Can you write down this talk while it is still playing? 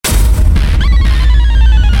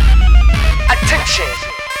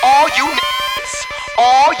Attention, all you niggas,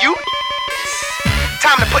 all you niggas.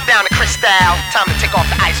 Time to put down the crystal, time to take off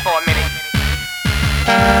the ice for a minute.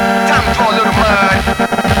 Time to throw a little mud.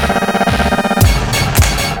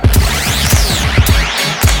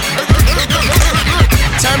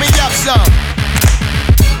 Turn me up some.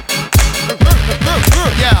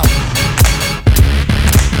 Yeah.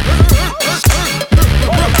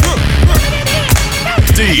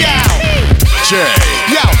 DJ.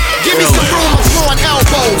 Yo, give me some room, I'm throwing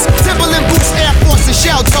elbows. Timberland boots, Air Force, and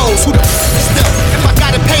shell toes. Who the is still? If I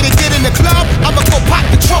gotta pay to get in the club, I'ma go pop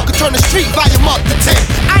the trunk and turn the street volume up to 10.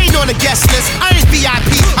 I ain't on the guest list, I ain't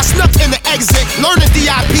VIP. I snuck in the exit, learning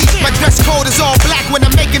DIP. My dress code is all black when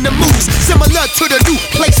I'm making the moves, similar to the new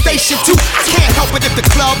PlayStation 2. I can't help it if the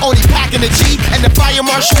club only packing a G, and the fire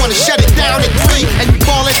marshal wanna shut it down at 3. And you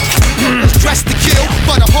ballin', dressed to kill,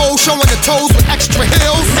 for the whole showing the toes with extra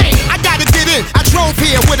heels. Man, I gotta get in. I drove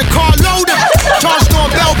here with a car loaded, charged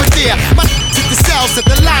on Belvedere. My took the cells that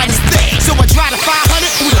the line is thick, so I drive the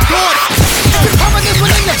 500 through the door. We're coming in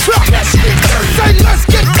within the truck. Let's get dirty. Say let's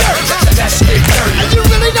get dirty. Let's get dirty. And you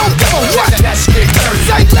really don't give a what. Let's get dirty.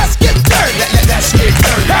 Say let's get dirty. Let's get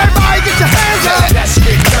dirty. Everybody get your hands up. Let's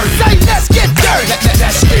get dirty. Say let's get dirty.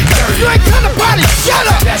 Let's get dirty. You ain't come to party. Shut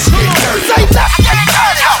up. Let's get dirty. Say let's get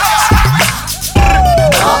dirty.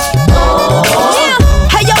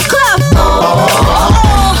 Hey yo, club.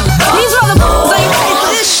 These motherfuckers ain't ready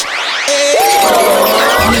for this shit.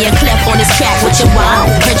 Me and Clef on this track, what you want?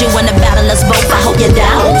 Heard you wanna battle us both, I hope you're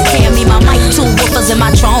down. Hand me my mic, 2 woofers in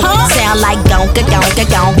my trunk. Sound like gonka, gonka,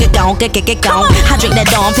 gonka, gonka, gonka, gonka. I drink that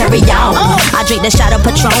Dom Perignon. I drink that shot of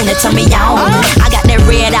Patron that turn me on. I got that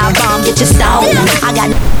red eye bomb, get you stoned. I got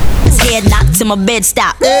his head knocked till my bed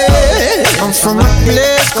stop. I'm from a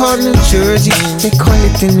place called New Jersey. They call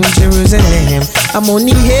it the New Jerusalem. I'm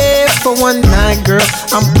only here for one night, girl.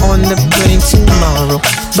 I'm on the plane tomorrow.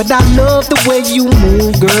 But I love the way you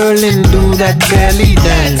move, girl, and do that belly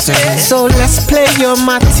dancing. So let's play, you're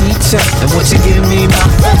my teacher, and won't you give me my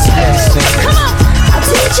first lesson? Come on. I'll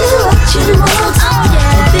teach you what you want,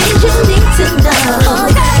 the things you need to know.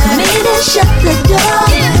 Come in and shut the door.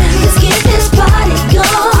 Let's get this party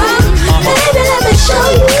going. Baby, let me show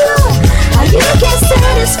you how you can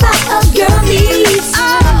satisfy a girl needs.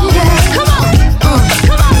 Come on.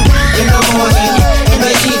 Come on. In the morning, in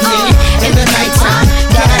the evening, in the nighttime,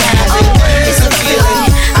 gotta have it. It's a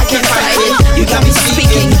feeling, I can't fight it. You got me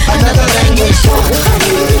speaking another language.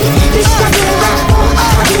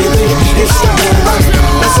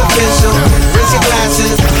 It's official. Raise your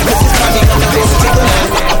glasses. This is probably gonna be a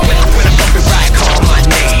When I bump it right, call my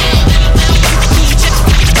name.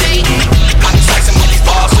 I'm slicing with these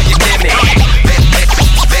balls, so you hear me.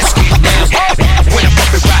 Let's get down. When I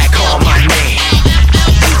bump it right, call my name.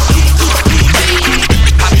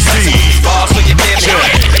 I'm slicing with these balls, so you hear me.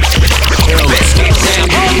 Let's get down.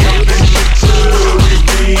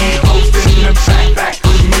 Posting the back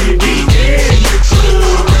with me. We in the club.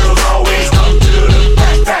 Girls always come to the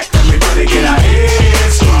back. Everybody get our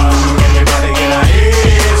heads swung. Everybody get our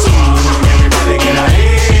heads swung. Everybody get our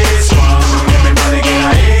heads swung. Everybody get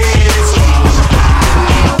our heads swung.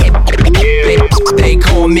 They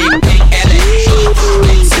call me Big L.A.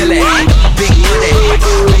 Big Silly, Big Money,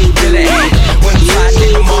 Big Billy. When I'm sliding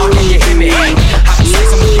in the mall, can you hear me? I be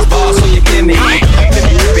slicing with these balls, so you hear me. Let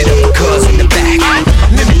me rip it up the cuz in the back.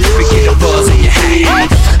 Let me rip it, get a buzz in your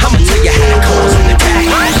hat. I'ma tell you how the codes in the back.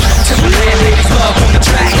 Timberland ladies love on the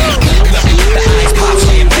track. Love it with the ice pop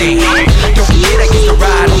champagne. Don't forget I get to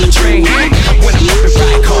ride on the train. When I'm up and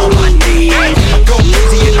right, call my name. Go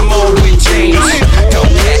crazy in the mall with James.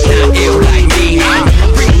 Don't cat not ill like me.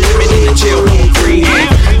 Bring women in the jail room free.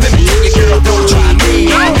 Let me tell you, girl, don't try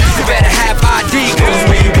me. You better have ID, cause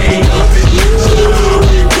we be up in the club.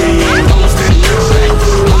 We be posting the back.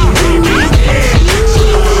 We be in the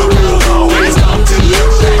club. Girls always come to the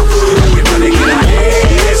back. Everybody get our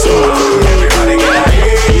heads swung. Everybody get our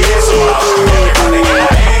heads swung. Everybody get our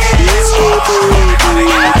heads swung. Everybody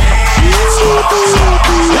get our heads swung.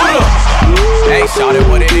 Hey, shout it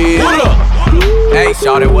what it is. Hey,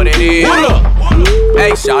 shout it what it is.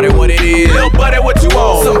 Hey, shout it what it is. Little buddy, what you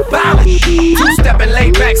want? Some violence. 2-stepping,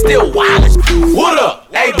 laid back, still wild. What up?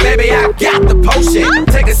 Hey, baby, I got the potion.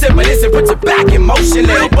 Take a sip of this and put your back in motion.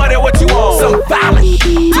 Little buddy, what you want? Some violence.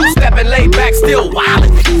 2-stepping, laid back, still wild.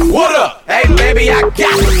 What up? Hey, baby, I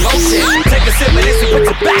got the potion. Take a sip of this and put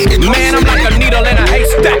your back in motion. Man, I'm like a needle in a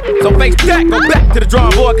haystack. So face that, go back to the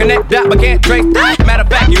drawing board, connect that, but can't trace that. Matter of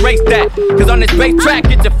fact, erase that. Cause on this bass track,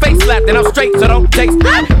 get your face slapped, and I'm straight, so don't taste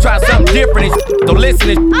that. Try something different, so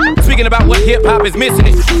listen. Speaking about what hip hop is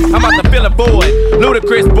missing, I'm about to fill a void.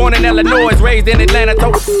 Ludacris, born in Illinois, raised in Atlanta,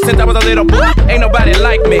 since I was a little boy. Ain't nobody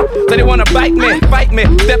like me, so they wanna bite me, fight me.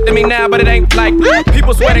 Step to me now, but it ain't like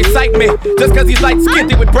people swear they sight me. Just cause he's like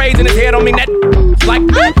skinty with braids in his head, don't mean that like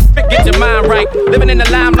get your mind right. Living in the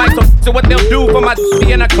limelight, so what they'll do for my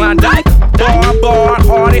in a Klondike. Bar,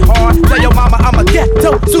 hardy hard. Tell your mama I'm a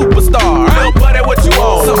ghetto superstar. Real buddy, what you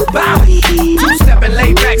want? Somebody. Two-stepping,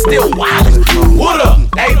 laid back, still wildin'. What up?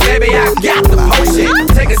 Hey baby, I got the motion.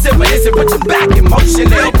 Take a sip of this and put your back in motion.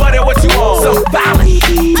 Real buddy, what you want? Somebody.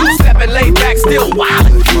 Two-stepping, laid back, still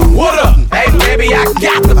wildin'. What up? Hey baby, I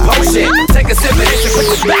got the motion. Take a sip of this and put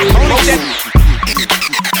your back in motion.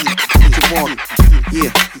 What you want?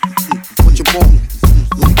 Yeah. What you want?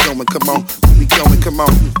 Where we going? Come on. Where we going? Come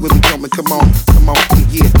on. Where we going? Come on. Come on.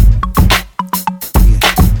 Yeah.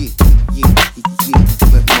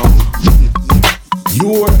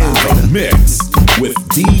 You're in the mix with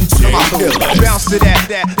DJ Killers. Bounce to that.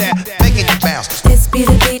 Making you bounce. This be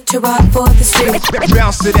the beat to rock for the street.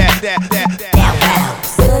 Bounce to that.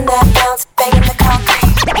 Feeling that bounce, banging the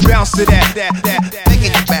concrete. Bounce to that.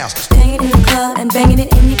 Making you bounce. Banging in the club and banging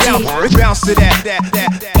it in your Jeep. Bounce to that.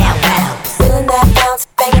 Feeling that bounce,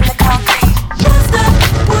 banging the concrete. Don't stop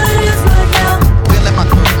what it is right now. Feeling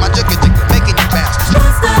my jigger, making you bounce. Don't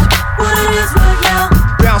stop what it is right now.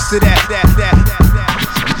 Bounce to that.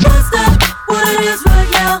 Don't stop what it is right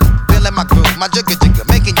now. Feeling my groove, my jigger,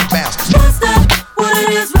 making you bounce. Don't stop what it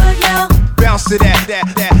is right now. Bounce to that.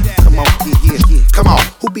 Come on, yeah. Come on,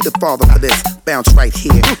 who be the father of this? Bounce right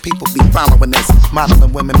here. People be following this.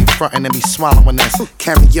 Modeling women be frontin' and be swallowing this.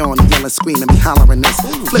 Carry on, yelling, screaming, be hollering this.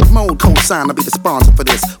 Flip mode, co-sign, I'll be the sponsor for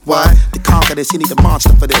this. Why? To conquer this, you need a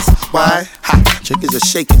monster for this. Why? Ha, chickens just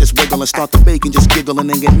shaking, just wiggling, start to baking, just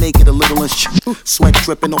giggling and get naked a little and sweat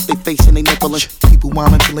dripping off their face and they nipple and people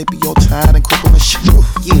whining till they be all tired and crippling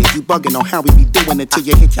Yeah, you bugging on how we be doing it till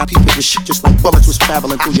you hit y'all people with shit just like bullets was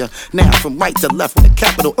traveling through you. Now from right to left with a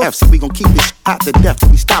capital F, so we gon' keep this hot to death till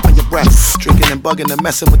we stopping your breath. Drinking and bugging and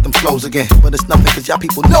messing with them flows again. But it's nothing cause y'all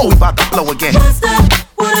people know we about to blow again. Don't stop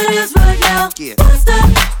what it is right now. Yeah. Don't stop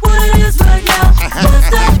what it is right now. Don't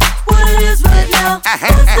stop what it is right now.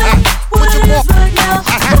 Don't stop what it is right now.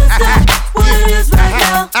 Don't stop what it is right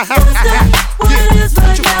now. Don't stop what it is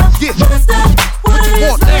right now. Don't stop what it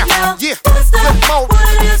is right now. Yeah. Don't stop what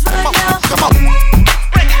it is right now. Come on.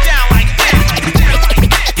 Break it down like that.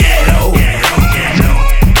 Get low. Break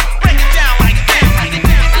it down like that.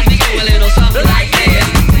 I think do a little something like this.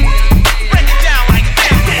 Break it down like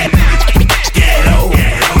that. Get low.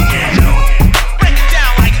 Break it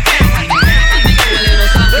down like that. I think do a little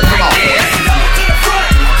something like this. Bend over to the front,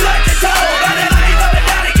 touch your toe, by that line up and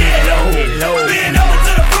down and get low. Bend over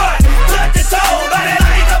to the front, touch your toe, by that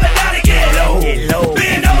line up and down and get low.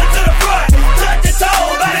 Bend over to the front, touch your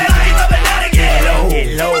toe, by that line up and down and get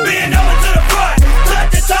low. Bend over to the front,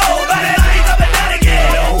 touch your toe, by that line up and down and get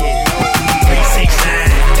low.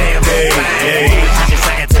 369, damn fine. Just a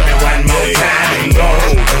second to me one more time and go.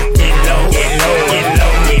 Get low, get low, get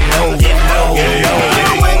low, get low, get low, get low. To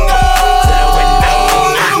the window, to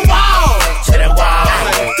the wall, to the wall.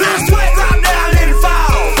 To the sweat drop down and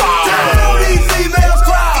fall. Down on these females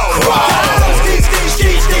crawl. Down, ski, ski,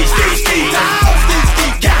 ski, ski, ski, ski. Down, ski, ski,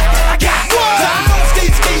 got, I got. Down, ski,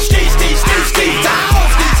 ski, ski, ski, ski, ski. Down,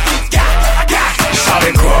 ski, ski, got, I got.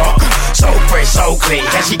 Solid crook, so fresh, so clean.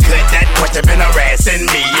 Can she cut that question been harassing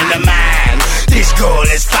me in the mind? This girl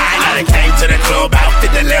is fine. I done came to the club out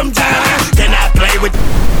 50 times. Can I play with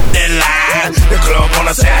that line? The club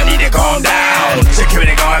wanna say I need to calm down.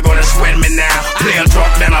 Security guard gonna sweat me now. Play a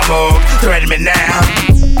drunk, then I'm mug, threaten me now.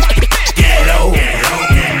 Get low.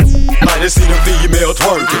 Might have seen a female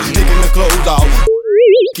twerking, taking the clothes off.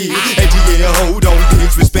 And yeah, hold on,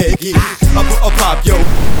 disrespect it. I'll pop your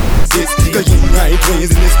this, cause you ain't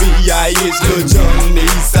twins in this B.I.S. Lil' John on the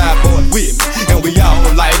east side boy with me, and we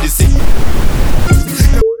all like to see.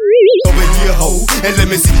 Over here, ho, and let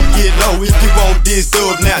me see you get low. If you want this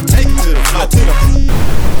stuff, now take it to the floor.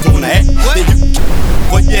 Wanna act? Then you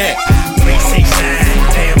what you at? 369,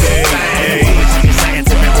 damn fine. Just a second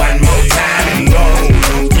to me one more time and go.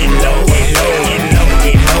 Get low, get low, get low,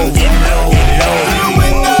 get low, get low, get low.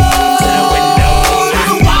 To the window, to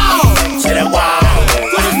the wall, to the wall.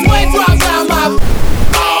 To the sweat drop down my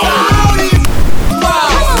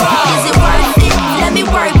Is it worth it? Let me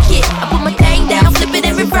work it. I put my thing down, flip it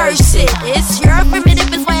and reverse it. It's your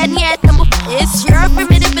primitive, it's why I need. It's your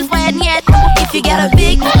primitive, it's why I need. If you got a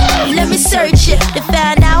big, let me search it to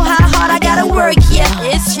find out how hard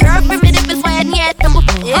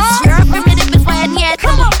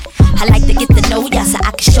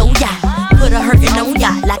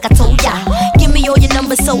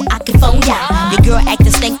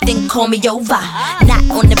anything, call me over. Not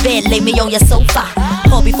on the bed, lay me on your sofa.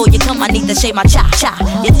 Call before you come, I need to shave my cha-cha.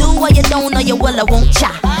 You do or you don't, or you will, I won't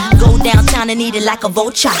cha. Go downtown and eat it like a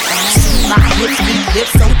vulture. See my hips, deep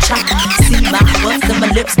lips, so cha. See my bust and my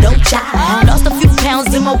lips, don't cha. Lost a few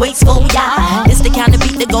pounds in my waist, oh yeah. It's the kind of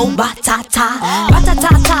beat that go ba-ta-ta.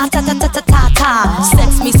 Ba-ta-ta-ta-ta-ta-ta-ta-ta.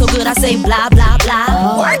 Sex me so good I say blah, blah,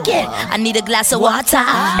 blah. Work it, I need a glass of water.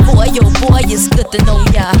 Boy, oh boy, it's good to know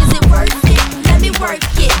ya. Is it worth it? Let me work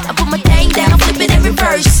it. I put my thing down, flip it and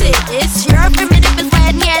reverse it. It's your primitive is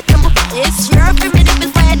bad yet. It's your primitive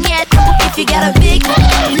is bad yet. If you got a big,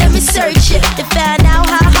 let me search it to find out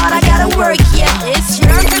how hard I gotta work. Yeah, it's your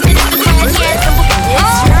primitive is bad yet.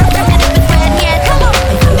 It's your primitive is bad yet. Come on.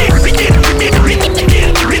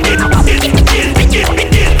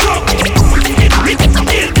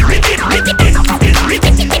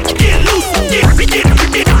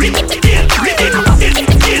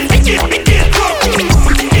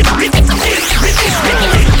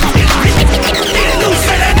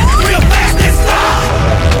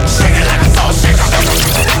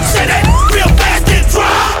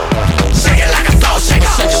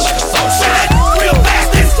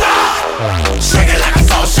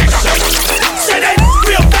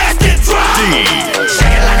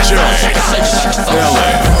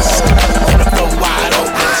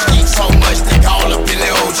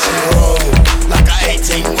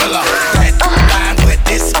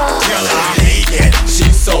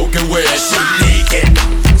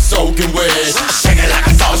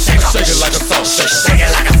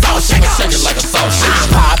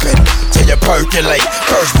 Percolate,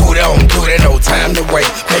 first put it on, do it, no time to wait.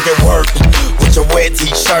 Make it work with your wet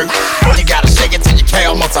t-shirt. You gotta shake it till your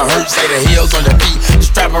calf muscle hurt. Say the heels on your feet,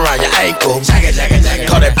 strap around your ankle.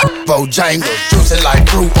 Call that Bojangles. Juice it like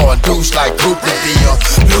fruit or a douche like Cooper deal.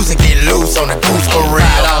 Lose and get loose on the goose for real.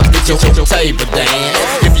 Ride out, get your table dance.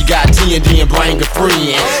 If you got TND and bring a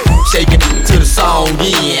friend. Shake it to the song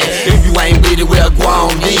in. If you ain't with it, well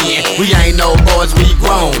grown then. We ain't no boys, we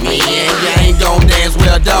grown men. You ain't gon' dance,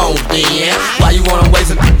 well don't then. Why you wanna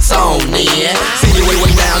waste a song then? See you way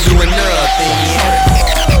down doing nothing.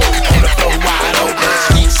 On the floor wide open.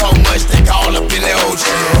 Eat so much they call up Billy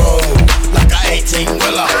Ocean. Roll like a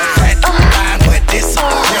 18-wheeler. Fat line with this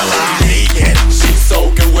killer. Leaking, she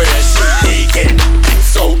soaking wet. She leaking,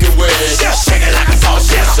 soaking wet. Shake it like a salt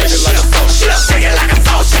shaker. Shake it like a salt shaker. Shake it like a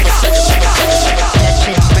salt shaker. Shake it, shake it, shake it, shake it. Touch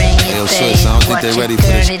it, bring it, Yo, pay sis, I don't it, think watch they ready it, for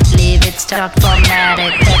turn this. it, leave it, stop,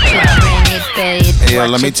 formatted. Touch it, bring it, pay it, Hey, yo,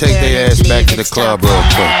 watch let me it, take turn their it, ass back leave to the it, club stop, real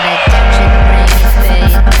quick. formatted. Touch it, bring it, pay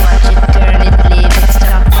it, watch it, turn it, leave it,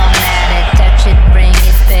 stop, formatted. Touch it, bring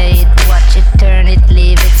it, pay it, watch it, turn it,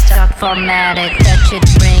 leave it, stop, formatted. Touch it,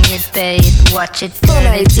 bring it, pay it, watch it, turn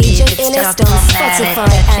Follow it, DJ leave it, Illis stop, on formatted. Spotify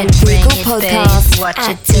Touch and it, bring Google it, pay Podcasts it, watch at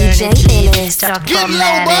it, turn DJ it, leave it, Illis. stop, Get low,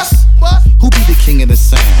 formatted. bus. Who be the king of the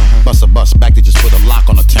sound? Bust a bus back to just put a lock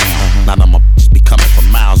on the town. Now them be coming for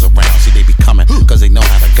miles around. See, they be coming cause they know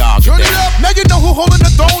how to guard Turn it it down. up. Now you know who holding the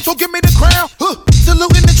throne, so give me the crown.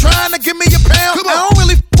 Saluting and trying to give me a pound. I don't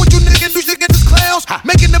really with you niggas, you should get this clowns.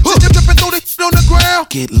 Making the bitch dripping through the shit on the ground.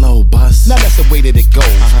 Get low, bus. Now that's the way that it goes.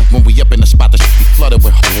 When we up in the spot, the shit be flooded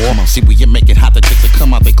with warmer. See, when you make it hot, the chicks that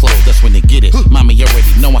come out they clothes. That's when they get it. Mommy, you already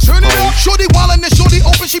know I Turn suppose. it up. Shorty wildin' and shorty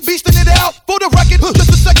open, she beastin' it out. For the record, just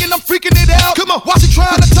a second, I'm freaking it out. Come on, while she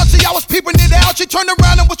trying to touch it, I was peeping it out. She turned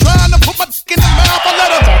around and was trying to put my dick in her mouth. I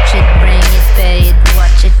let her Touch it, bring it, pay it,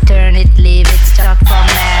 watch it, turn it, leave it, stop,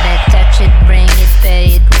 formatted. Touch it, bring it,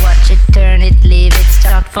 pay it, watch it, turn it, leave it,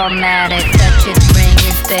 stop, formatted. Touch it, bring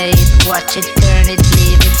it, pay it, watch it, turn it,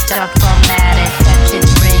 leave it, stop, formatted. Touch it,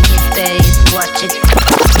 bring it, pay it, watch it.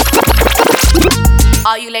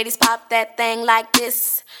 All you ladies pop that thing like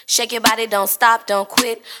this. Shake your body, don't stop, don't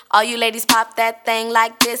quit. All you ladies pop that thing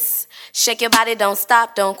like this. Shake your body, don't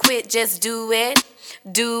stop, don't quit. Just do it,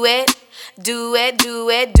 do it, do it, do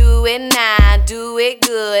it, do it now. Do it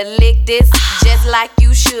good, lick this just like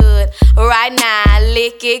you should. Right now,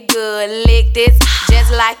 lick it good, lick this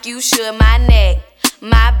just like you should. My neck,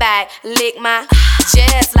 my back, lick my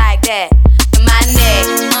just like that. My neck,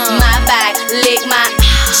 my back, lick my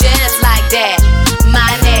just like that.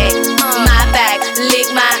 My neck, my back, lick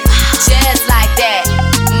my just like that.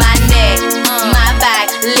 My neck, my back,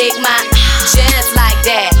 lick my just like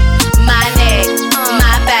that. My neck,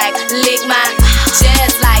 my back, lick my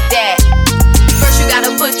just like that. First you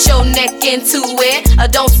gotta put your neck into it.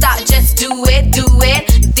 Don't stop, just do it, do it.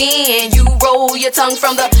 Then you roll your tongue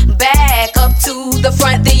from the back up to the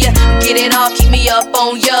front. Then you get it all, keep me up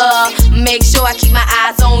on ya. Make sure I keep my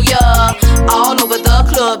eyes on ya. All over the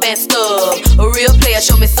club and stuff. A real player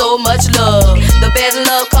show me so much love. The best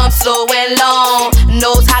love comes slow and long.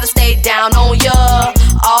 Knows how to stay down on ya.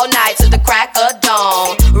 all night till the crack of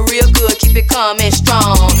dawn. Real good, keep it coming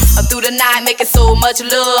strong. Up through the night, making so much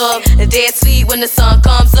love. Dead sleep when the sun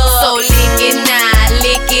comes up. So lick it now,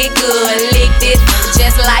 lick it good. Lick this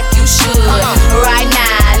just like you should. Right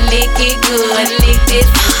now, lick it good. Lick this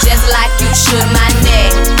just like you should. My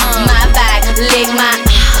neck, my back, lick my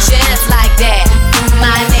just like that.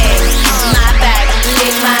 My neck, my back,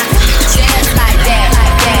 lick my just like that.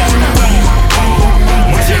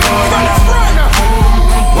 What you doing from the front?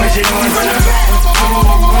 What you doing from the back?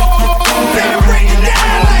 Better bring it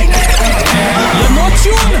down like that. You're not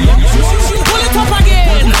tuned. Pull it up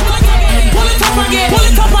again. Pull it up again. Pull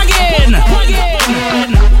it up again.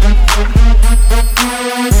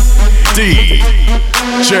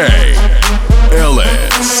 DJ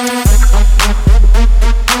Ellis.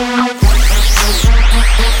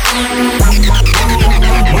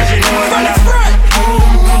 What you doing from the front?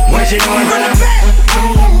 What you doing from the back?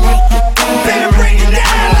 Better bring it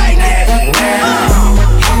down like that.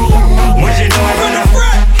 What you doing from the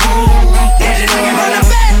front? What you doing from the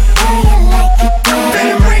back?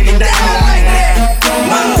 Better bring it down like that.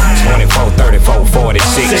 24, 34,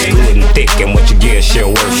 46, good and thick, and what you get, she'll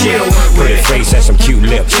work with. Pretty face and some cute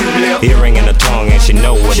lips, earring in her tongue, and she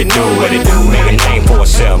know what to do. Make a name for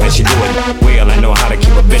herself, and she do it well. I know how to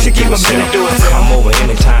keep a bitch to keep herself. Come over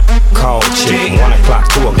anytime, call chick, 1 o'clock,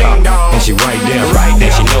 2 o'clock, and she right there.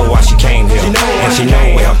 And she know why she came here, and she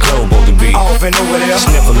know where her clothes supposed to be.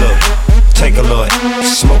 Sniff a little, take a look,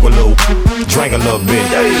 smoke a little, drink a little bit.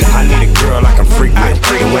 I need a girl I can freak with,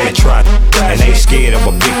 the way I try, and ain't scared of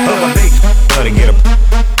a big to get a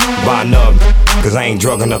by another, cause I ain't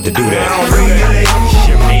drunk enough to do that.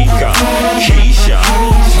 Shamika, Keisha,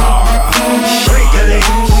 Tara, Shirley,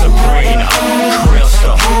 Sabrina,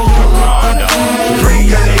 Crystal, Miranda,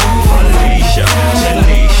 Felicia,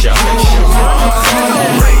 Tanisha,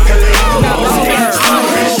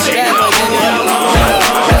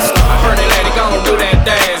 Pretty lady gon' do that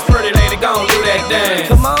dance. Pretty lady gon' do that dance.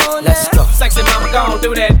 Come on, let's go. Sexy mama gon'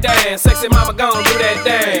 do that dance. Sexy mama gon' do that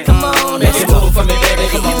dance. Come on, make it move for me, baby.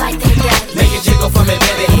 Come on, make it jiggle for me,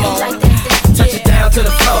 baby. Come on, touch it down to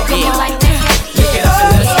the floor. Come on, pick it up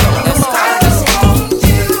and let's go. Let's go.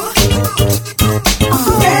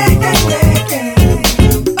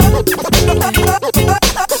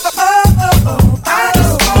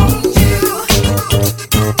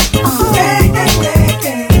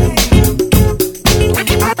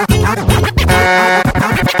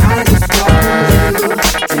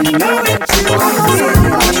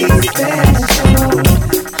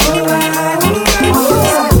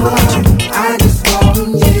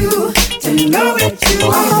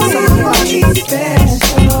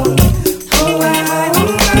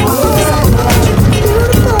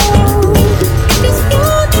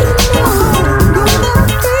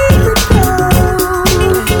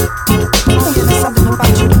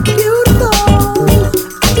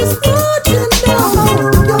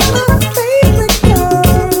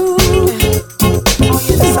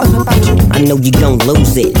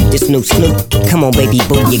 This new Snoop, come on baby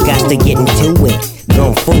boo, you got to get into it.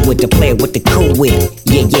 Going forward to play with the cool wit.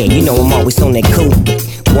 Yeah, you know I'm always on that cool.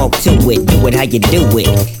 Walk to it, do it how you do it.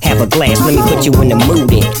 Have a glass, let me put you in the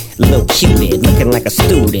mood. Little Cupid, looking like a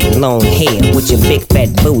student. Long hair with your big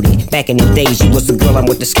fat booty. Back in the days, you was the girl I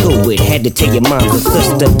went to school with. Had to tell your mom and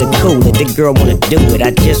sister to cool it. The girl wanna do it,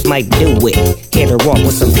 I just might do it. Hit her off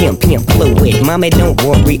with some pimp fluid. Mommy, don't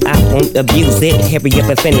worry, I won't abuse it. Hurry up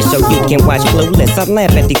and finish so you can watch Clueless. I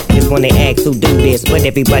laugh at these kids when they ask who do this, but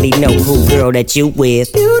everybody know who girl that you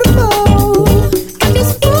with. Beautiful, I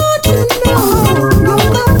just want you to know you're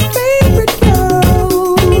my favorite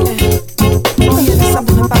girl. There's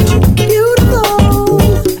something about you. Beautiful,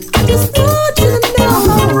 I just want you to know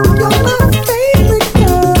you're my favorite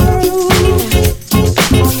girl.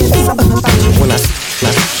 There's something about you. When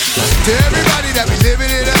to everybody that be living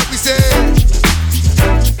it up, we say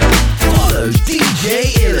follow DJ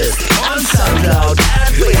Ellis on SoundCloud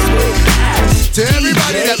and Facebook. To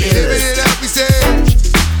everybody that be living it up, we say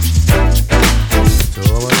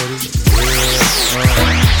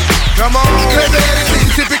come on, cause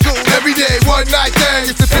it's typical, everyday, one night thing.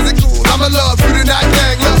 It's a physical, I'ma love you tonight,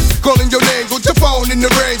 thing. Look, calling your name, go your phone in the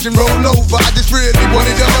range and roll over. I just really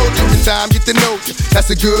wanted to hold you, in time get to know you. That's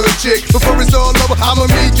a good chick. Before it's all over, I'ma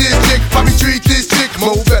meet this chick. Probably treat this chick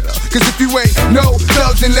more better. Cause if you ain't no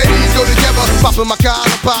thugs and ladies go together. Poppin' my collar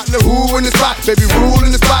partner, who in the spot? Baby, rule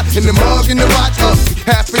in the spot, in the mug, in the watch.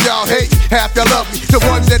 Half of y'all hate, half y'all love me. The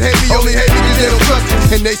ones that hate me only hate me cause they don't trust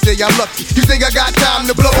me. And they say I'm lucky. You think I got time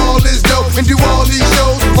to blow all this dough and do all these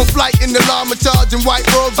shows? On flight in the llama charging white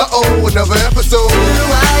robes. Uh-oh, another episode.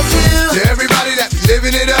 To everybody that be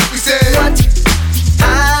living it up, we say what?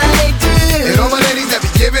 I do. And all my ladies that be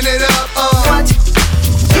giving it up. What you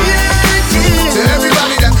do. To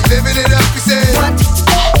everybody that be living it up, we say. What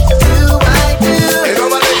do I do? And all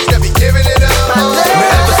my ladies that be giving it up.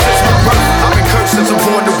 Ever since my birth, I've been cursed since I'm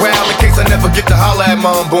born to wild. In case I never get to holler at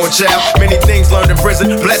my unborn child. Many things learned in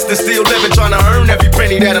prison, blessed and still living, trying to earn every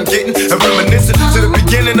penny that I'm getting. And reminiscing to the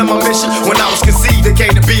beginning of my mission. When I was conceived, they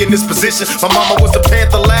came to be in this position. My mama was the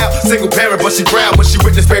Panther loud, single parent, but she proud when she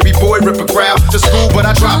witnessed baby boy rip a crowd to school. But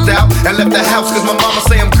I dropped out and left the house, cause my mama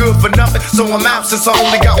say I'm good for nothing. So I'm out since I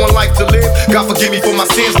only got one life to live. God forgive me for my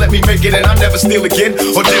sins, let me make it, and I never steal again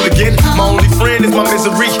or deal again. My only friend is my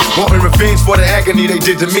misery, wanting revenge for the agony they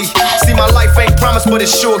did to me. See, my life ain't promised, but it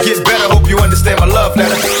sure gets better. Hope you understand my love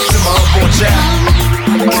letter to my unborn child.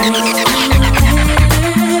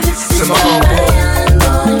 To my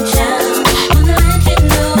unborn child.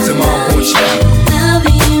 To my unborn child.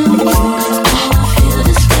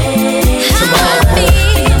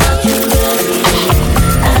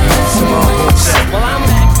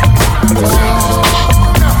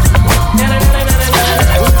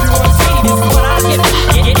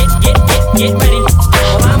 Get ready,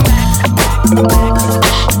 well I'm back.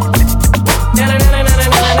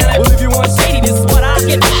 Well if you want shady, this is what I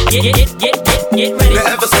get ready.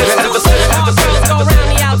 Ever since, go round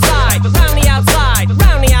the outside, round the outside,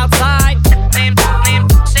 round the outside. Slim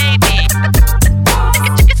Shady.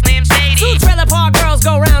 Slim Shady. Two trailer park girls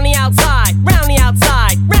go round the outside, round the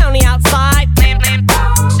outside, round the outside. Slim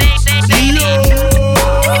Shady.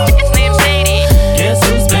 Slim Shady. Guess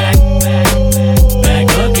who's back? Back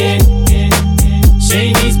again.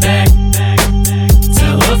 Shady's back.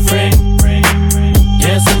 Tell a friend.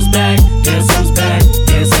 Guess who's back? Guess who's back?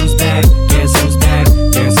 Guess who's back? Guess who's back?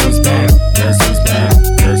 Guess who's back? Guess who's back?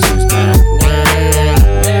 Guess who's back?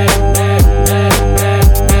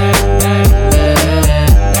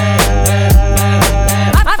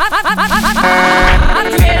 I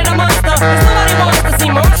created a monster. Cause nobody wants to see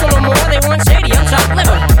Marshall no more. They want Shady, I'm chopped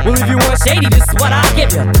liver. Well, if you want Shady, this is what I'll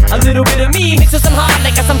give you. A little bit of me mixed with some hard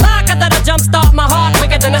liquor, some vodka that'll jumpstart my heart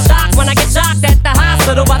quicker than a shock when I get shocked at the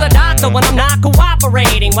hospital by the doctor when I'm not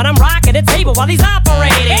cooperating. When I'm rocking the table while he's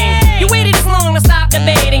operating. You waited this long to stop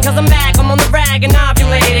debating, cause I'm back, I'm on the rag and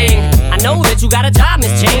ovulating. I know that you got a job,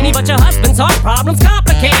 Miss Cheney, but your husband's heart problem's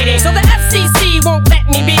complicating. So the FCC won't let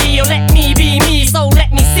me be, or let me be me, so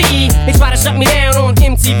let me see. They try to shut me down on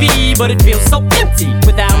MTV, but it feels so empty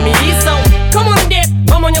without me. So come on and dip,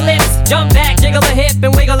 bum on your lips, jump back, jiggle a hip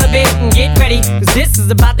and wiggle a bit and get ready, cause this is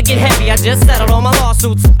about to get heavy. I just settled all my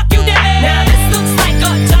lawsuits. Fuck you, Daddy. Now this looks like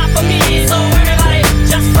a job for me, so everybody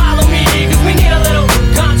just follow me, cause we need a little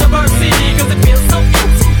controversy, cause it feels so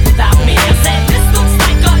empty without me. I said this looks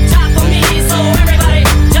like a job for me, so everybody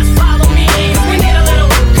just follow me, cause we need a little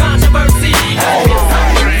controversy, cause it feels so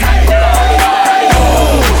empty.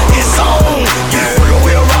 It's on,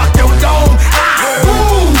 we'll rock your dome.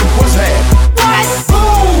 Boom, what's happening?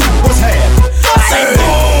 Boom, what's happening? Say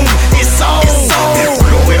boom, it's on,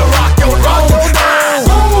 we'll rock your dome.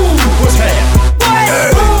 Boom, what's happening?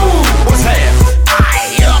 Boom, what's happening?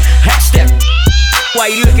 Half step. Why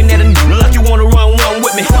you looking at a like you wanna run one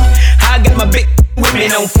with me? I got my big with me,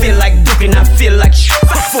 don't feel like duking, I feel like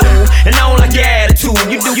fool. And I don't like your attitude.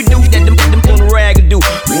 You do that them on the rag do.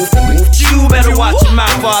 You better watch your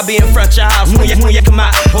mouth while I be in front of your house when you come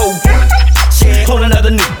out. Hold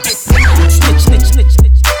another nigga. Snitch.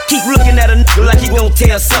 Keep looking at a nigga like he gon'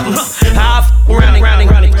 tell something. I'll around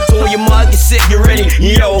it. So when your mug get sick, get ready.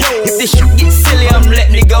 Yo, if this shit gets silly, I'm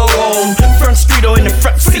letting it go on. Front street or in the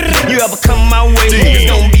front seat. You ever come my way, it's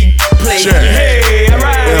gon' be played. Hey,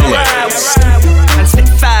 alright. I said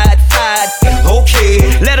fight. Okay,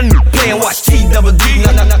 let a nigga play and watch T-double-D.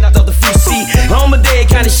 Knock the few C. I'm a dead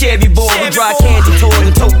kind of Chevy boy with dry candy toys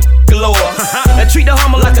and tote galore. I treat the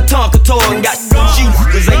Hummer like a Tonka toy and got shoes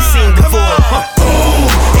cause ain't seen before. Boom,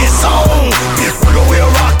 it's on, we'll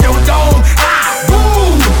rock your dome.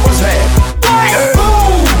 Boom, what's happening?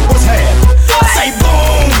 Boom, what's happening? Say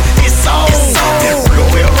boom, it's on,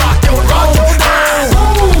 we'll rock your dome.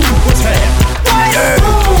 Boom, what's happening?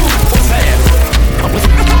 Boom, what's happening?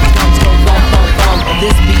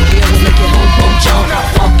 This beat here will make it jump.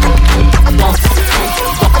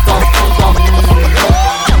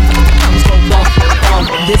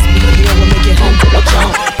 This beat here will make it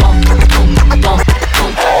jump.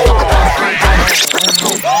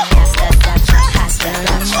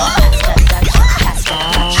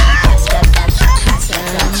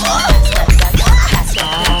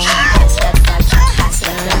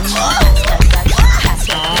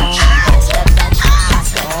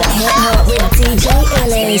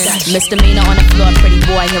 Misdemeanor on the floor, pretty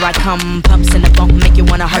boy, here I come. Pumps in the bump, make you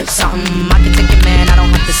wanna hurt something. I can take your man, I don't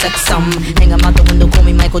have to sex some. Hang him out the window, call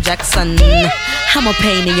me Michael Jackson. I'm a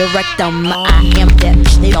pain in your rectum. I am that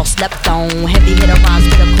they all slept on. Heavy hitter rhymes,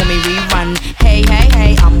 better call me rerun. Hey, hey,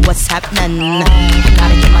 hey, I'm what's happening.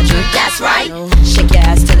 Gotta get my drink, that's right. Shake your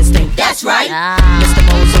ass till it stink, that's right. Mr.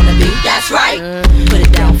 Mo's on the beat, that's right. Put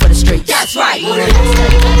it down for the street, that's right.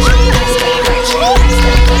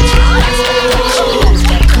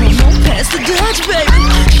 Come on, pass the Dutch, baby.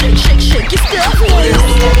 Shake, shake, shake your stuff, baby.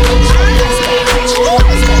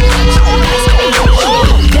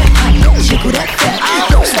 Jiggle that fat,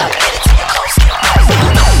 don't stop.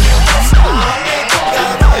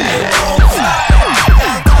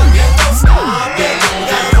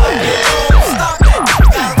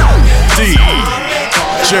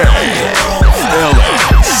 DJ LS.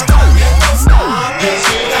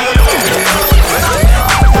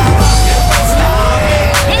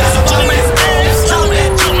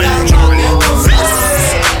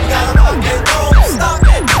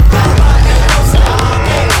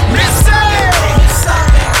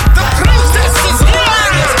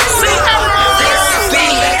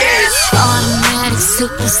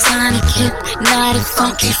 Supersonic, hypnotic,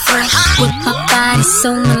 funky, fresh. With my body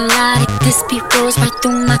so melodic, this beat rolls right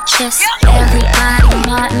through my chest. Everybody,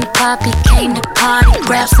 Martin, Poppy came to party.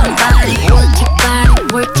 Grab somebody, work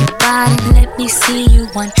your body. Let me see you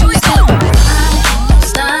 1, 2, 3. Don't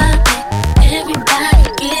stop it. Everybody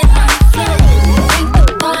get on the floor. Bring the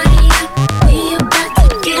party up. We about to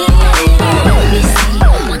get it. Let me see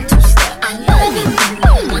you 1, 2 step. I love it.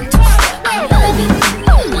 1, 2 step. I love it.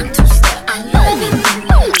 1, 2 step. I love it.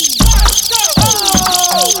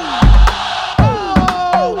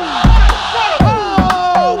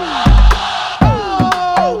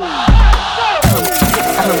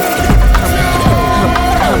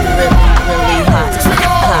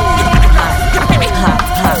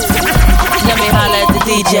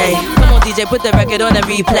 DJ, come on DJ, put the record on and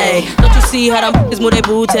replay. Don't you see how them is move they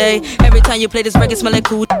booty? Every time you play this record, smell like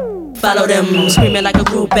cool. Follow them, screaming like a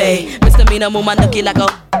groupie. Misdemeanor, move my nookie like a.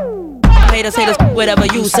 Haters, whatever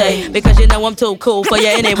you say, because you know I'm too cool for you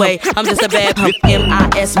anyway. I'm just a bad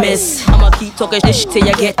M.I.S. miss. I'ma keep talking this shit till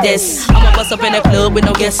you get this. I'ma bust up in the club with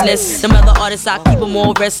no guest list. Them other artists, I keep them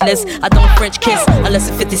all restless. I don't French kiss unless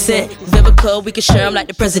it's 50 Cent. Vivica, we can share them like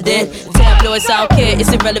the president. Tabloids, I don't care, it's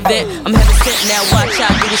irrelevant. I'm heaven sent now, watch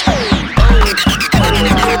out, do this.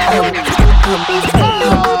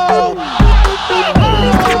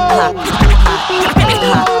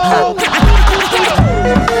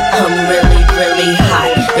 I'm really, really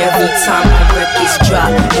hot. Every time my records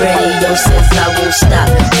drop, radio says I won't stop,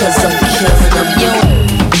 'cause I'm killing them. Yo,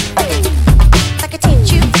 I could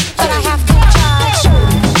teach you, but I have to charge.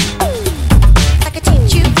 I could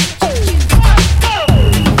teach you. I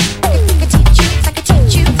could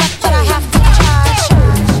teach you, but I have to charge.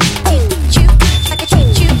 Teach you, I could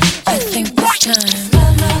teach you. I think it's time. La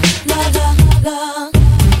la la la.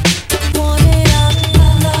 Warm it up, la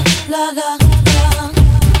la la la.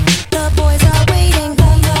 The boys are waiting,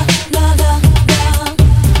 la la la la la.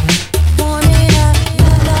 Warm it up,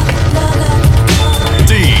 la la la la.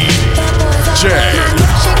 DJ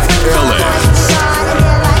LS.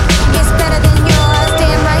 It's better than yours,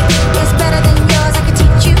 damn right. It's better than yours. I could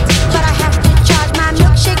teach you, but I have to charge. My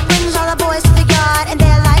milkshake brings all the boys to the yard, and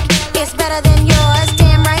they're like, it's better than yours,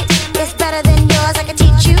 damn right. It's better than yours. I could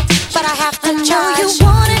teach you, but I have to charge. I know you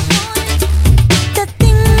want it. The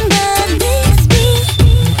thing that makes me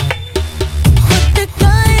what the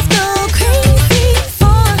guys go crazy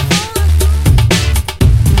for.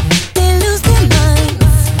 They lose their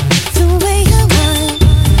minds the way you whine.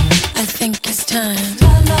 I think it's time.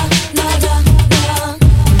 La la la la la.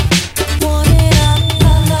 Warm it up.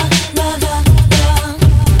 La la la la la.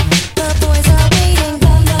 The boys are waiting.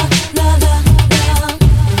 La la la la la.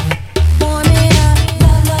 Warm it up.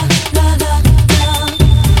 La la la la la.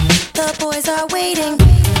 The boys are waiting.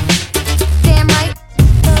 Damn right.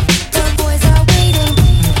 The boys are waiting.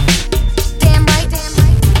 Damn right. Damn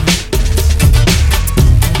right.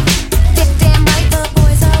 Damn right. The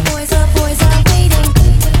boys are waiting.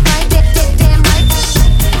 Right. Damn right.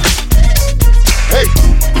 Hey,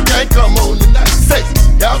 gang, come on tonight. Say,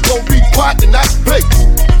 y'all gon' be quiet tonight. Play,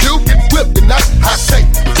 you get whipped tonight. I say,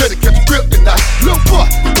 better catch a grip tonight. Little boy,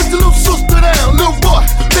 put your little sister down. Little boy,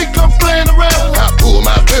 think I'm playing around. I pull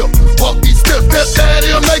my bill, walk these steps, that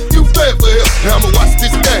daddy'll make you pay for him. Now I'ma watch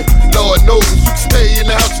this game. Lord knows you can stay in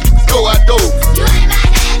the house, you can go outdoors.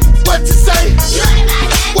 What you say?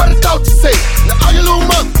 What I thought you say? Now all your little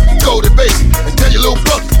mother, go to bed. And tell your little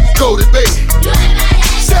brother, go to bed.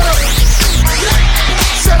 Shut up.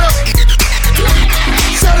 Shut up.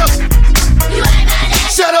 Shut up.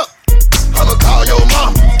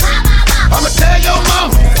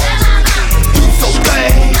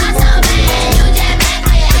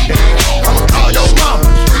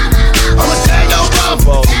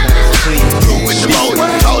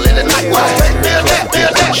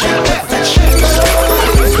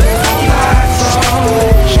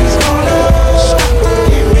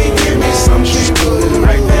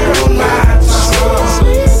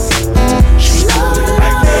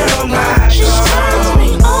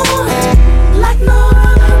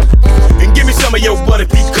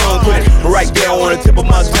 tip of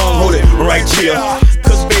my tongue, hold it right here.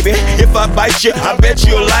 Cause baby, if I bite you, I bet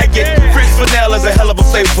you'll like it. French vanilla is a hell of a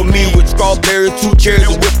flavor for me, with strawberries, 2 cherries,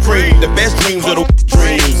 and whipped cream. The best dreams are the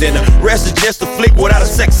dreams, and the rest is just a flick without a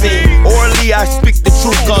sex scene. Orally, I speak the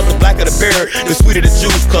truth, cause the blacker the berry, the sweeter the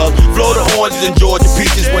juice. Cause Florida oranges and Georgia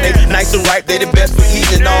peaches, when they nice and ripe, they the best for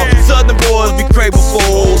eating. All Southern boys be craving for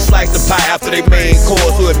old slice of pie after they main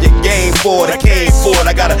course. So if you game for it, I came for it.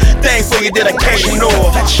 I got a thing for you that I can't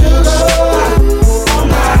ignore.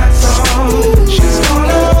 She's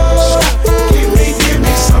gonna give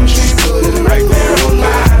me some. She's putting right there on my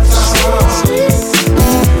tongue.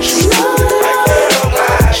 She's putting right there on my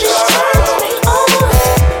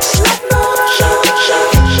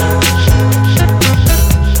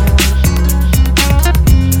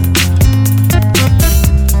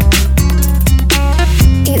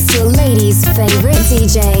It's your ladies' favorite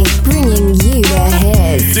DJ, bringing you the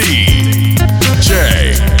hits. DJ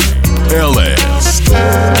LS.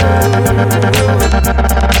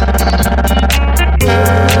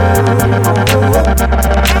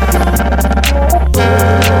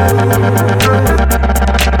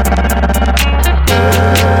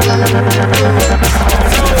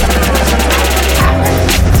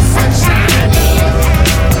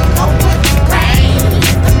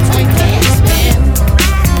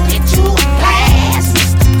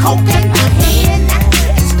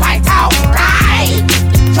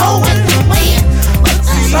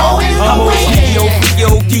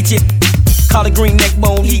 Collar green neck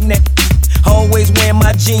bone, heat neck. Always wearing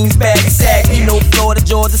my jeans bag and sack. You know Florida,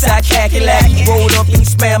 Georgia, side khaki lackey. Rolled up, eat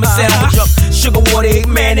spam and sandwich up. Sugar water, egg,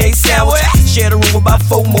 mayonnaise sandwich. Share the room with about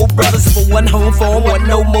 4 more brothers. If I wasn't home for them, wasn't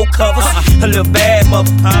no more covers. A little bad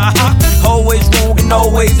mother. Always wrong and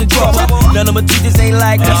always in trouble. None of my teachers ain't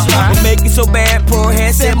like us. What make it so bad, poor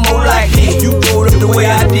hand said more like me. You growed up the way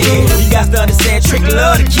I did. You got to understand, trick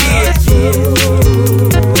love the kids.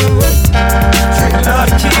 Trick love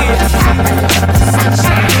the kids.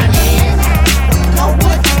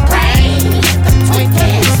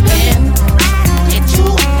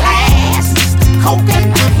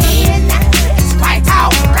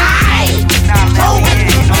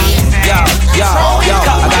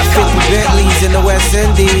 Bentleys in the West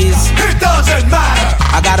Indies. It doesn't matter.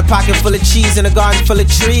 I got a pocket full of cheese and a garden full of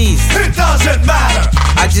trees. It doesn't matter.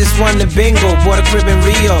 I just won the bingo, bought a crib in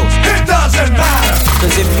Rio. It doesn't matter.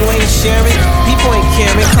 Cause if you ain't sharing, people ain't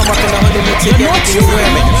caring. Come up in the hood and take everything you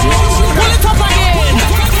wearing. Pull it up again.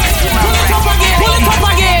 Pull it up again. Pull it up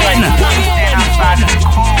again. Outside the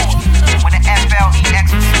cool, when the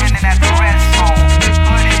FLEX was spinning at the red zone.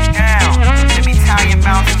 Put it down. Let me tell you,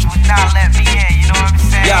 bouncers would not let me in. You know what I'm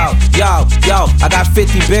saying? Yo, I got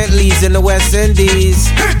 50 Bentleys in the West Indies.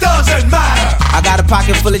 It doesn't matter. I got a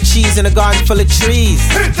pocket full of cheese and a garden full of trees.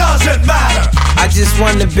 It doesn't matter. I just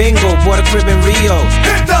won the bingo, bought a crib in Rio.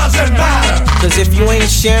 It doesn't matter. Cause if you ain't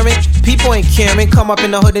sharing, people ain't caring. Come up in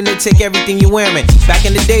the hood and they take everything you wearing. Back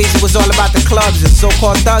in the days, it was all about the clubs, and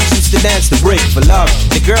so-called thugs used to dance the break for love.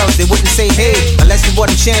 The girls, they wouldn't say hey unless you bought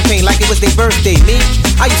them champagne like it was their birthday. Me,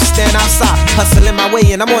 I used to stand outside, hustling my way,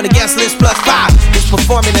 and I'm on the guest list +5. Who's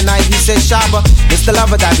performing tonight? He said Shabba. It's the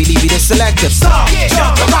lover that believe the selective. Stop,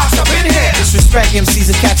 jump, the rocks up in here. Disrespect MCs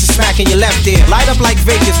and catch a smack in your left ear. Light up like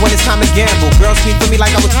Vegas when it's time to gamble. Girls speak for me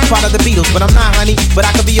like I was part of the Beatles, but I'm not, honey. But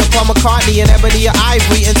I could be your Paul McCartney and Ebony or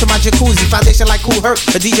Ivory into my jacuzzi. Foundation like Cool Herc.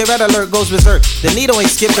 The DJ Red Alert goes berserk. The needle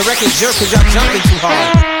ain't skip, the record jerk, cause y'all jumping too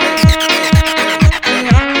hard.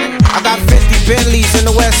 I got 50 Bentleys in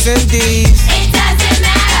the West Indies. It doesn't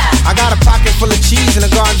matter. I got a pocket full of cheese and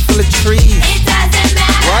a garden full of trees. It doesn't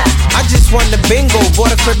matter. What? I just won the bingo,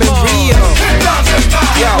 bought a crib in Rio.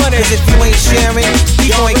 Yo, cause if you ain't sharing,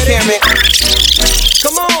 people ain't caring.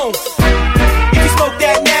 Come on. If you smoke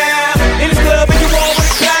that now, in the club and you want with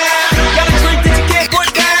a clown, got a drink that you can't put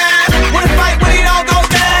down. Wanna fight when it all goes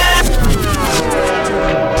down.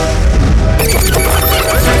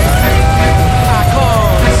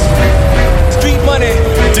 Icons, street money.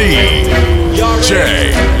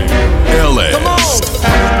 DJ LS. Come on.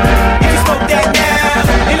 If you smoke that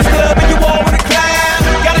now, in the club and you want with a clown,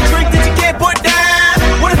 got a drink that you can't put down.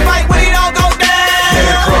 Wanna fight when it all goes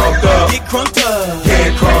down. Get crunked up.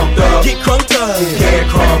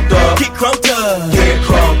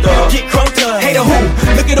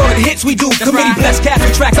 at all the hits we do. Committee blessed cats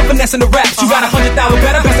with tracks, I'm finessing the raps. You got 100,000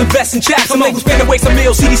 better, best invest in chaps. Some niggas spend away some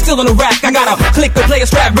meals, CD still in the rack. I got a click to play a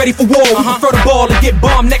strap ready for war. Throw the ball and get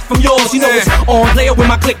bomb neck from yours. You know it's on player with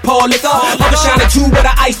my click Paul liquor. Others shining too, but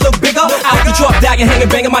the ice look bigger. Out the drop, dying, hanging,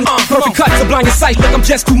 banging my perfect cuts to blind your sight. Look, I'm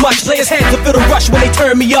just too much. Players' hands to feel the rush when they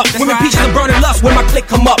turn me up. Women peaches are burning lust when my click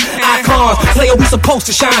come up. Icons, player, we supposed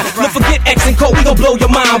to shine. Look, forget X and code, we gon' blow your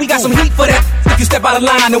mind. We got some heat for that. If you step out of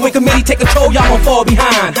line, and when committee take control, y'all gon' fall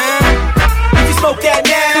behind. If you smoke that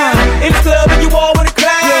now, in the club and you all wanna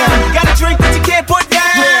clown, got a drink that you can't put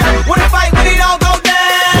down. Wanna fight when it all go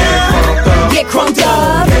down? Get crunked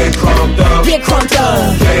up, get crunked up, get crunked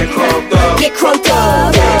up, get crunked up, get crunked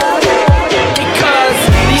up. Because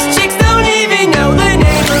these chicks don't even know the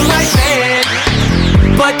name of my band,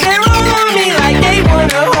 but they're all on me like they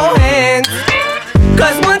wanna hold hands.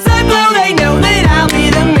 Cause once I blow, they know that I'll be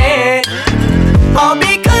the man. All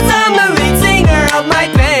because I'm the lead singer of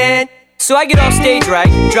my band. So I get off stage, right,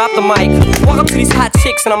 drop the mic, walk up to these hot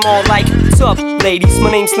chicks and I'm all like, what's up, ladies,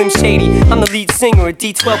 my name's Slim Shady, I'm the lead singer of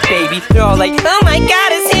D12, baby. They're all like, oh my god,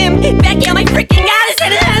 it's him, Becky, oh my freaking god, it's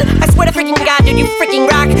him. I swear to freaking god, dude, you freaking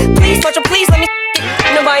rock. Please, Marshall, please let me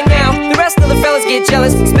know by now. The rest of the fellas get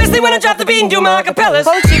jealous, especially when I drop the beat and do my acapellas.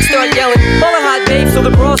 All the chicks start yelling, all the hot babes, so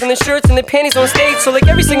the bras and the shirts and the panties on stage. So like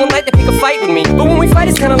every single night they pick a fight with me. But when we fight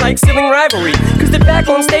it's kinda like sibling rivalry, cause they're back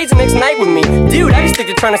on stage the next night with me. Dude, I just think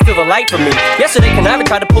they're trying to steal the light from me. Yesterday Conniva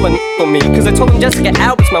tried to pull a on me, cause I told him Jessica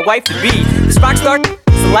Albert's my wife to be. This rock star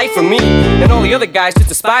is the life for me, and all the other guys just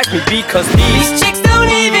despise me because these chicks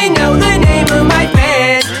don't even know the name of my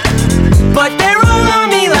band, but they're all on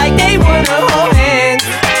me like they wanna hold hands.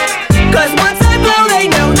 Cause once I blow,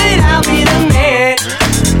 they know that I'll be the man.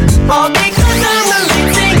 All because I'm the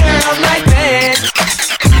lead singer of my band.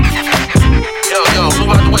 Yo,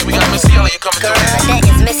 move out the way. We got Missy Elliott coming through. That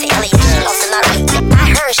is Missy Elliott. She lost a lot of weight.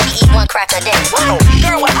 I heard she eat one crack a day. Whoa,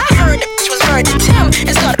 girl, what I heard that she was married to Tim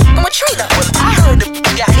and started f***ing with Trina. Well, I heard that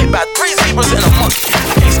got hit by 3 zebras in a month.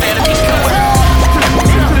 Can't stand it. Keep going.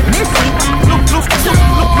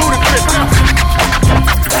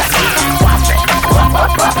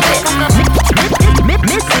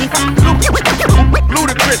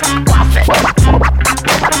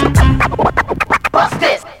 What's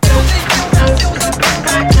this?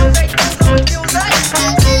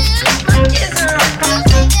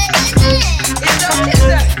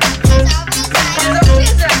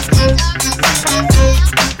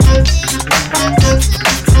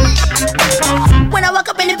 When I walk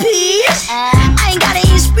up in the pitch, I ain't gotta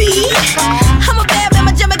eat speed. I'm a bad man,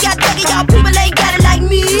 my jumper got duggy, y'all people ain't got it like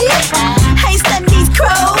me. I ain't studying these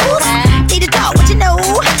crows, need to talk what you know.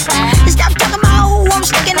 Stop talking about who I'm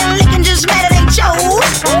sticking and licking, just mad it ain't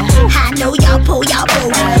chose. I know y'all pull, y'all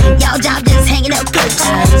job just hanging up close.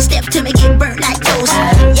 Step to me, get burnt like toast.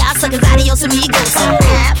 Y'all suckers adios amigos.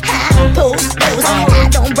 Post. I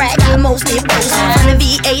don't brag, I mostly boast. From the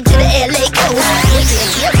VA to the LA coast.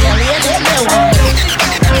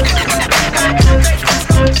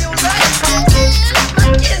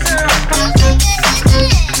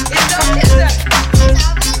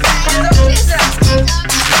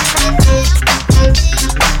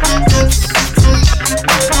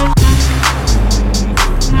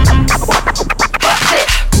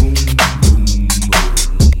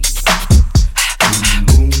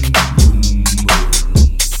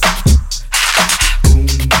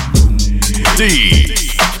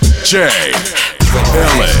 DJ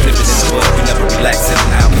Ellis. You never relaxing,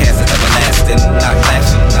 outcast and everlasting. Not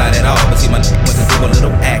clashing, not at all. But see, my wants to do a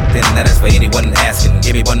little acting. Now that's for anyone asking.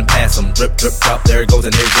 Give me one and pass them. Drip, drip, drop. There it goes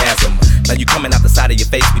and there's gasm. Now you coming out the side of your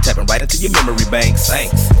face, be tapping right into your memory bank.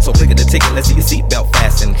 Thanks. So click at the ticket, let's see your seatbelt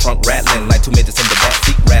fasten. Trunk rattling like 2 midgets in the back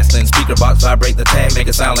seat wrestling. Speaker box vibrate the tag, make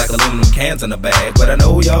it sound like aluminum cans in a bag. But I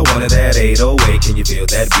know y'all wanted that 808. Can you feel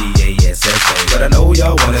that BASSA? But I know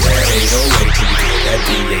y'all wanted that 808. Can you feel that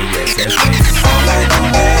BASSA? All I do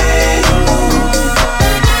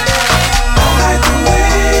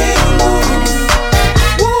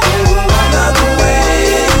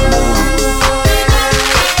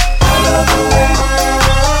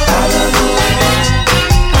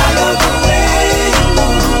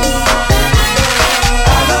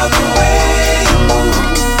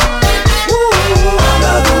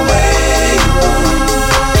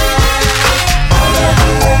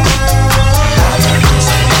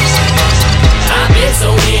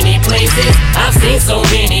so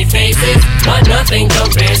many faces, but nothing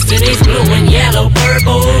compares to these blue and yellow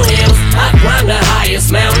purple hills. I've climbed the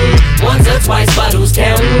highest mountain once or twice, but who's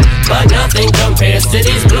counting? But nothing compares to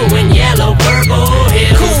these blue and yellow purple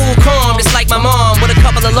hills. Cool, calm, just like my mom, with a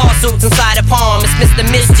couple of lawsuits inside her palm. It's Mr.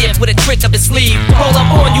 Mischief, with a trick up his sleeve. Roll up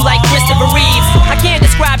on you like Christopher Reeves. I can't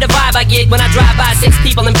describe the vibe I get when I drive by 6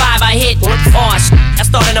 people and 5 I hit. Oh shit, I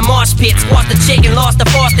started a marsh pit, squashed the chick and lost the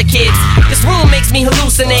foster kids. This room makes me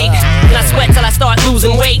hallucinate, and I sweat till I start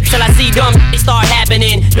losing weight, till I see dumb shit start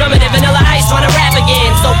happening. Dumber than Vanilla Ice trying to rap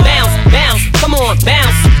again. So bounce, bounce, come on,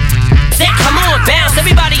 bounce. Come on, bounce.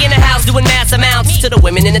 Everybody in the house doing mass amounts. To the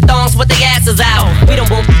women in the thongs with their asses out. We don't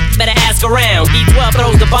want better ask around. D12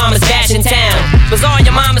 throws the bombers bash in town. Bazaar,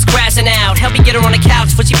 your mama's crashing out. Help me get her on the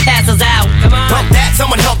couch before she passes out. Come on. Bump that,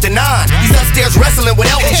 someone help the 9. He's upstairs wrestling with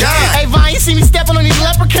Elton John. Hey, Vine, you see me stepping on these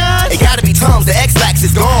leprechauns? It gotta be Tom's, the X-Lax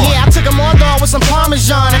is gone. Yeah, I took them all gone with some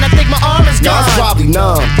Parmesan, and I think my arm is gone. Y'all's probably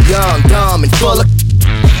numb, young, dumb, and full of.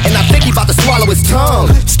 And I think he about to swallow his tongue.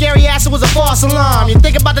 Scary ass, it was a false alarm. You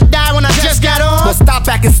think about to die when I just got on? Well, stop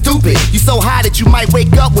acting stupid. You so high that you might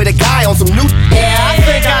wake up with a guy on some new. Yeah, I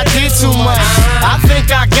think I did too much. I think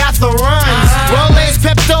I got the runs. Rolaids,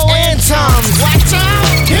 Pepto, and Tums. Watch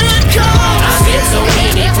out, here it comes. I've been so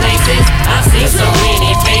many places, I've seen so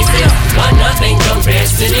many faces, but nothing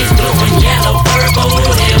compares to these blue and yellow purple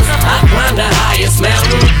hills. I've climbed the highest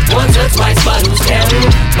mountain once or twice, but who's counting?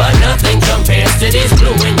 But nothing compares to these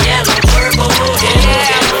blue and yellow purple hills.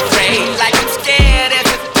 I'm afraid, like I'm scared as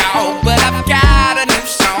a dog, but I've got a new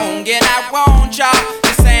song and I want y'all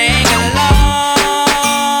to sing along,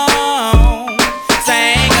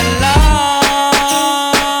 sing along.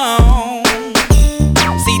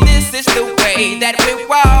 See, this is the way that we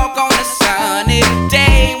walk on a sunny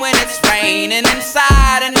day when it's raining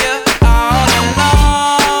inside and you're all alone.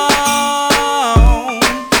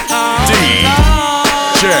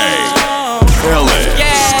 DJ Ellis.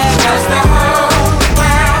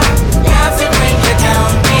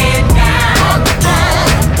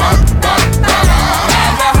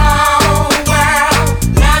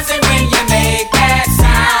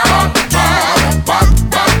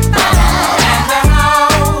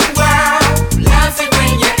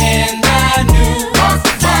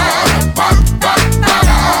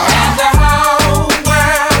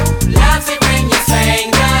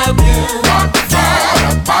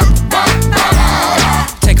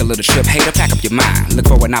 Trip, hater, pack up your mind. Look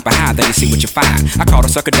forward, not behind, then you see what you find. I called a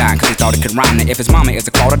sucker dying cause he thought it could rhyme. Now if his mama is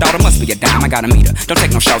a quarter, daughter must be a dime. I got a meter, don't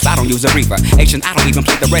take no shots, I don't use a reaver. Asian, I don't even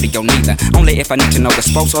play the radio neither. Only if I need to know the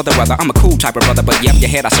sports or the weather. I'm a cool type of brother, but yep, your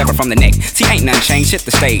head I sever from the neck. See, ain't nothing changed, hit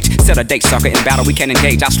the stage. Set a date, sucker, in battle we can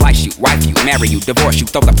engage. I'll slice you, wife you, marry you, divorce you,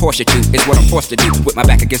 throw the Porsche at you. Is what I'm forced to do, with my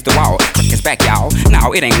back against the wall. Crack his back, y'all.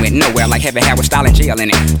 No, it ain't went nowhere like heavy hair with style and jail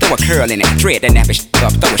in it. Throw a curl in it, dread that nappy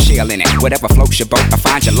up, throw a shell in it. Whatever floats your boat, I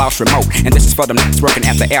find your lost remote. And this is for them niggas working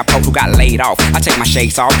at the airport who got laid off. I take my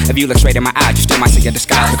shades off. If you look straight in my eyes, you still might see a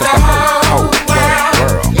disguise because the whole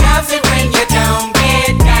world loves it when you don't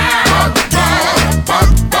get down.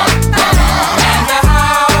 And the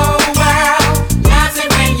whole world loves it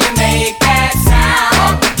when you make that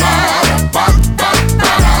sound.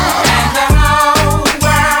 And the whole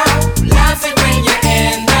world loves it when you're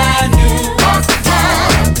in the news.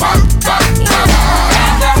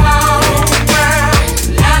 And the whole world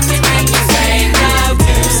loves it when you sing the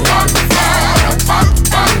blues.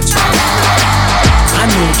 I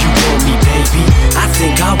know you want me, baby. I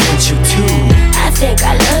think I want you too. I think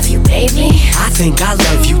I love you, baby. I think I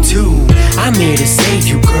love you too. I'm here to save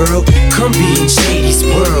you, girl. Come be in Shady's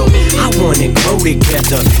world. I wanna grow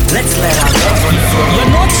together. Let's let our love unfold.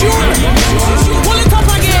 You're not sure? Pull it up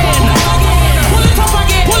again. Pull it up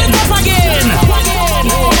again. Pull it up again.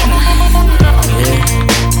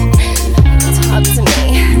 Talk to me.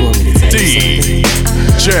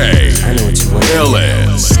 DJ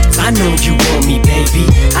Ellis. I know you want me, baby.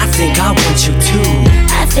 I think I want you too.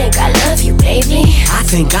 I think I love you, baby. I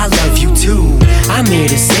think I love you too. I'm here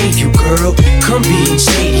to save you, girl. Come be in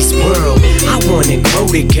Shady's world. I wanna grow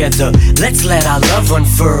together. Let's let our love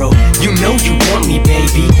unfurl. You know you want me,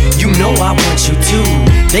 baby. You know I want you too.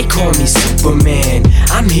 They call me Superman.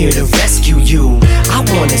 I'm here to rescue you. I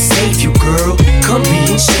wanna save you, girl. Come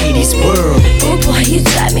be in Shady's world. Oh boy, you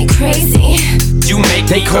drive me crazy. You make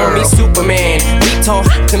they call me Superman. Beat talk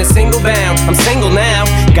in a single bound. I'm single now.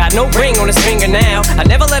 Got no ring on his finger now. I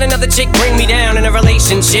never let another chick bring me down in a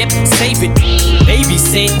relationship. Save it,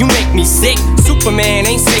 babysit. You make me sick. Superman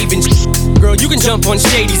ain't saving shit. Girl, you can jump on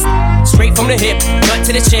Shady's. Straight from the hip, cut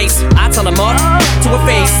to the chase. I tell him up to her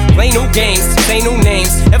face. Play no games, say no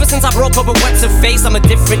names. Ever since I broke up with what's her face, I'm a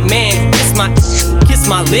different man. Kiss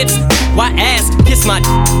my lips. Why ask? Kiss my,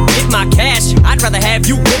 get my cash. I'd rather have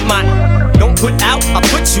you with my. Don't put out, I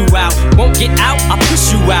put you out. Won't get out, I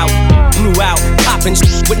push you out. Blew out, poppin'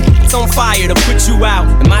 with on fire to put you out.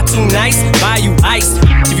 Am I too nice? Buy you ice.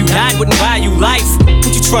 If you died, wouldn't buy you life.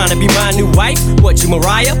 What you tryna be my new wife? What, you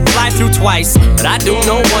Mariah? Fly through twice. But I do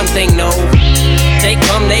know one thing, no. They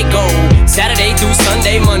come, they go. Saturday through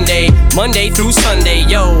Sunday, Monday through Sunday,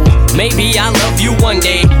 yo. Maybe I'll love you one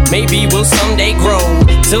day. Maybe we'll someday grow.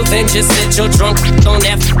 Till then, just sit your drunk on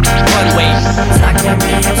that runway. 'Cause I can't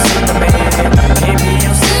be your Superman. Can't be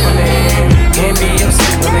your Superman. Can't be your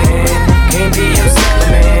Superman. Can't be your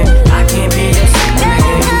Superman. I can't be your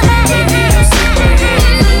Superman. Can't be your Superman.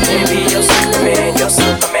 Can't be your Superman. Your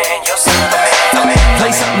Superman. Your Superman.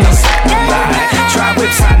 Play something else like. Try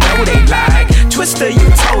whips, I know they like. Twister, you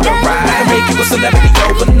told her right. Make you a celebrity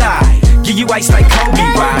overnight. Give you ice like Kobe,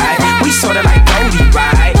 right? We sorta like Goldie,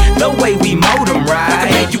 right? The way we mold them, right?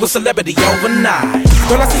 Make you a celebrity overnight.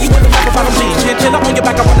 Girl, I see you in the back of bottom jeans. Chin up on your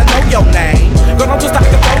back, I wanna know your name. Girl, I'm just like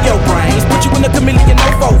to throw your brains. Put you in the chameleon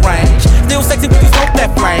no range. Still sexy when you smoke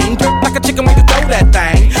that flame. Like a chicken when you throw that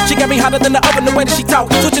thing. She got me hotter than the oven, the way that she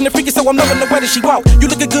talk. Switching the freaky, so I'm loving the way that she walk. You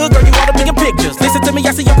looking good, girl, you oughta be in pictures. Listen to me,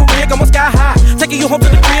 I see your career going sky high. Taking you home to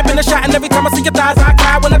the crib in a shot, and every time I see your thighs, I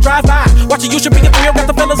cry when I drive by. Watching you should be a thrill. Got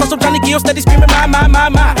the fellas on some Johnny Gill, steady screaming, my.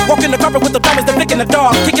 Walk in the carpet with the diamonds, they're flicking the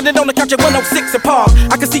dog. Kicking it on the couch at 106 and Park.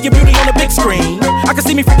 I can see your beauty on the big screen. I can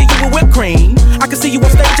see me freaking you with whipped cream. I can see you on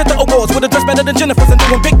stage at the awards with a dress better than Jennifer's and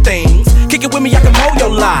doing big things. Kick it with me, I can mold your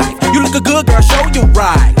life. You look a good girl, show you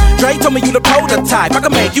right. Dre told me you the prototype. I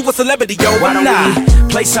can make you a celebrity, yo. Why don't we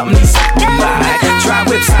play something these like? Try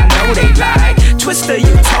whips, I know they like. Twister,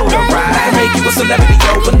 you told her right. Make you a celebrity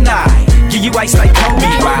overnight. Give you ice like Kobe,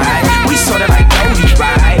 right? We sorta like Goldie,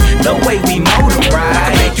 right? The way we mold them,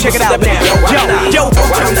 right? Check it out now. Yo,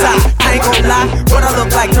 I ain't gon' lie. What I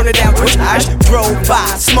look like, turn it down, push I drove by,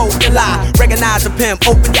 smoke a lie. Recognize a pimp,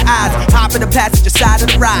 open your eyes. Hop in the passenger side of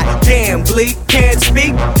the ride. Damn, bleak, can't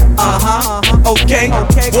speak. Okay,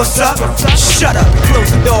 what's up? Shut up,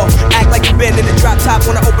 close the door. Act like you been in the drop top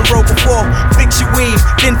on an open road before. Fix your weave,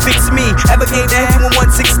 then fix me. Ever gave that you in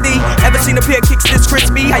 160? Ever seen a pair of kicks this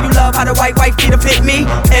crispy? How you love how the white feet have hit me?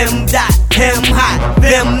 M dot, him hot,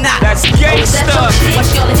 them not. That's gay stuff. Why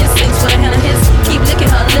she all in his six with a hand on his? Keep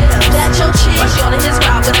licking her lips. That your chick. Why she all in his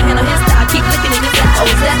ride with a hand on his thigh? Keep licking in his ass. Oh,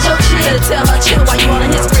 is that your chick? Better tell her chill while you all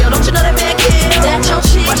in his grill. Don't you know that man kill? That your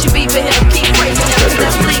chick. Why she beefing him? Keep praising him.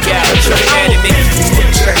 That's bleak. Put your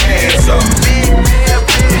hands up.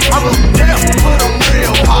 I'm down, put them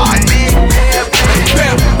real high.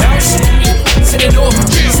 Send it off,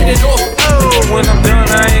 send it off. Oh, when I'm done,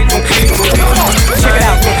 I ain't gon' keep moving. Check it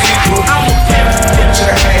out, gon' keep moving. Put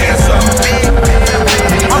your hands up.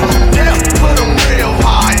 I'm down, put them real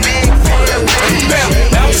high.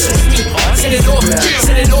 Send it off,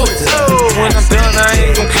 send it off. Oh, when I'm done, I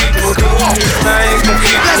ain't gon' keep moving. I ain't gon'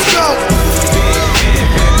 keep moving. Let's go.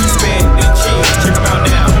 Spin the cheese, check 'em out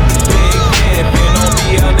now. Big head, been on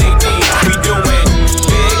BLAD. We doing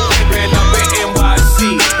big, been up in NYC.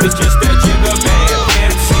 It's just that jigger man,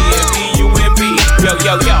 MC and B-U-M-B. Yo,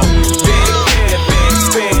 yo, yo. Big head, been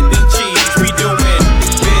spending cheese. We doing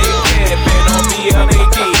big head, been on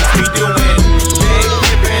BLAD. We doing big,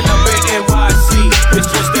 been up in NYC. It's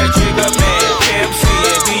just that jigger man, MC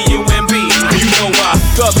and B-U-M-B. You know I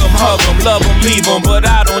thug 'em, hug 'em, love 'em, leave 'em, but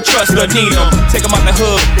I don't trust or need 'em. Take 'em out the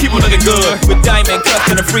hood, people looking good with diamond cuts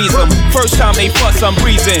and freeze 'em. First time they fuss, I'm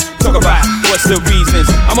breezing. Talk about what's the reasons.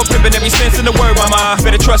 I'm a pimpin' every sense in the word, mama.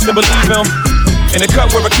 Better trust and believe 'em. In the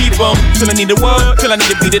cup where I keep 'em. Till I need a word, till I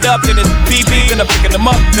need to beat it up. Then it's BB, then I'm picking 'em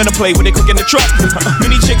up. Then I play when they cook in the truck.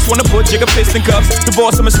 Many chicks wanna put Jigga fist in cuffs.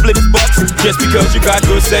 Divorce 'em and split his bucks. Just because you got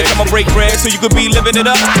good sex, I'ma break bread so you could be living it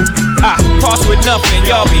up. I pass with nothing,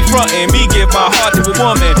 y'all be frontin'. Me give my heart to a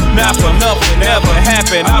woman. Not for nothing, never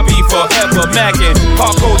happen. I'll be forever mackin'.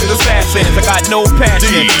 Hardcore as assassins, I got no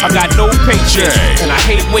passion. I got no patience, and I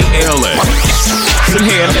hate waiting. Listen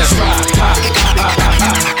here, let's ride.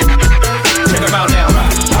 Check 'em out now.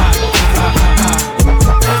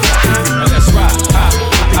 Let's ride.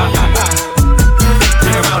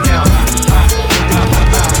 Check 'em out now.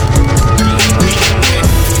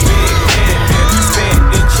 Big head,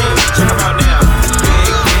 spending cheese. Check 'em out now.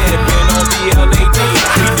 Big head, been on BLAD.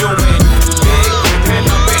 We doing big, been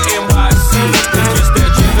up in NYC. It's just that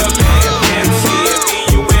jigger man, MC and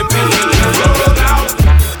B-U-M-B. Roll out,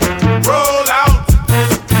 roll out,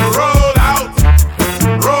 roll out,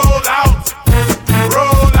 roll out, roll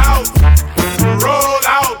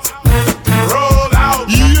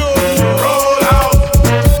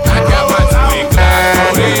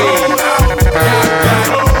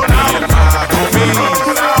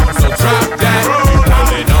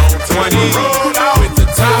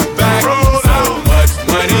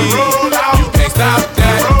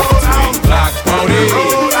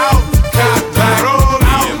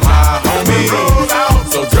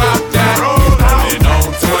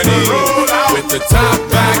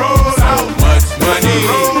So much money,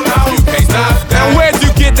 you can't stop that. And where'd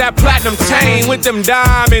you get that platinum chain with them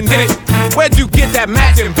diamonds in it? Where'd you get that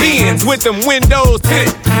matching Benz with them windows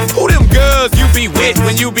tinted? Who them girls you be with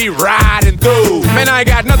when you be riding through? Man, I ain't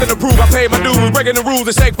got nothing to prove. I paid my dues, breaking the rules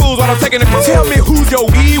and shake fools while I'm taking the cruise. Tell me who's your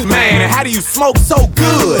weed man and how do you smoke so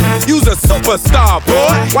good? You's a superstar,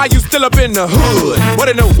 boy. Why you still up in the hood? What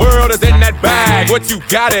in the world is in that bag? What you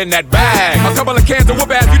got in that bag? A couple of cans of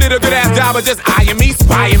whoop ass. You did a good ass job of just eyeing me,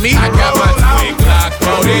 spying me. I got my twin Glock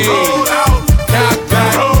 40. Cock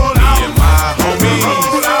back, me and my homies.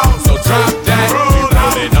 So drop that, you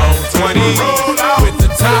put it on 20 with the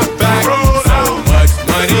top back. So much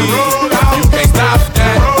money, you can't stop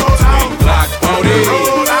that. Twin Glock 40.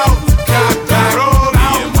 Cock back,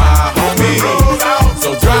 me and my homies. So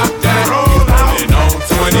drop that, you put it on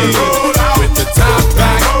 20 with the top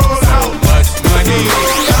back. So much money, you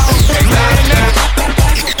can't stop that.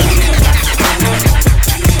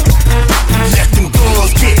 Let them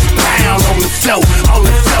girls get down on the floor, on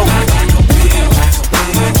the floor.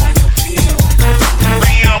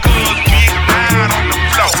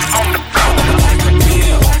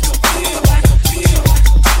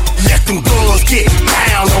 Let them girls get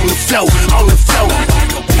down on the floor, on the floor.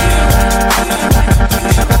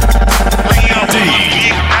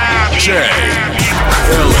 DJ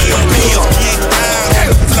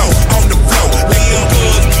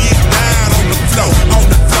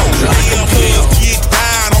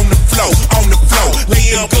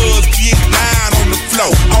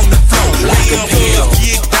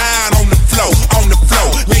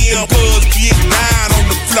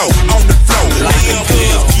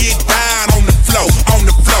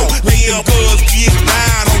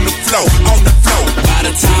By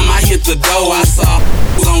the time I hit the door, I saw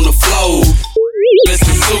on the floor.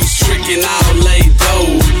 Mr. Suits tricking out lay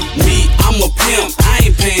dough. Me, I'm a pimp, I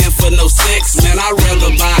ain't paying for no sex. Man, I'd rather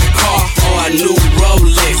buy a car or a new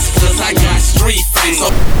Rolex. Cause I got street fame, so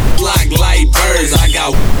like birds. I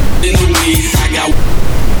got in the weed, I got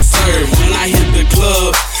serve. When I hit the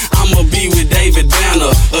club, I'ma be with David Banner.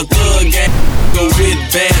 A thug go with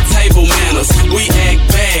bad table manners. We act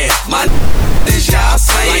bad, my this y'all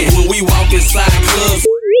saying. Like when we walk inside clubs,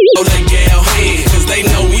 oh they gal hand, cause they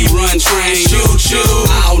know we run trains. Shoot you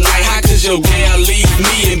all night. How could your gal leave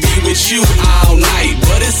me and be with you all night?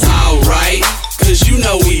 But it's alright, cause you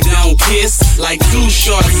know we don't kiss. Like Too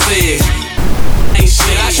Short said, ain't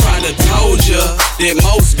shit. I tried to told ya that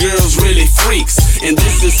most girls really freaks, and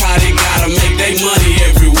this is how they gotta make their money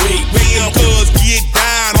every week. Real girls get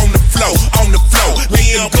down on the floor, on the floor.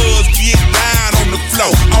 Real girls get down on the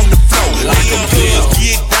floor, on the floor. Real girls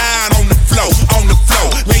get down on the floor, on the floor.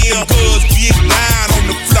 Real girls get down on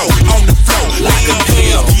the floor, on the floor. Real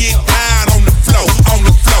girls get down on the floor, on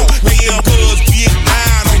the floor. Real girls get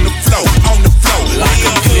down on the floor, on the floor.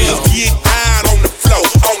 Real girls get down on the floor,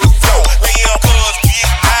 on the floor. Real girls get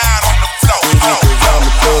down on the floor, on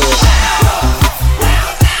the floor.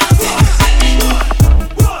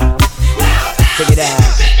 Check it out.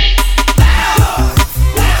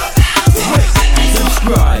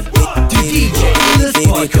 Subscribe to DJ This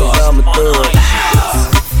Podcast online.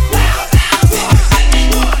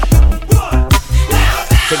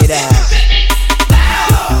 Check it out.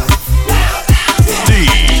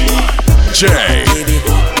 DJ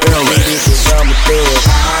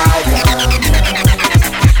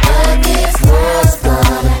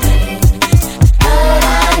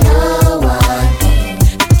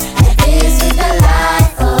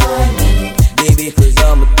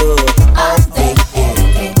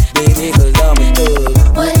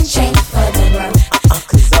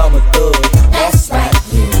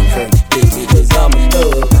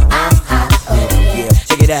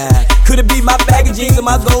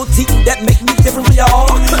My gold teeth that make me different from y'all.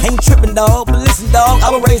 Ain't tripping, dog, but listen, dog, I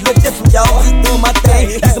was raised a little different, y'all. Just doing my thing,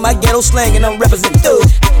 using my ghetto slang, and I'm representing thug.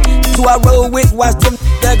 Who I roll with, watch them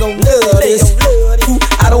that gon' love this. Who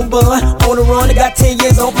I don't bun, on the run, I got 10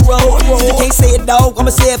 years on parole. Since you can't say it, dog, I'ma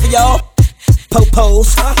say it for y'all.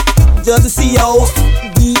 Popos, judges and COs,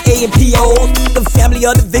 DA and POs, the family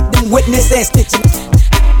of the victim, witness and stitching.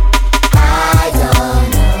 I don't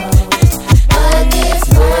know what this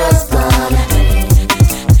world's gonna bring.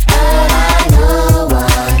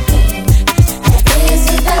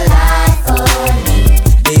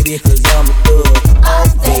 Baby, cause I'm a thug. All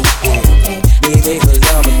day, every day. Baby, cause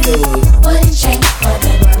I'm a thug. Wouldn't change for the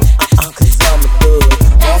world. Cause I'm a thug.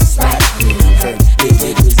 That's right, you heard. Baby,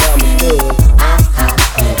 cause I'm a thug. I'm hot,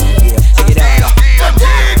 yeah. Check it out.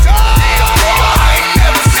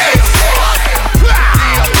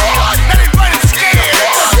 Everybody scared.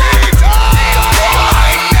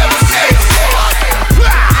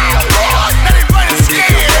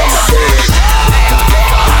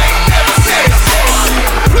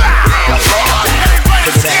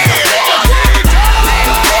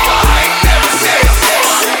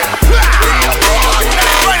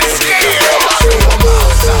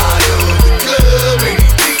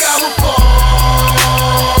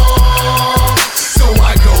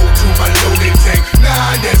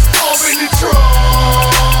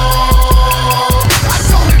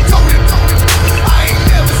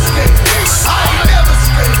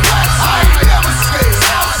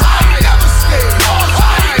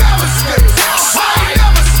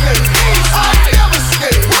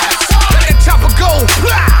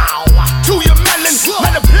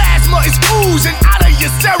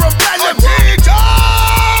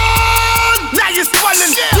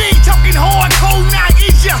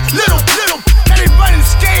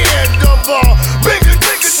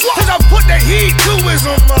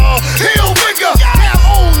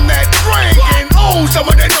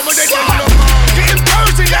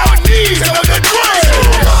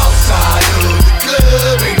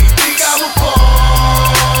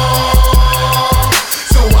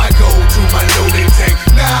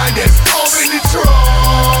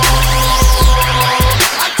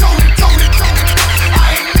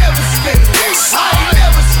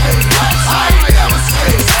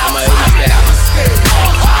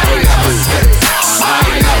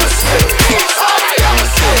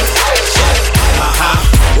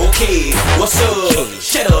 what's up?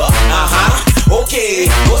 Shut up, okay,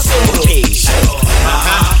 what's up? Okay, shut up,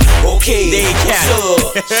 okay, what's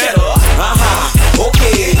up? Shut up,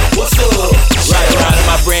 okay, what's up? Right around in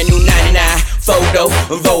my brand new 99 photo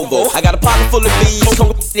Volvo. I got a pocket full of bees,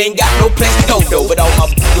 ain't got no place to go though. But all my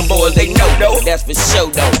boys, they know though, that's for sure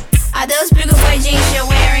though. Are those bigger boy jeans you're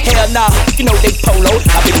wearing? Hell nah, you know they polo.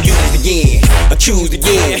 I've been used again, accused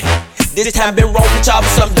again. This time been wrong for y'all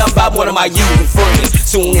for something done by one of my using friends.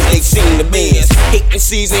 Soon as they seen the Benz, hating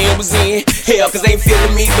season was in. Hell, cause they ain't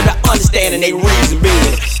feeling me, but I understand and they reason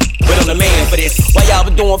being. But I'm the man for this. While y'all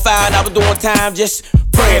was doing fine, I was doing time, just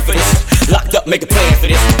praying for this. Locked up, make a plan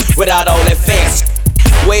for this, without all that fancy.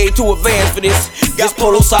 Way too advanced for this. Got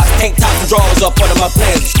polo socks, tank tops, and drawers up under my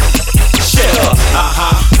plans. Shut up,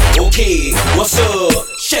 okay, what's up?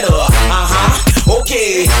 Shut up,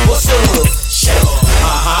 okay, what's up? Shut up,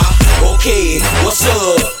 okay, what's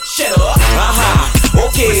up? Shut up,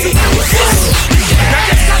 okay, what's up? Now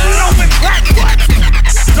just got it on with black, what?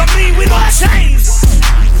 I mean, we don't change.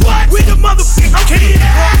 What? We the motherfucking king.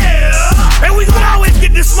 Yeah. And we gon' always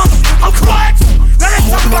get this motherfucking what? Now let's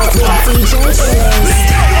talk about what? Let's go up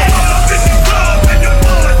in the club and the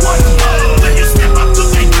boys want more. When you step up to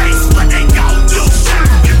their face, what they gon' do?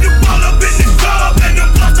 If you pull up in the club and the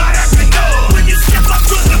bloods are acting up. When you step up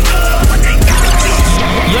to the club, what they gon' do?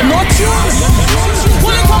 You're not yours.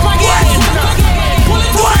 Pull it up again. Pull it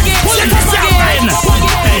up again. Pull it up again.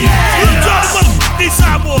 Look, y'all the motherfucking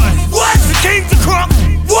side boy. What? The king to crunk.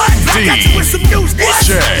 What? I got you with some news. What?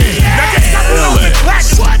 Now just got it on with black.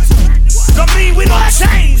 What? I mean, we don't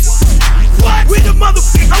change. What? We the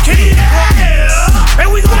motherfucking king. Yeah. And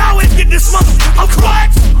we gon' always get this motherfucking what?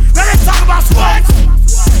 Now let's talk about what?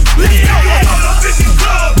 Let's go up in the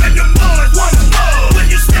club and the boys want more. When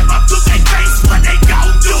you step up to their face, what they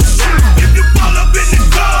gon' do? If you pull up in the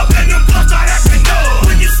club and the bloods are acting up.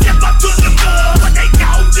 When you step up to the club, what they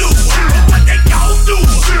gon' do? What they gon' do?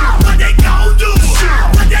 What they gon' do?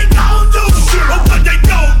 What they gon' do? What they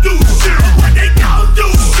gon' do? What they gon' do?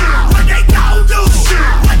 What they gon' do?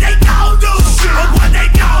 What they gon' do? What they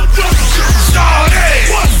gon' do?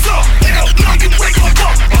 Shawty, what's up? Hell, now you wake up,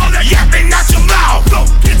 all that yapping out your mouth. Go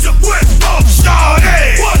get your whip up,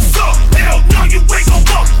 shawty. What's up? Hell, now you wake up,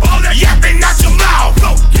 all that yapping out your mouth.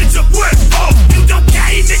 Go get your whip up. You don't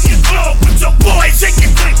came in your club with your boys and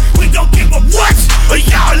your clique. We don't give a what?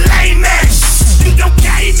 Y'all lame ass. You don't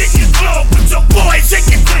came in your club with your boys and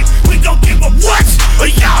your clique. We don't give a what?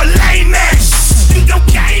 Y'all lame ass. You don't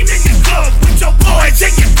came in your club with your boys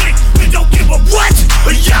and your clique. We don't give a what?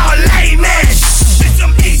 Y'all lame ass. It's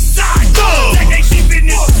some east side thugs. And they keeping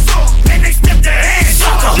it and they step their hands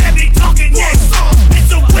up. Let me talking next. It's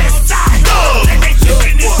the west side thugs. And they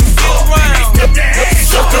keeping it and they step their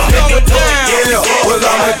hands up. Yeah, well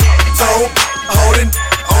I'm a tone holding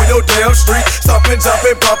on your damn street, stomping,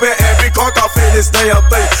 jumping, bumping every car off in this damn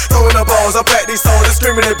thing. Throwing the balls up at these soldiers,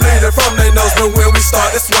 screaming and bleeding from their nose. But when we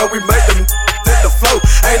start, this where we make them hit the flow.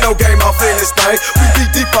 Ain't no game off in this thing. We be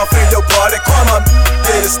deep off in your party. Karma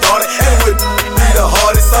get it started, and we be the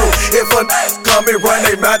hardest. So if a come and run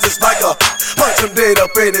they mouth just like a punch them dead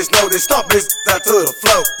up in this nose, they stomp this out to the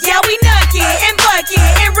flow. Yeah, we nucky and bucky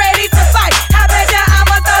and ready to fight. How about ya?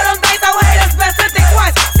 I'ma throw them things. I hate us best to think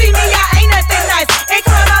twice. See me, I ain't nothing nice. And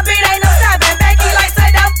call my beat ain't no stopping. Becky like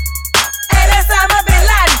Saddam. And that's Osama Bin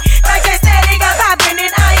Laden. Like they said, they got poppin'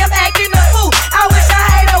 and I am acting a fool. I wish I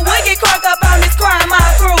had a would get crunk up on this crime, my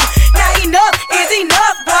crew. Now enough is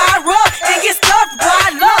enough, boy. Run and get stuffed, boy.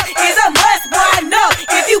 Love is a must, boy. No,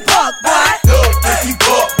 if you buck, boy. Look, if you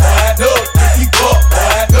buck, boy. Look, if you buck,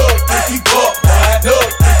 boy. Look, if you buck, boy. Look,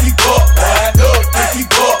 if you buck, boy. Look, if you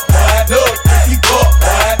buck, boy.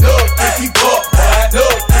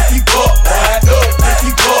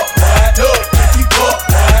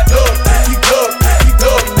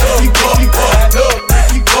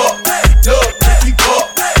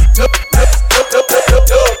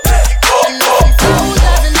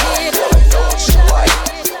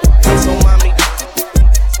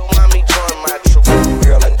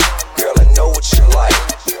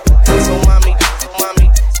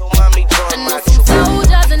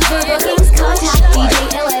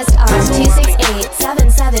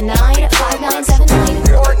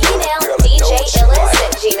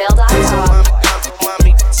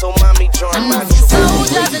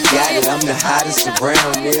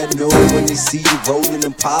 around. They'll know when they see you rolling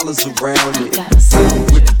Impalas around it.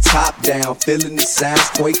 With the top down, feeling the sounds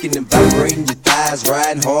quaking and vibrating your thighs,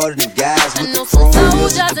 riding harder than guys with the chrome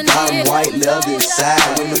wheels at the bottom, white leather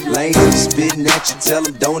inside. When the lanes be spitting at you, tell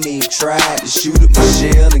them don't even try to shoot at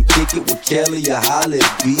Michelle and kick it with Kelly or holler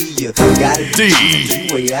at B. You gotta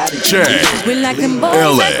DJ way out of J. We like them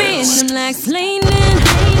boys that be in them legs leaning.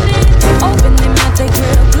 Open them out, they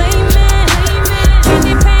grill blaming.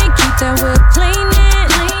 Candy paint, keep that wood cleaning.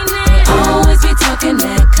 They always be talking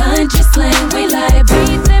that country slang. We like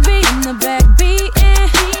beat that beat in the back beating.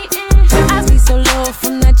 I be so low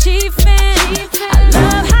from that chiefin'. I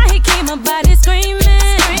love how he keep my body screaming.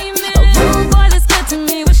 A rude boy that's good to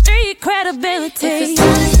me with street credibility. If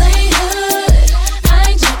it's not ain't hood,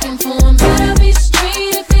 I ain't checking for him. Better be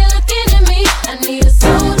street if you're looking at me. I need a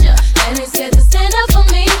soldier that ain't scared to stand up for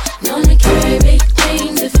me. Known to carry big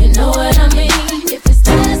things if you know what I mean. If it's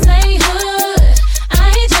status ain't hood,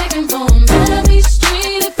 I ain't checking for him. Better be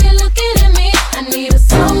street if you're looking at me. I need a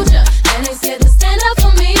soldier that ain't scared to stand up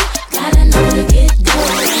for me. Gotta know to get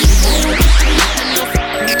going.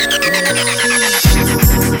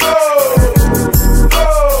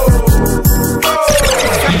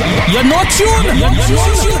 You're not tuned.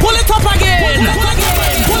 Pull it up again.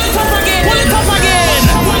 Pull it up again. Pull it up again.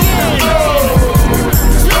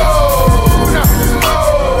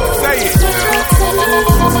 Say it.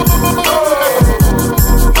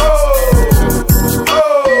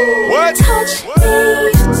 What?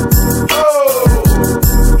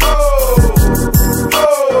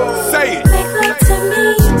 Say it.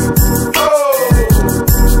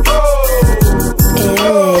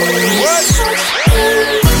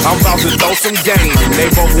 I'm about to throw some game. They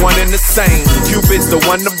both one and the same. Cupid's the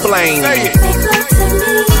one to blame.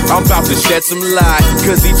 I'm about to shed some light,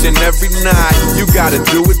 cause each and every night you gotta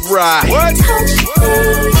do it right. What?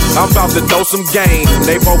 I'm about to throw some game.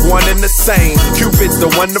 They both one and the same. Cupid's the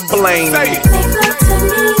one to blame.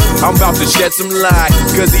 I'm about to shed some light,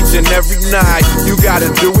 cause each and every night you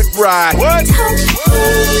gotta do it right. What?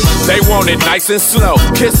 They want it nice and slow.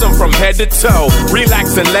 Kiss them from head to toe.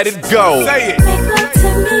 Relax and let it go. Say it.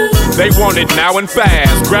 They want it now and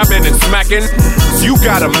fast. Grabbing and smacking. You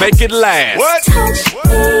gotta make it last. What?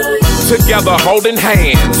 Together holding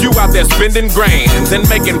hands. You out there spending grands and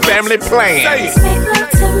making family plans. Say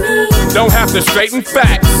it. Don't have to straighten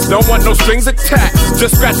facts. Don't want no strings attached.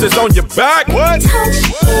 Just scratches on your back. What?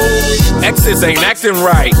 Exes ain't acting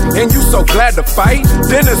right, and you so glad to fight.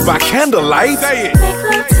 Dinners by candlelight. Say it.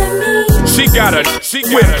 She got a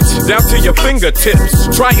whipped down to your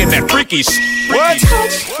fingertips, trying that freaky What?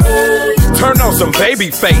 Turn on some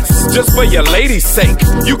baby face, just for your lady's sake.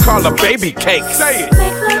 You call her baby cake. Say it.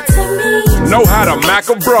 Know how to mac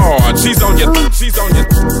a broad. She's on your,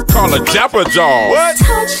 call her Japper Jaw. What?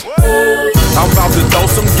 I'm about to throw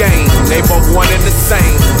some game. They both one and the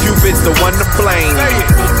same. Cupid's the one to blame.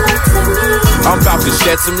 I'm about to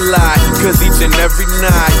shed some light, cause each and every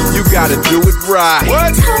night you gotta do it right.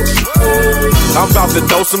 What? I'm about to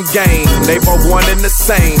throw some game. They both one and the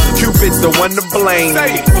same. Cupid's the one to blame.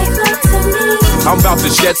 I'm about to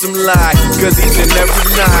shed some light, cause each and every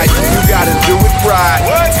night you gotta do it right.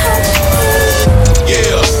 What?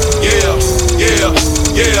 Yeah, yeah, yeah,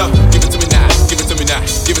 yeah. Give it to me now, give it to me now,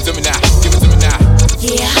 give it to me now, give it to me now.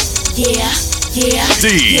 Yeah, yeah, yeah.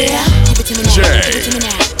 DJ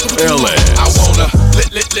LS. I wanna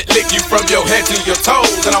lick you from your head to your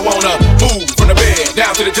toes, and I wanna move from the bed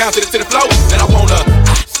down to the floor, and I wanna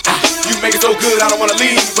you make it so good I don't wanna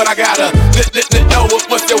leave, but I gotta know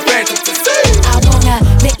what's your fantasy. I wanna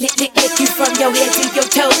lick you from your head to your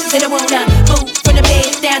toes, and I wanna move from the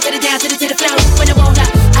bed down to the floor, when I wanna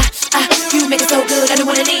you make it so good I don't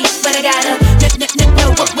wanna leave, but I gotta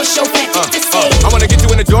know what's your fantasy. I wanna get you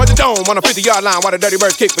in the Georgia Dome on a 50-yard line while the Dirty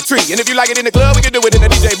Birds kick for tree. And if you like it in the club, we can do it in the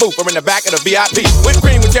DJ booth or in the back of the VIP. Whipped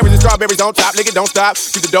cream with cherries and strawberries on top. Lick it, don't stop.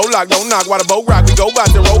 Keep the door locked, don't knock while the boat rock. We go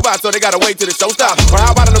bots and robots, so they gotta wait till the show stops. Or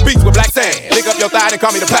how about on the beach with black sand? Lick up your thigh and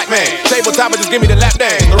call me the Pac-Man. Tabletop and just give me the lap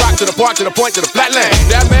dance. The rock to the park, to the point, to the flatland.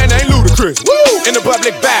 That man ain't ludicrous. Woo! In the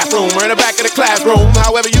public bathroom or in the back of the classroom.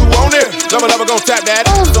 However you want it. Lover gon' tap that.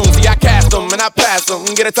 Soon see I cast them and I pass them.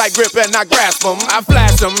 Get a tight grip and I grasp them. I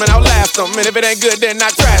flash them and I'll last them. And if it ain't good, then I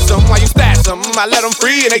trash them. While you stash them, I let them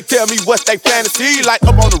free and they tell me what's they fantasy. Like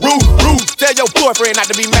up on the roof. Tell your boyfriend not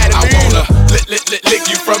to be mad at me. I wanna lick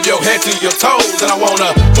you from your head to your toes, and I wanna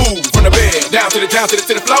move from the bed down to the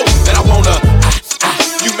floor, and I wanna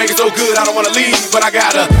you make it so good I don't wanna leave, but I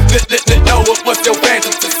gotta know what's your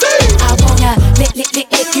fantasy. I wanna lick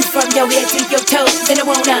you from your head to your toes, and I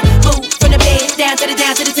wanna move from the bed down to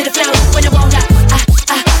the floor, when I wanna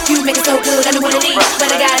you make it so good I don't wanna leave,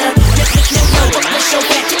 but I gotta know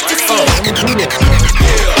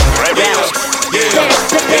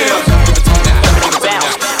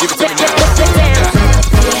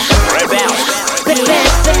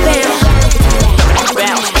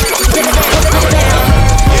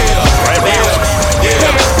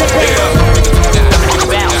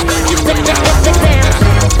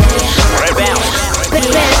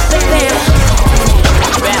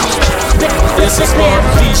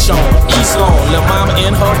Keyshawn, East Lawn, Lil' Mama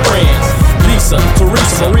and her friends. Lisa,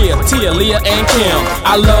 Teresa, Maria, Tia, Leah, and Kim.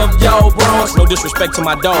 I love y'all bros. No disrespect to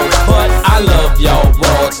my dog, but I love y'all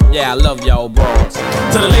bros. Yeah, I love y'all bros.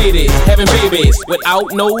 To the ladies having babies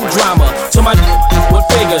without no drama. To my with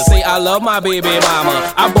figures, say I love my baby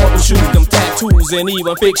mama. I bought them shoes, them tattoos, and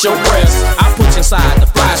even fix your breasts. I put you inside the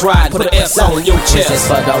flies ride, put an S on your chest. This is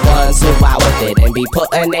for the ones who out with it and be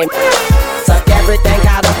putting them. Suck everything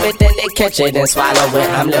out of it, then they catch it and swallow it.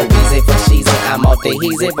 I'm Lil Weezy for cheesy, I'm off the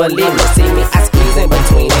heezy. Believe me, see me, I squeeze in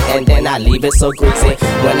between it, and then I leave it so greasy.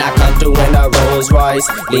 When I come through in a Rolls Royce,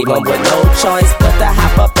 leave them with no choice but to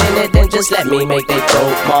hop up in it, then just let me make they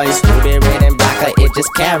throat moist. Ruby Red and Blacker, it just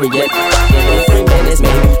carry it. Give me 3 minutes,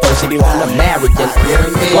 maybe before she be wanna marry it. Give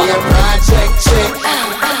me a project chick,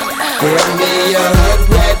 give me a hood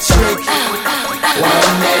red trick,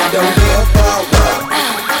 one that don't give a fuck,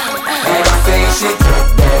 and say she took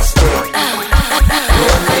that stick.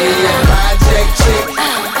 Give me a project chick,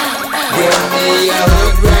 give me a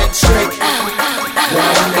hood red trick,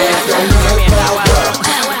 one that don't give a fuck,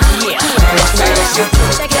 and say she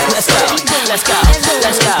took that stick. Let's go,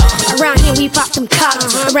 let's go. Around here we pop them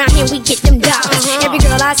collars, around here we get them dollars. Every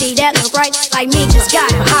girl I see that look right like me just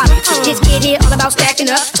got a holler. This kid here all about stacking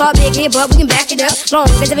up, talk big here but we can back it up. Long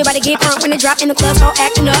as everybody get front when they drop in the club, all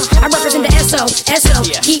acting up. I represent the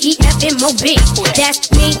S-O-S-O-G-E-F-M-O-B.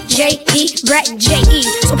 That's me, J-E, Brat J-E.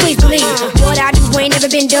 So please believe what I do ain't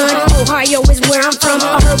never been done. Ohio is where I'm from.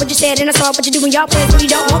 I heard what you said and I saw what you do when y'all play, but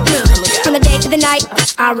you don't want none. From the day to the night,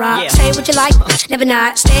 I rock. Say what you like, never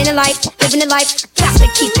not. Staying in life, living the life, got to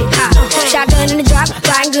keep it hot. Shotgun in the drop,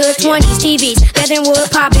 riding good, 20s, TVs, leather and wood,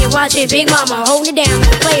 poppin', watch it, Big Mama, hold it down,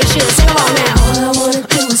 like a player should. Sing along now. All I wanna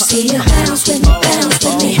do is see you bounce with me, bounce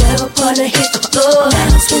with me. Grab a partner, hit the floor,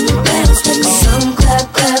 bounce with me, bounce with me. Some clap,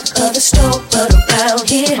 clap, others stomp, but around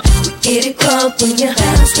here we get it crunk when you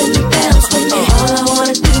bounce with me, bounce with me. All I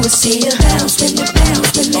wanna do is see you bounce with me,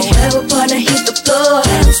 bounce with me. Grab a partner, hit the floor,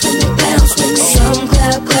 bounce with me, bounce with me. Some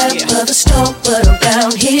clap, clap, others stomp, but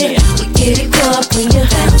around here we get it crunk when you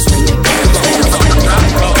bounce with me, bounce with me.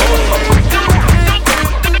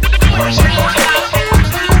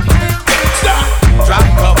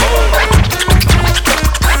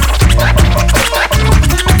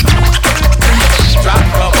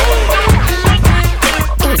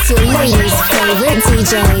 It's your ladies' favorite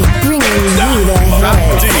DJ, bringing you the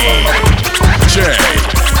hits. DJ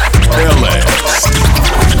Ellis.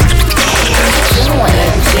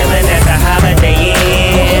 Chillin' at the Holiday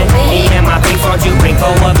Inn. Me and my beef, won't you bring 4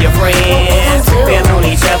 of your friends? Feel on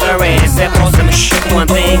each other and sip on some shit. One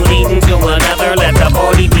thing leading to another, let the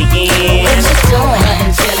party begin.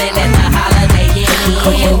 Chillin' at the Holiday Inn.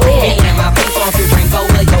 Me and my beef, won't you bring 4 of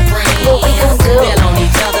your friends? Feel on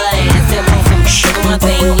each other and sip on some shit. One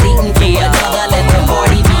thing leading to another, let the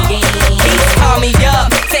party begin. Beats call me up,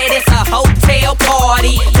 said it's a hotel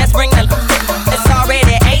party. Let's bring the. It's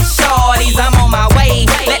already 8 shorties. I'm on my way.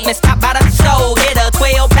 Let me stop by the show, get a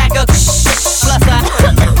 12-pack of plus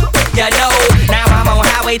you know, now I'm on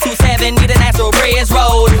Highway 27, need a natural bridge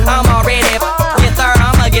road. I'm already with her,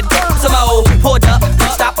 I'ma get some more. Pulled up,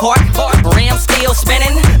 stop park, rim still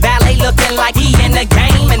spinning. Valet looking like he in the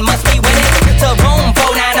game and must be winning. To room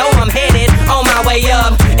 490, I'm headed on my way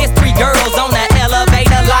up.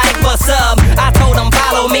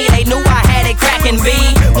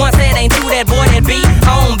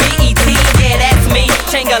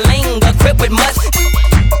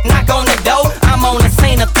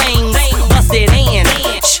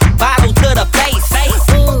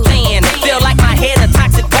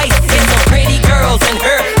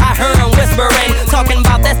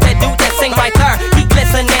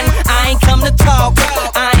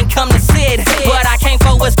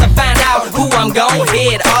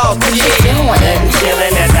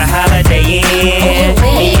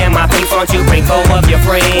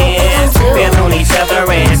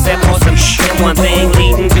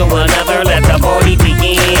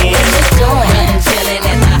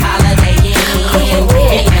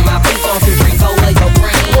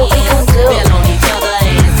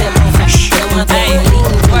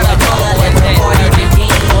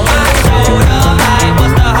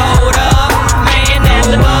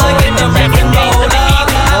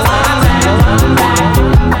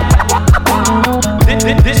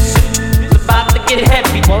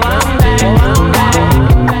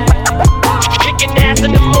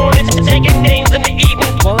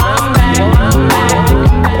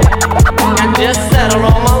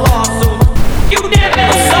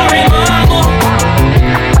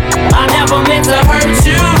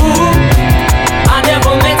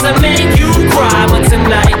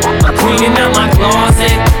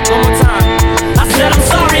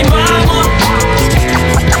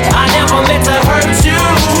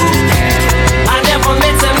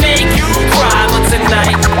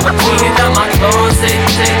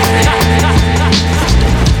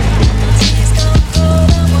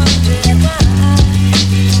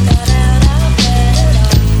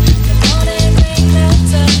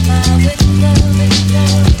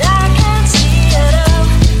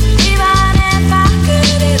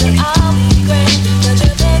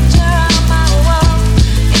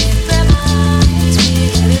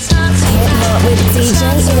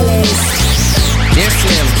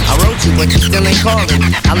 calling.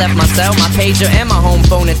 I left my cell, my pager, and my home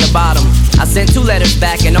phone at the bottom. I sent 2 letters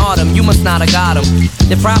back in autumn, you must not have got them.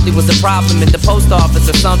 There probably was a problem at the post office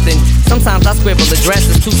or something. Sometimes I scribble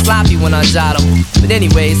addresses too sloppy when I jot them. But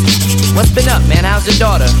anyways, what's been up, man? How's your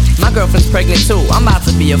daughter? My girlfriend's pregnant too, I'm about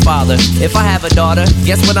to be a father. If I have a daughter,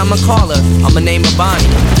 guess what I'ma call her? I'ma name her Bonnie.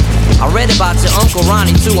 I read about your Uncle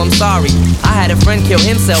Ronnie too, I'm sorry. I had a friend kill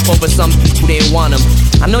himself over some who didn't want him.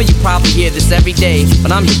 I know you probably hear this every day,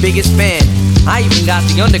 but I'm your biggest fan. I even got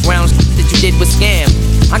the underground that you did with Scam.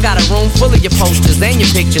 I got a room full of your posters and your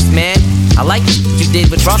pictures, man. I like the you did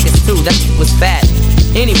with Ruckus too, that was fat.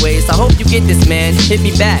 Anyways, I hope you get this, man. Hit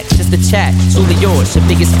me back, just a chat. Truly yours, your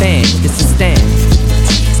biggest fan. This is Stan.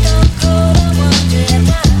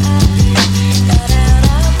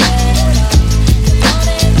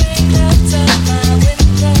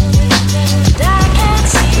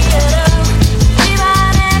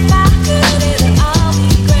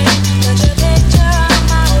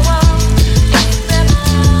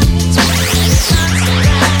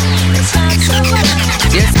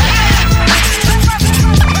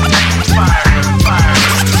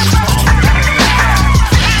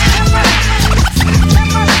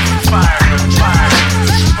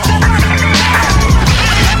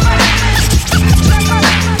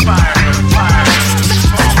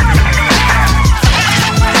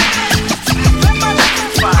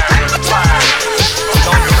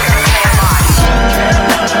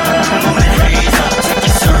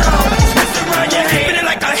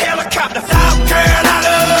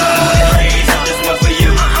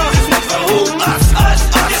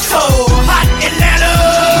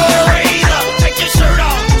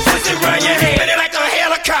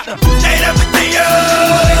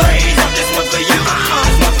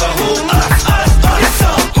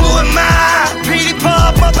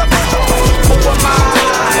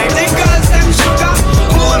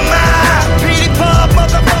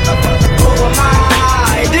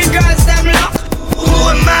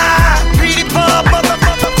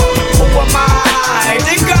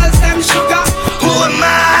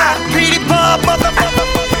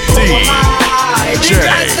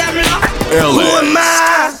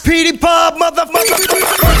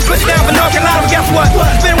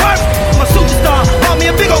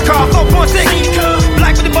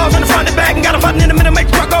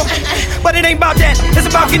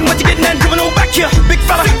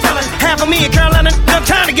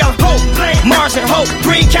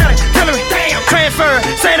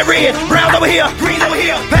 Browns over here, Greens over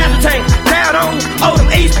here, Pasadena, down on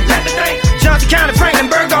Oldham East, Johnson County,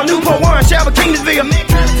 Franklinburg, on Newport, Warren, Shelby, Kingsville,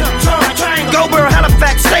 Goldboro,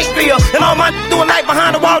 Halifax, Stateville, and all my doing life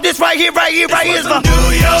behind the wall. This right here is for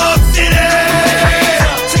New York City.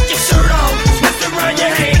 Take your shirt off, twist around your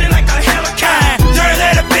head like a helicopter. Turn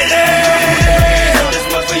that a pity. This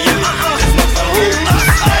one's for you. This one's for who?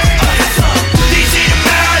 DC the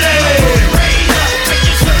Maryland. Raise up, take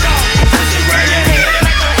your shirt off, twist around your head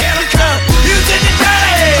like a helicopter. You did the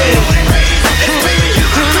day. This one's for you.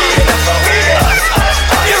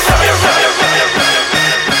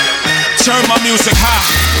 Turn my music high,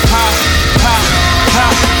 high, high,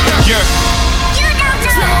 high, yeah.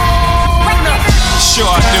 Sure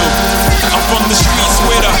I do. I'm from the streets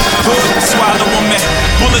with a hood swallow on me.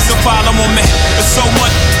 Bullets will follow on me. There's so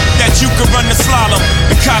much that you can run the slalom.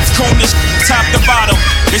 The cops comb this top to bottom.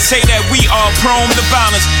 They say that we are prone to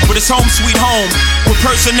violence, but it's home sweet home. With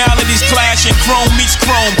personalities clash and chrome meets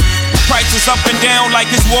chrome. Prices up and down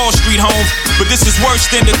like it's Wall Street homes. But this is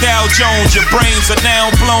worse than the Dow Jones. Your brains are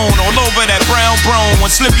now blown all over that brown brone.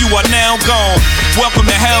 One slip you are now gone. Welcome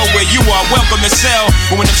to hell where you are welcome to sell.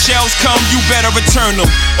 But when them shells come you better return them.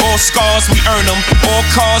 All scars we earn them. All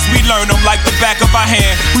cars we learn them like the back of our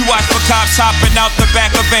hand. We watch for cops hopping out the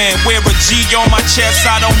back of van. Wear a G on my chest,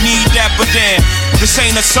 I don't need that, but damn, this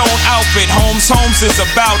ain't a sewn outfit. Holmes is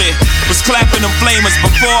about it. Was clapping them flamers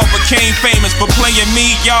before I became famous. But playing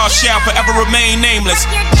me, y'all shall forever remain nameless.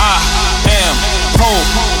 I am home.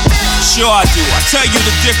 Sure I do. I tell you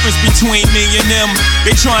the difference between me and them.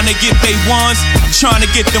 They trying to get they ones, I'm trying to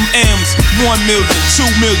get them M's. 1 million, 2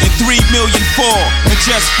 million, 3 million, 4. In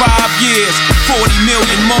just 5 years, 40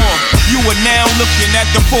 million more. You are now looking at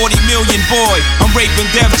the 40 million boy. I'm raping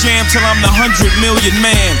Def Jam till I'm the 100 million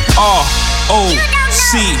man.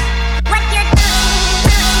 R-O-C.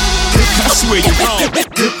 I swear you're wrong.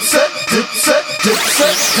 Dipset, dipset,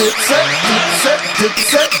 dipset, dipset, dipset,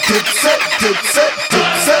 dipset, dipset, dipset, dipset,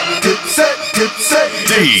 dipset, dipset, dipset,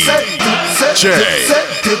 dipset,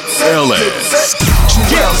 dipset, LS.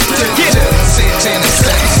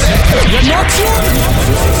 You're not tuned.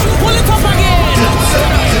 Pull it up again.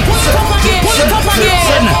 Pull it up again. Pull it up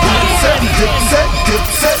again.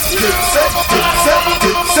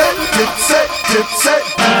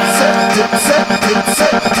 Dipset, Dipset,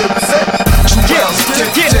 Dipset, Dipset,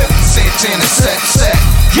 Dipset. Dip, Santana, set.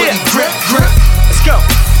 When grip. Let's go.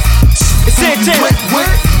 It's Santana.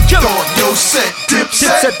 Throw up your set.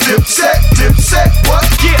 Dipset, Dipset. What?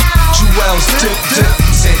 Yeah. Jewels, dip.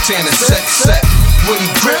 Santana, set. When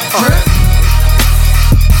grip.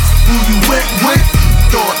 Who you with?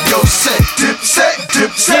 Throw up your set. Dipset.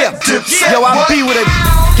 Yo, I be with a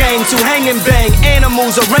gang to hang and bang.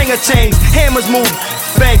 Animals, orangutans, hammers move,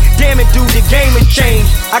 bang. Damn it, dude, the game has changed.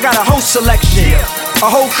 I got a whole selection, a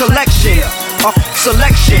whole collection, a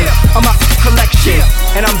selection of my collection.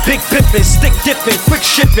 And I'm big pippin', stick dipping, quick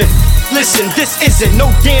shipping. Listen, this isn't no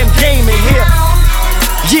damn game in here.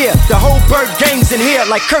 Yeah, the whole bird gang's in here,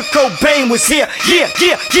 like Kurt Cobain was here. Yeah.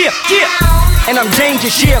 And I'm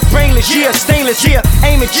dangerous, yeah, brainless, yeah, stainless, yeah,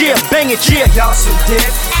 aim it, yeah, bang it, yeah. Y'all some dick.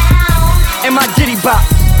 And my ditty bop,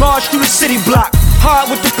 barge through the city block.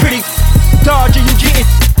 Hard with the pretty dodger, you gettin'.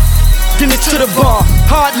 Then it's to the bar,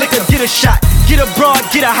 hard liquor, get a shot. Get a broad,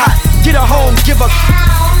 get a hot, get a home, give a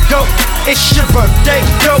go. It's your birthday,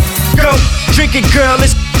 go. Drink it, girl,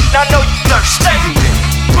 it's I know you thirsty.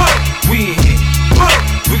 We in here.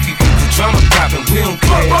 We can keep the drama poppin', we don't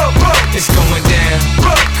care. It's going down,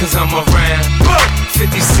 cause I'm around.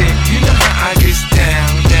 50 Cent, you know how I get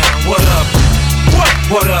down. What up?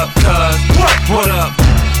 What up, cuz? What up?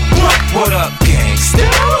 What up, gangsta?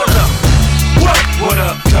 What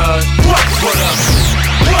up, cuz?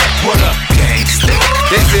 What up, gangsta?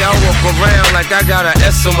 They say I walk around like I got an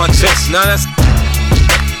S on my chest. Now that's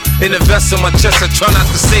in the vest on my chest. I try not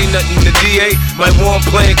to say nothing. The DA might want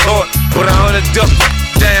playing court, but I hunt a duck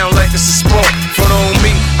down like it's a sport. Front on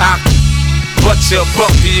me, I butt you a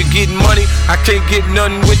buck. You getting money? I can't get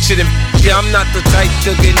nothing with you. Yeah, I'm not the type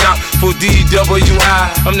to get knocked for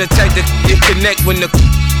DWI. I'm the type that you connect when the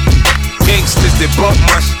gangsters that bump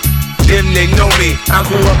my them they know me. I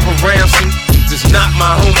grew up around some just not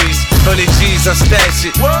my homies. 100 G's, I stash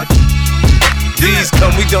it. What? These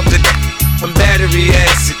come, we dump the from battery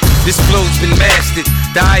acid. This flow's been mastered.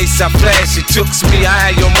 The ice I flash it. Chooks me, I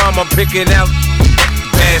had your mama picking out.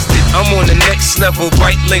 Bastard, I'm on the next level.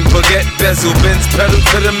 Bright link, baguette bezel, Benz pedal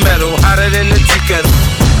to the metal, hotter than the tea kettle.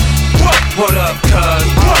 What up, cuz?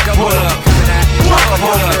 What up?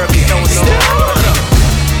 What up, gangsta?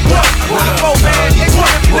 What up, man?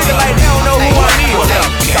 Nigga like they don't know who I mean.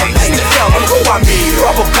 Tell them who I mean.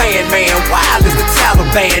 Rubber band man, wild as the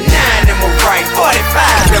Taliban. 9 in my right,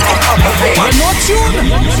 45 in my upper hand. One more tune.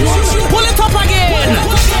 Pull it up again.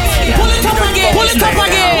 Always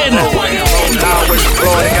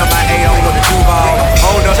Florida, got my A on with the Duval.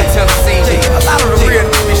 Hold up until the scene. A lot of the real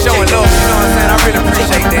be showing love, you know what I'm saying? I really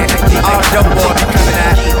appreciate that. All dope boy be coming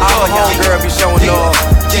out. All homegirl be showing love.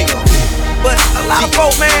 But a lot of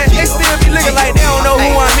folk, man, they still be looking like they don't know who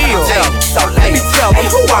I mean. So let me tell them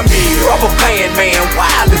who I mean. Rubber band man,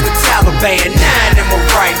 wild as the Taliban. 9 in my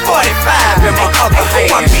right, 45 in my other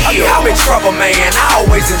hand. I'm in trouble, man. I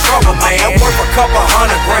always in trouble, man. Worth a couple $100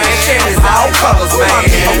 grand. Shit is all colors, man.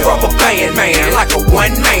 A rubber band man, like a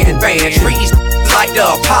one-man band. Trees like the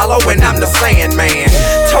Apollo and I'm the Sandman.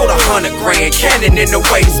 Told 100 grand, cannon in the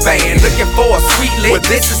waistband. Looking for a sweet lick, but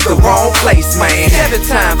this is the wrong place, man.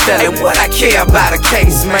 7-time fella, and what I care about a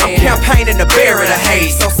case, man. I'm campaigning to bury the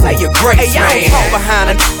hate, so say your grace, man. I don't talk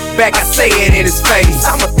behind a back, I say it in his face.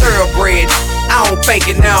 I'm a thoroughbred, I don't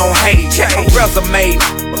fake it, I don't hate. Check my resume,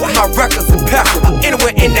 my records impeccable.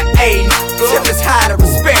 Anywhere in the A, tip is high to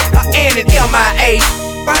respect. And an MIA.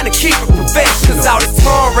 Trying to keep it professional, cause all this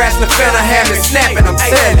tongue wrestling finna have me snapping. I'm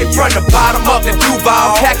telling you, from the bottom up to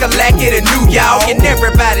Duval, Cackalack it and New Y'all. And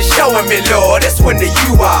everybody showing me, Lord, it's when the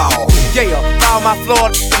you all. Yeah, all my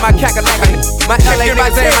Florida, my Cackalack, my LA,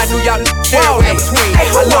 my New Y'all, all in between. I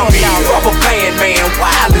love me, rubber band man,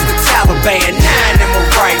 wild as the Taliban. 9 in my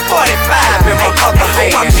right, 45 in my other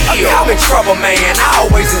hand. I'm in trouble, man, I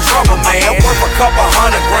always in trouble, man. Worth a couple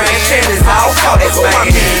 $100 grand, shit is all colors, man.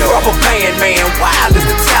 Rubber band man, wild as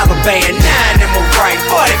the Taliban. 9 in my right,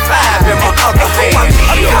 45 in my other hand.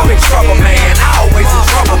 I'm in trouble, man, I always in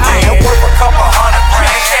trouble, man. Worth a couple $100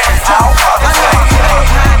 grand, shit is all colors, man.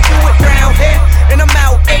 Around here, and I'm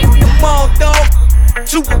out 8 in the mall, dog.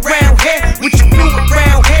 2 around here, what you do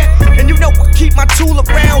around here? And you know I keep my tool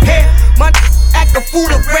around here. My act a fool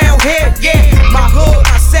around here, yeah. My hood,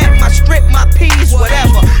 my set, my strip, my peas,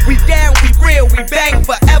 whatever. We down, we real, we bang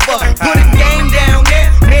forever. Put a game down there,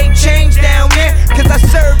 made change down there. Cause I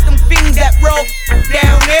served them fiends that roll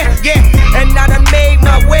down there, yeah. And I done made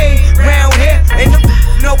my way round here. And you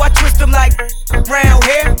know I twist them like round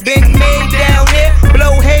here. Been made down here,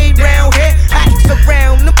 blow hay round here. Acts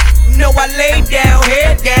around them, you know I lay down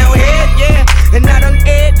here, yeah. And I done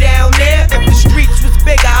air down there. If the streets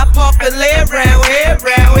off the lid round here,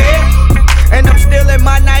 and I'm still in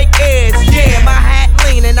my Nikes, yeah. My hat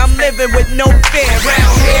leaning, I'm living with no fear.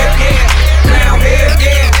 Round here, yeah. Round here,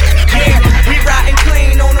 yeah. Yeah, we riding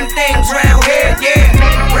clean on them things round here, yeah.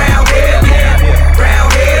 Round here, yeah. Round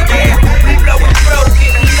here, yeah. We blowing through,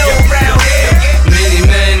 getting low round here, yeah. Many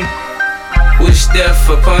men wish death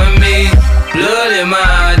upon me. Blood in my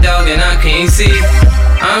eye, dog, and I can't see.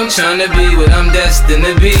 I'm tryna be what I'm destined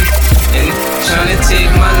to be, and tryna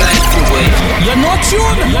take my life away. You're not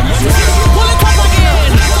tuned. Pull it up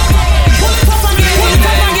again. Pull it up again.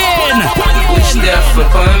 Pull it up again. Wish death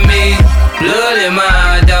upon me. Blood in my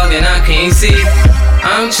eye, dog, and I can't see.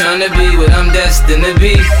 I'm tryna be what I'm destined to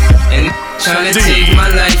be, and tryna take my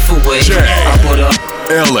life away. I put up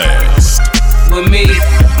LS with me,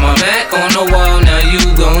 my back on the wall, now you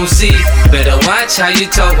gon' see. Better watch how you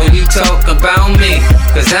talk when you talk about me,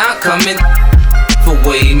 cause I'll come in for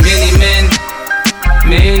way many men.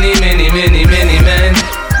 Many men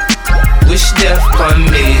wish death upon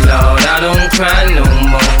me, Lord. I don't cry no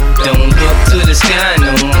more, don't look to the sky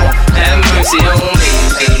no more. Have mercy on me.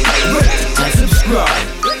 And subscribe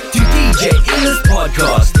to DJ Illest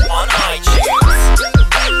Podcast on iTunes.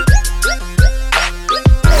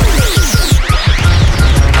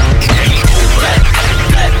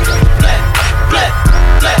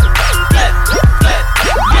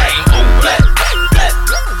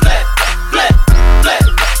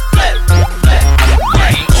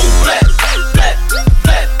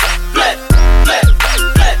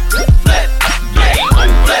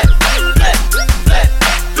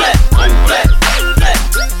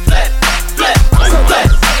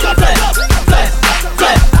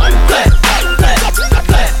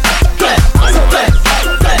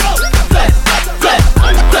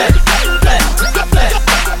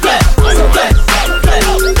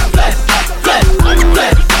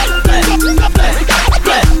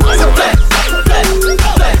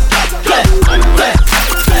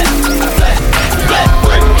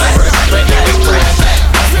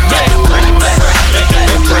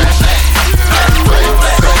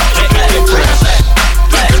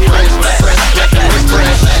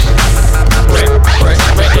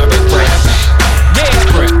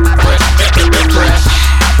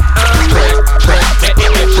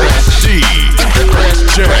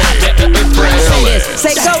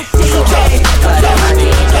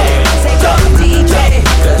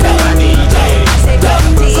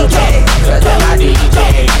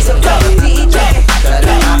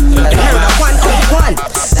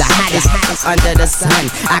 Under the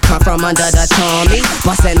sun, I come from under the Tommy,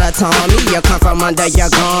 bustin' a Tommy. You come from under your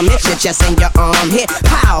garment, shit just in your arm hit.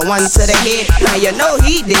 Pow, one to the head. Now you know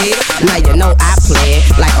he did. Now you know I play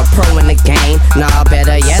like a pro in the game. Nah,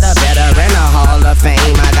 better yet, a veteran, a Hall of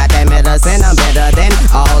Fame. I got that medicine, I'm better than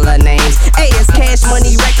all the names. Hey, it's Cash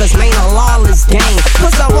Money Records, man, a lawless game.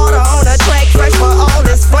 Put some water on the track, fresh for all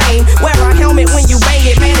this flame. Wear a helmet when you bang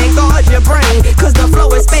it, man, and guard your brain. Cause the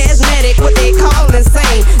flow is spasmodic, what they call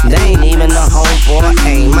insane. They ain't even the homeboy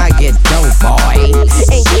aim, I get dope, boy.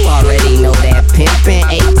 And you already know that pimpin'.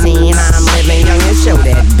 18, I'm living young and show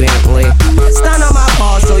that Bentley. Stun on my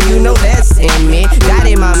paw, so you know that's in me. Got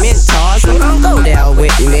in my mentor, so don't go there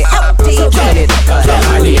with me. Oh, DJ, cut out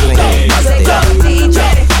my DJ. DJ,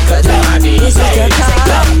 cut out my DJ. This is the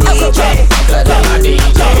call. DJ, cut out my DJ.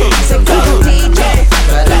 DJ, cut out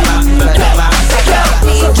my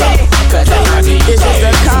DJ. Cut out my DJ. This is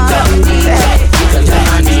the call. DJ, cut out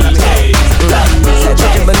my DJ.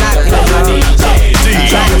 Touch your binoculars,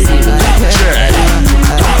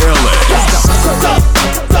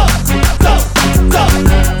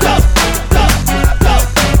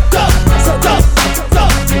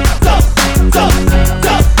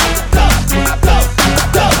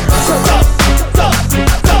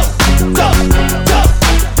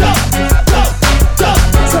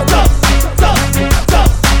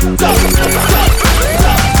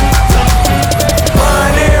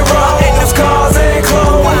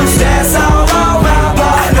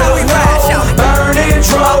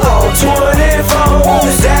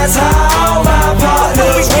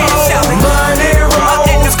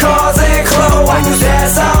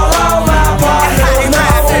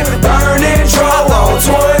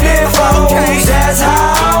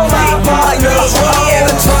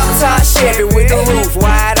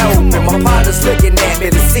 looking at me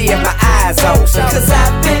to see if my eyes open. Cause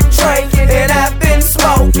I've been drinking and I've been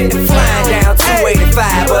smoking and flying down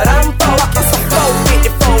 285, but I'm focused.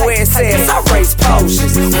 454 where it says I race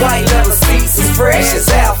potions. White leather seats as fresh as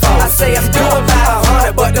alpha. I say I'm doing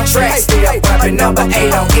about 100, but the track's still bumping. Number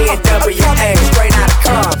 8 on NWA, straight out of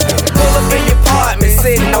Compton. Pull up in your apartment,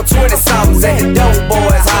 sitting on 20 songs at the dope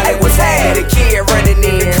boys. Hollywood's had a kid running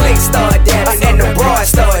in, the clicks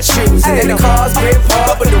the cars been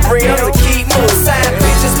parked, but the rims to keep moving. Sign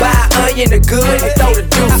bitches buy onion, the good, and throw the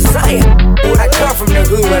deuce. I come from the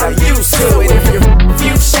hood, I used to it. If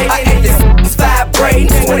you shaking, it's vibrating.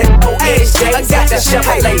 24-inch days, I got that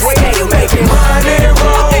Chevrolet scale making money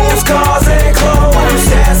roll. These cars and clothes,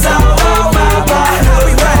 that's all my body.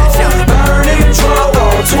 We ride down the burning truck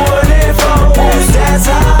on 24s. That's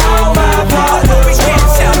all my body. We get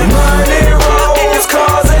down the money roll. These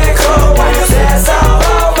cars and clothes, that's all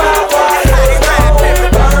my body. We ride down the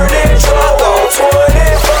burning truck on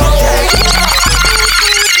 24s.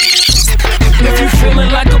 If you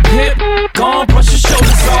feeling like a pimp, go on, brush your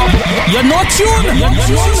shoulders off. You're not tuned.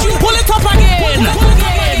 Pull it up again.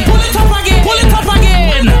 Pull it up again. Pull it up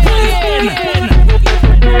again.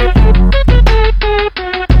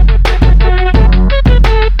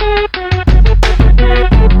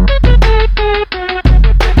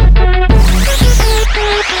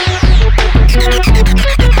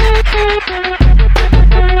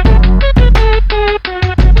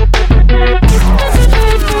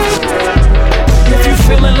 If you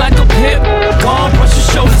feeling like a pimp, go on, brush your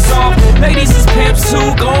shoulders off. Ladies is pimps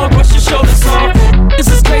too, go on, brush your shoulders off. This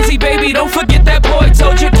is crazy, baby, don't forget that boy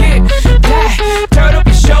told you, kid. Yeah, turn up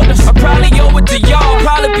your shoulders. I probably owe it to y'all,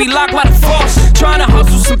 probably be locked by the force. Trying to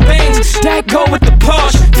hustle some things that go with the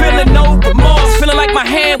Porsche. Feeling no remorse, feeling like my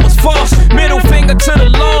hand was forced. Middle finger to the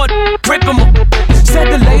Lord, gripping my. Said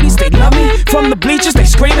the ladies, they love me. From the bleachers, they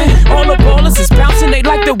screaming. All the ballers is bouncing, they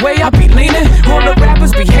like the way I be leaning. All the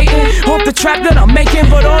rappers be hating off the trap that I'm making.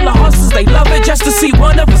 But all the hustlers, they love it just to see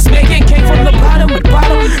one of us making. Came from the bottom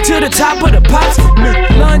to the top of the pops.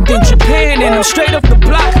 London, Japan, and I'm straight off the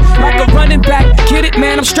block. Like a running back, get it,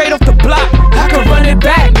 man, I'm straight off the block. I can run it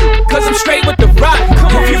back, cause I'm straight with the rock.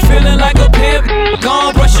 If you feeling like a pimp, go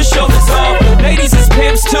on, brush your shoulders off. Ladies is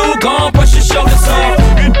pimps too, go on, brush your shoulders off.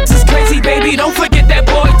 This is crazy, baby, don't forget that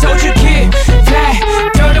boy told you, kid. Fly,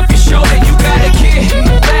 turn up your shoulder, you got a kid.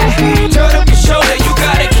 Fly, turn up your shoulder, you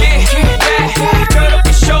got a kid. Fly, turn up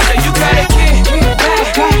your shoulder, you got a kid.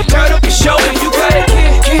 Fly, turn up your shoulder, you got a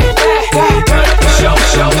kid. Fly, turn up your shoulder.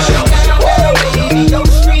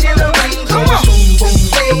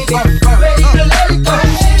 Ready to let it go.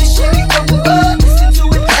 Shimmy, go up, listen to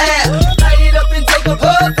it loud. Light it up and take a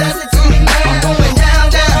puff, pass it to me now. I'm going down,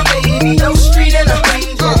 down, baby. No street in a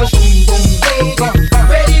Range Rover.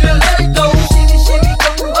 Ready to let it go. Shimmy,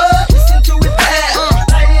 go up, listen to it loud.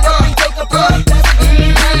 Light it up and take a puff, pass it to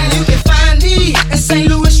me now. You can find me in St.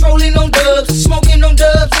 Louis rolling on dubs, smoking on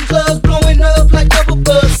dubs in clubs, blowing up like bubble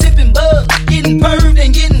bugs, sipping bug, getting perved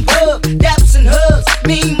and getting rubbed, daps and hugs,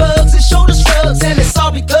 mean mugs and shoulder shrugs, and it's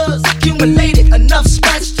all because accumulated enough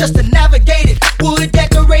scratch just to navigate it. Wood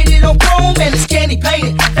decorated on chrome and it's candy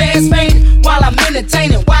painted, fans painted while I'm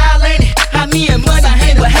entertaining. Wild ain't it? How me and money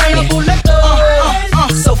hang with Hannibal Lecter.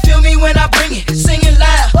 So feel me when I bring it, singing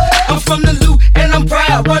loud. I'm from the loot and I'm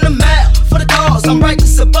proud, run a mile for the cause. I'm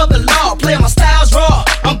righteous above the law, playing my styles raw.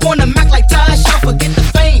 I'm born to Mac like Ty Shaw, forget the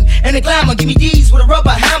fame and the glamour. Give me D's with a rubber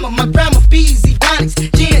hammer. My grandma bees, Ebonics,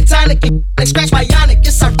 gin tonic, and scratch bionic.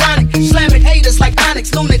 It's ironic, slamming haters like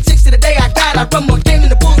Onyx. Lunatics to the day I died. I run more game than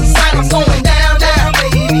the Bulls and Sonics. Going down, down,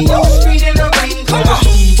 baby. No street in the Range Rover.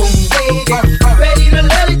 Ready to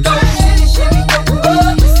let it go. Shimmy, go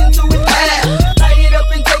up, listen to it loud. Light it up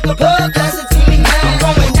and take a puff, pass it to me now. I'm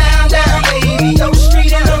going down, down, baby. No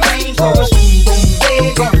street in the Range Rover.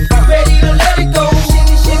 Ready to let it go.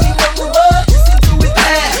 Shimmy, go up, listen to it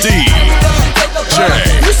loud. DJ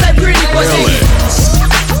You said pretty boy.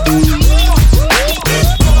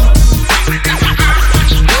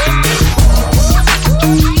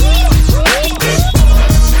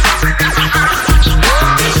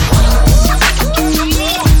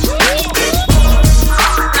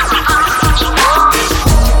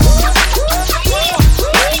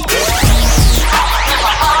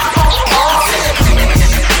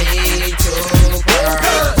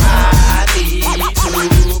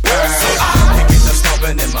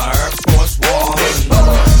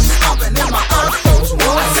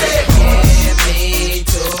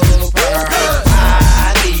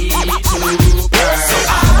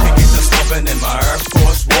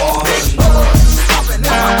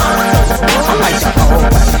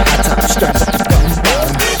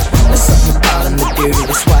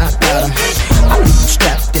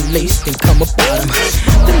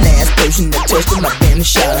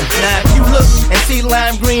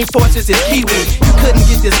 Forces is kiwi. You couldn't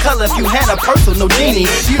get this color if you had a purse or no genie.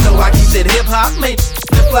 You know I keep it hip hop, made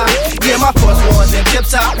flip flop. Yeah, my first one's in tip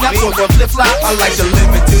top, not for flip flop. I like the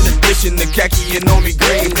limited edition, the khaki and only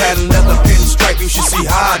green. Pattern leather pin stripe, you should see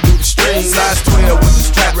how I do the string. Size 12 with the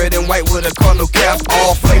strap, red and white with a cardinal cap.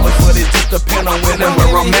 All flavors, but it just depend on when and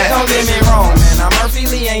where I'm at. Don't get me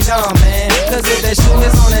that shoe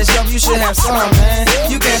is on that shelf, you should have some, man.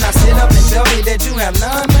 You cannot sit up and tell me that you have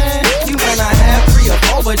none, man. You might not have 3 or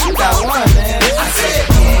 4, but you got one, man. I said,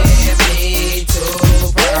 give me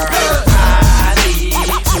 2 pearls. I need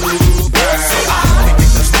 2 pearls. So I can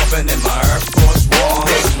get the stomping in my Air Force One.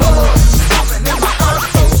 Stomping in my Air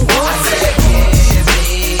Force One. I said, give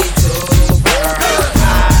me 2 pearls.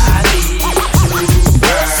 I need 2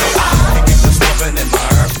 pearls. So I can get the stomping in my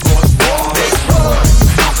Air Force One.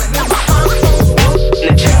 Stomping in my Air Force One.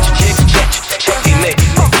 Now check the mix.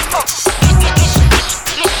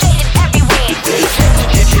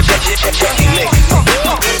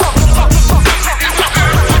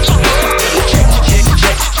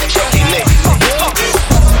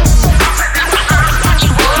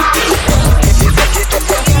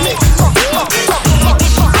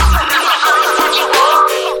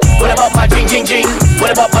 What about my jing jing?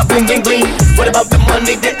 What about my bling bling bling? What about the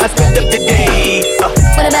money that I spent up today?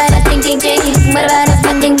 What about his ding ding ding? What about his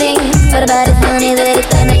ding ding ding? What about his money that he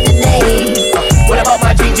spent up today? What about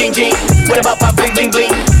my jing jing jing? What about my bling bling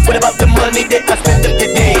bling? What about the money that I spent up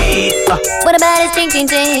today? What about his ding ding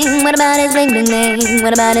ding? What about his bling bling bling?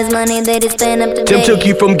 What about his money that he spent up today? Tim took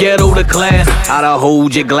you from ghetto to class, how to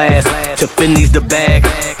hold your glass, to finish the bag,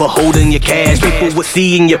 for holding your cash. People would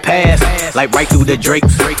see in your past, like right through the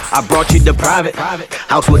drapes. I brought you to private,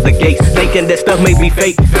 house with the gates, thinking that stuff made me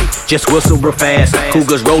fake. Just whistle real fast,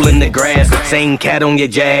 cougars rolling the grass, same cat on your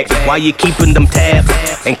jag. Why you keeping them tabs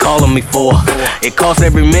and calling me for? It costs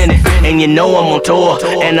every minute, and you know I'm on tour,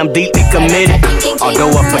 and I'm deeply committed.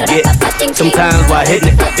 Although I forget, sometimes while hitting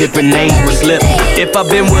it, different names will slip. If I've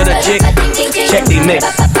been with a chick, check the mix.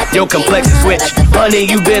 Your complexion switch, honey,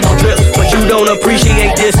 you been on trips, but you don't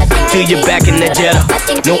appreciate this till you're back in the Jetta.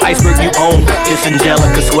 No iceberg you own, it's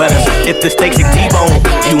Angelica sweaters. If the steaks are T-bone,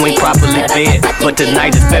 you ain't properly fed. But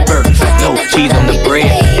tonight is fat burgers, no cheese on the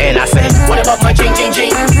bread. And I say, what about my jing jing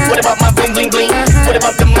jing? What about my bling bling bling? What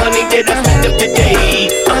about the money that I spent up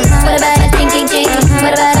today? What about his ding ding ding?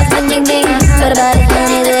 What about his ding ding ding? What about his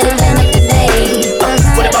money that he spent up today?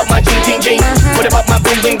 What about my jing jing jing? What about my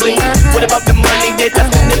bling bling bling? What about the money that I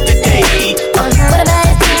spent up today? What about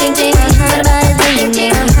his ding ding ding? What about his ding ding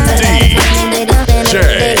ding? What about his money that he spent up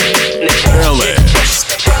today?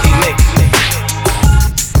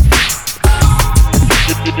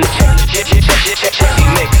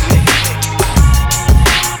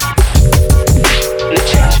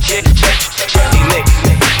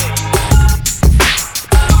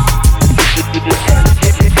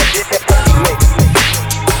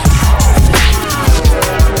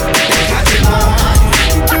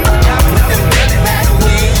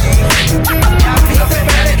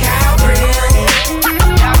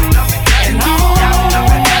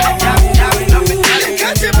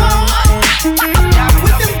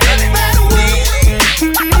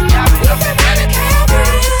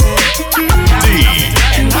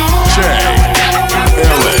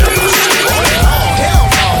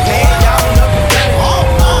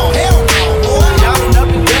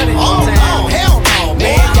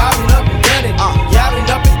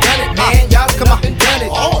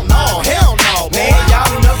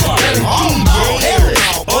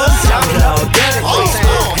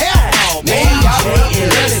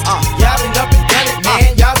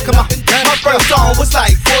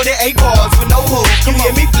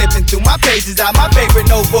 Out my favorite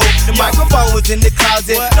notebook. The microphone was in the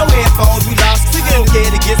closet. No headphones, we lost. We didn't care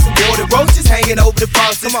to get some water. Roaches hanging over the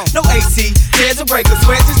faucet. No AC, tears a breaker,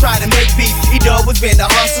 sweat just trying to make beef. E-Dub was been a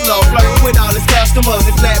hustler, flirting with all his customers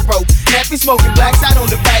and flat broke. Happy smoking blacks out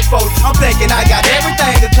on the back boat. I'm thinking I got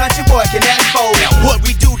everything a country boy can ask for. Now what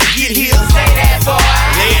we do to get here? Say that, boy.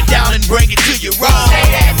 Lay it down and bring it to you raw. Say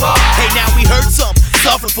that, boy. Hey, now we heard some.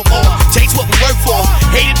 Suffering for more, chase what we work for.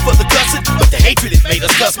 Hated for the cussing, but the hatred it made us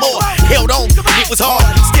cuss more. Held on, and it was hard.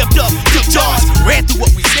 Stepped up, took charge, ran through what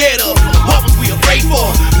we scared of. What was we afraid for?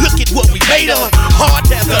 Look at what we made of. Hard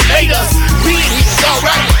times done made us. We in here is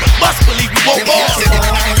alright, but must believe we won't fall.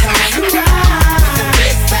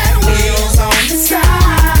 Big fat wheels on the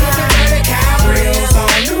side, the cow wheels on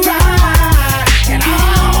the ride, and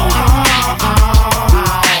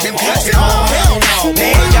them cuts it all hell no,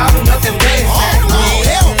 man, y'all know.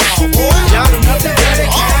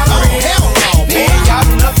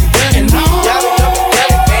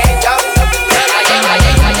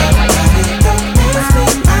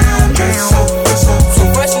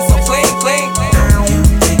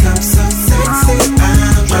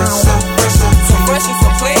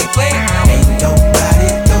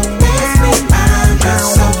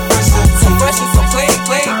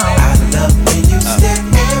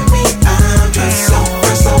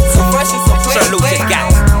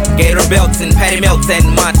 belts and Patty Melts and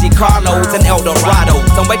Monte Carlos and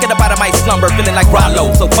Eldorados. I'm waking up out of my slumber feeling like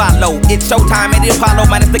Rollo, so follow. It's showtime at the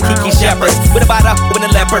Apollo minus the Kiki Shepherds. With about a with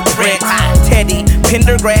a leopard print. Teddy,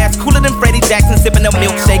 Pendergrass, cooler than Freddie Jackson, sipping a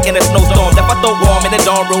milkshake in a snowstorm. That I throw warm in the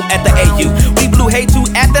dorm room at the AU. We blew hay too,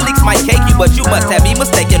 athletes might cake you, but you must have me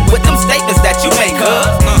mistaken with them statements that you make,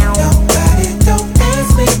 Nobody don't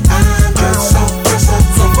ask me, I'm just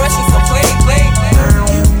so fresh and so clean, clean.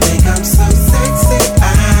 You think I'm so sexy,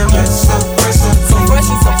 I'm just so fresh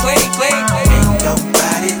and so clean, clean. Ain't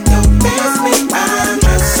nobody don't ask me, I'm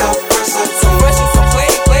just so fresh and so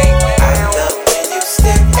clean, clean. I love when you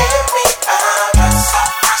stare at me, I'm just so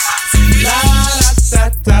fresh and so clean. La da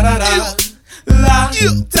da da da, la da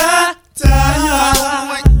da,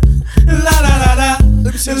 la da da da,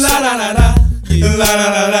 la da da da. La la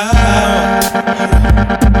la la.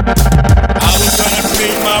 I was gonna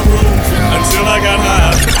clean my room until I got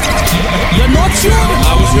high. You're not sure? I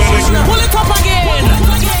was gonna pull it up again.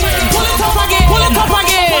 Pull it up again. Pull it up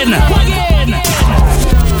again.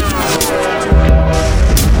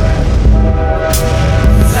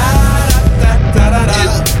 La da da da da.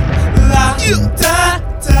 La da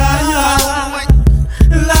da.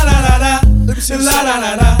 La la la la. La la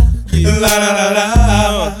la la. La la la la.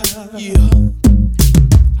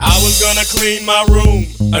 I was gonna clean my room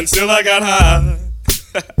until I got high.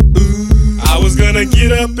 I was gonna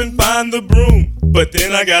get up and find the broom, but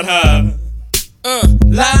then I got high.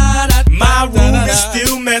 My room is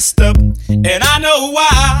still messed up, and I know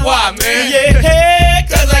why. Why, man? Yeah,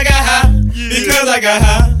 cause I got high. Because I got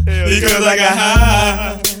high. Because I got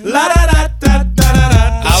high. La da da da da da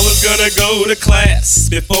da. I was gonna go to class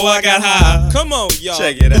before I got high. Come on, y'all.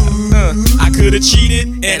 Check it out. I could've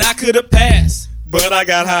cheated and I could've passed, but I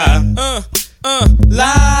got high.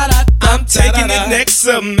 La da. I'm taking it next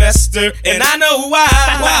semester, and I know why.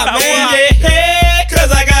 Why, man? Yeah,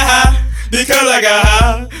 cause I got high. Because I got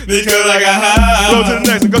high. Because I got high. Go to the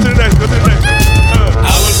next. Go to the next. Go to the next.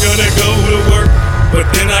 I was gonna go to work, but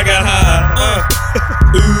then I got high.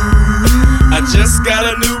 I just got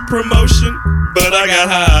a new promotion, but I got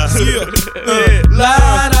high. La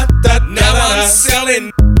da da. Now I'm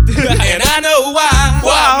selling, and I know why.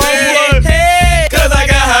 Why, man? Hey, cause I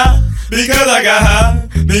got high. Because I got high.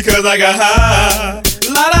 Because I got high.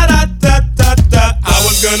 La da da da da da. I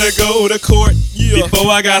was gonna go to court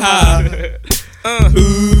before I got high.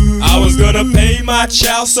 I was gonna pay my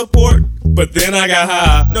child support, but then I got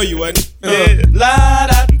high. No, you wasn't. La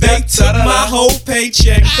da. They took my whole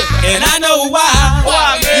paycheck, and I know why.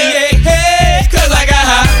 Why, man? Yeah, hey, cause I got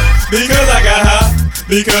high. Because I got high.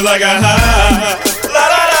 Because I got high. La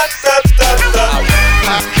da da da da da.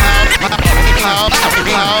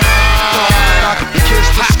 Kiss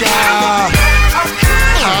the sky.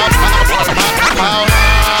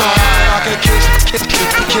 I can kiss the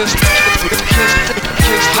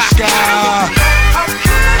sky.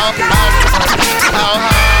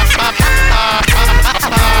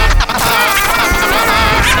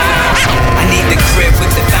 I need the crib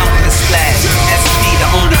with the fountain and splash. SP, the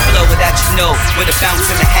only flow that you know, with a bounce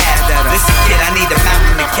and a half. Listen, kid, I need a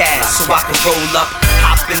mountain of cash, so I can roll up,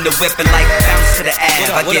 hop in the whip and like bounce to the ass.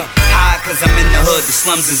 I get high cause I'm in the hood, the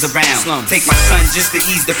slums is around. Take my son just to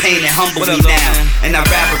ease the pain and humble me now. And I'd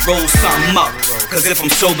rather roll something up, cause if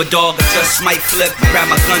I'm sober, dog, I just might flip,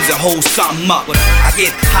 grab my guns and hold something up. I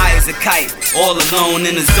get high as a kite, all alone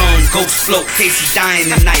in the zone, ghost float, Casey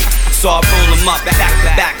dying tonight. So I roll them up, back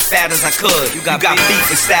to back, fat as I could. You got beef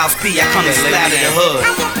with Styles P, I come and splatter the hood.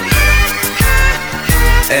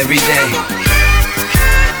 Every day,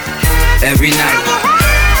 every night,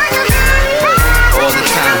 all the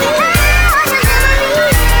time.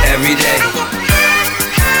 Every day,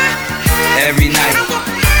 every night,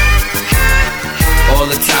 all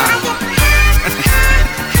the time.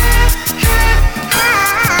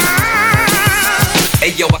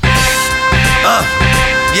 Hey yo,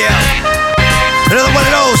 yeah. Another one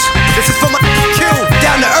of those. This is for my Q.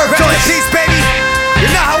 Down to earth, joint peace, baby. You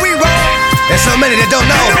know how we roll. There's so many that don't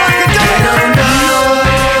know.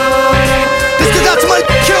 This goes out to my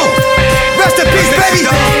Q. Rest in peace, baby.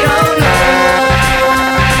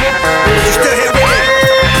 You still here with me?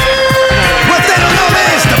 What they don't know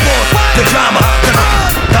is the boy, the drama, the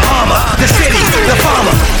armor, the city, the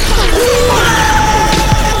farmer.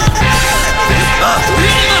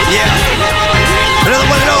 Yeah. Another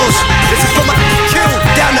one of those. This is for my Q.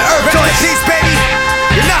 Down to earth, joint peace, baby.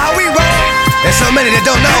 You know how we roll. There's so many that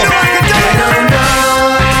don't know.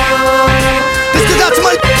 This goes out to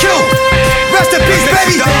my Q. Rest in peace,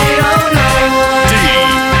 baby.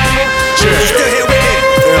 You still here with me?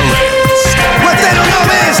 What they don't know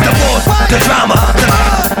is the boy, the drama,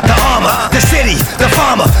 the armor, the city, the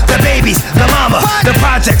farmer, the baby,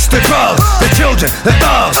 projects, the drugs, the children, the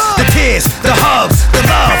thugs, the tears, the hugs, the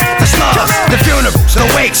love, the slugs, the funerals, the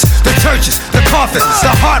wakes, the churches, the coffins,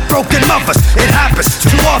 the heartbroken mothers. It happens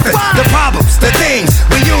too often. The problems, the things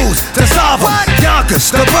we use to solve them.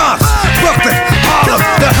 Yonkers, the Bronx, Brooklyn, Harlem,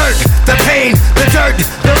 the hurt, the pain, the dirt,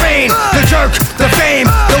 the rain, the jerk, the fame,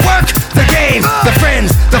 the work, the game, the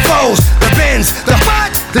friends, the foes, the bins, the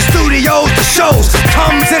what, the studios, the shows,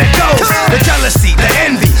 comes and it goes. The jealousy, the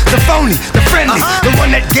envy, the phony, the friendly, the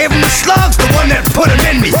one that gave them the slugs, the one that put them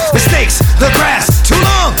in me. The snakes, the grass, too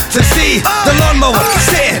long to see. The lawnmower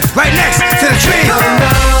sitting right next to the tree.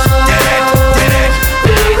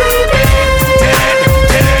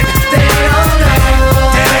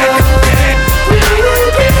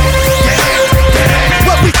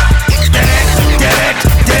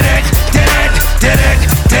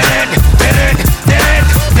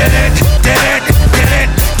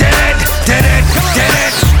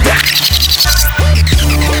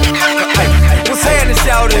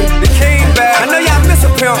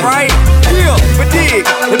 Right? Yeah, but dig,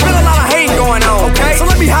 there's been a lot of hate going on, okay? So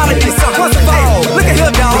let me holler at you something. First of all, look at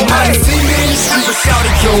here, dog. I see me in the street, but shout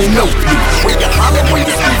it, you don't know. When you holler, when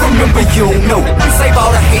you speak, remember you don't know. Save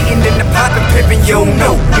all the hating and the poppin' pimpin', you don't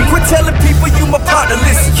know. Quit telling people you my partner,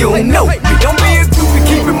 listen, you don't know. Don't be a groupie,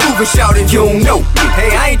 keep it moving, shout it, you don't know.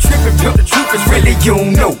 Hey, I ain't trippin', pimp, the truth is really you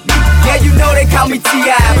don't know. Yeah, you know they call me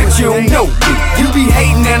T.I., but you don't know. You be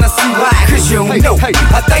hating and I see why, cause you don't know.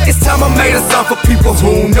 I think it's time I made a song for people who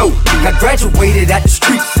don't know. I graduated at the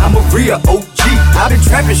streets, I'm a real OG. I've been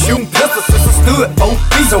trapping, shooting pistols since I stood 4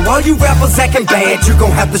 feet. So all you rappers acting bad, you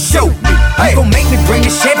gon' have to show me. You gon' make me bring the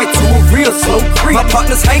Chevy to a real slow creep. My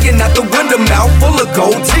partner's hanging out the window, mouth full of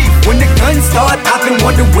gold teeth. When the guns start popping,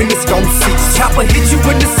 wonder when it's gon' cease. Chopper hit you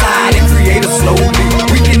in the side and create a slow leak.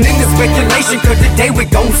 We can end the speculation, cause today we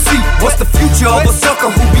gon' see what's the future of a sucker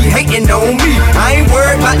who be hating on me. I ain't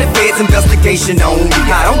worried about the feds' investigation on me.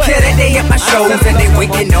 I don't care that they at my shows and they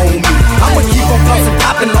waiting on me. I'ma keep on bustin'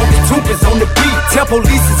 poppin' long as Toop is on the beat. Tell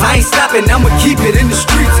police I ain't stopping, I'ma keep it in the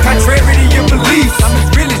streets. Contrary to your beliefs, I'm as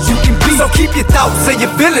real as you can be. So keep your thoughts, say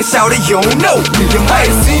your feelings, shout it, you don't know me. You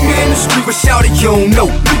might have seen me in the street, but shout it, you don't know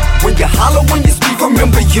me. When you holler, when you speak,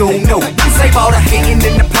 remember you don't know me. Save all the hating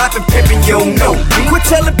and the poppin' pimpin', you don't know me. Quit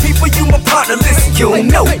telling people you my partner, listen, you don't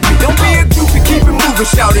know me. Don't be a groupie, keep it moving,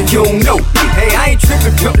 shout it, you don't know me. Hey, I ain't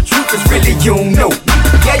trippin', pimp, the truth is really you don't know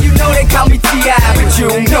me. Yeah, you know they call me T.I., but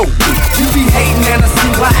you don't know me. You be hating and I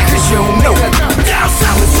see why, cause you don't know me. Down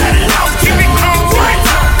south we set it off, keep it cold. What?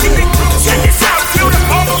 Check this out,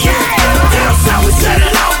 beautiful. Yeah. Down south we set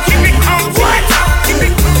it off, keep it cold. What?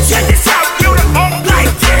 Check this out, beautiful.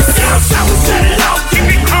 Like this. Down south we set it off, keep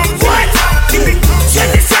it cold. What? Check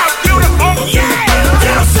this out, beautiful. Yeah.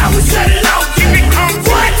 Down south we set it off, keep it cold.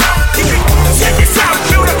 What? Check this out,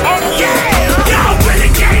 beautiful. Yeah.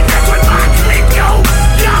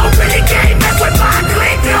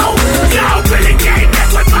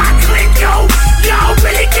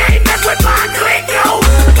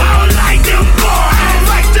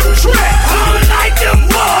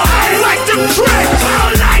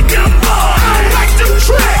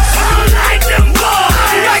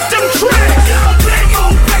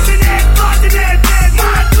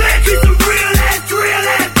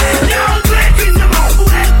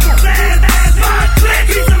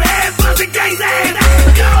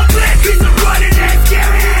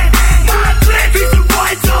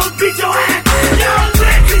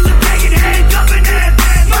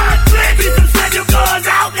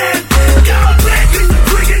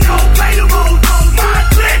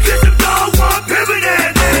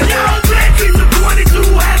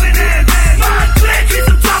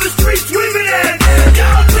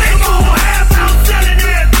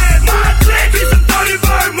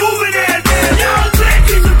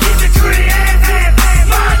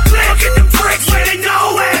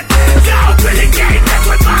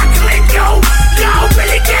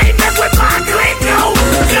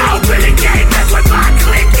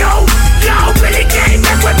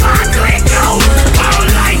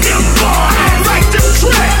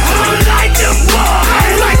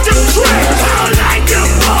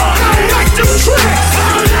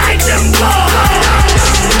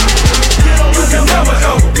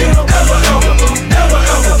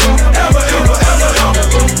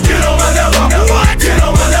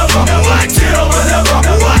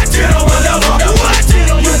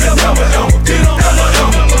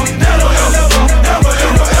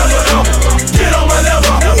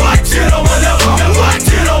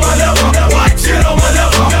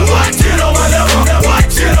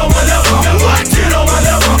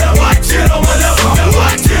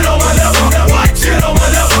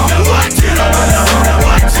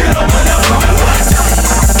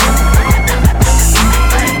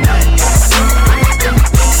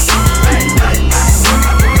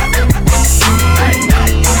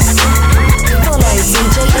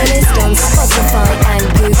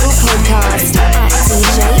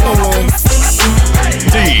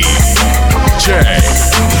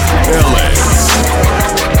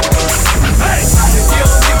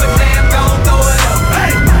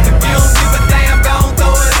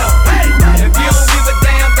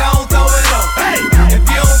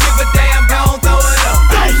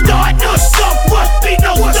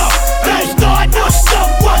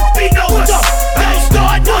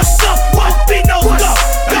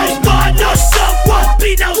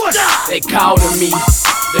 They calling me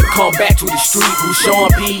to come back to the street. Who Sean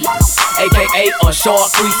P, aka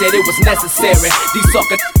Short 3, said it was necessary. These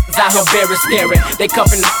sucker out here very scary. They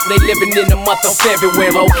cuffin', they living in the month of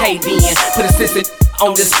February. Okay then, put a sister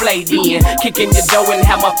on display then. Kicking your dough and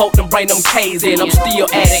have my folk to bring them K's in. I'm still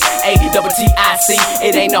addict, A-double-T-I-C.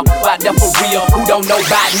 It ain't no out there for real. Who don't know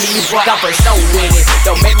about me? But I'm for show with it.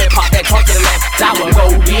 Don't make me pop that trunk to the left. I will go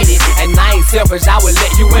get it. And I ain't selfish, I will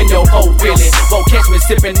let you in your whole feeling. Won't catch me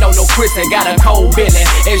sipping on no Chris and got a cold feeling.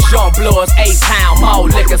 It's Jean Blood's 8-pound mall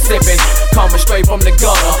liquor sipping. Coming straight from the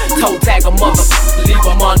gutter. Toe tag a mother, leave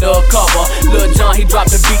him under a cover. Lil John, he dropped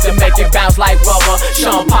the beat to make it bounce like rubber.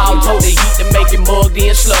 Sean Paul told the heat to make it mug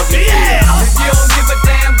then sluggy. Yeah. If you don't give a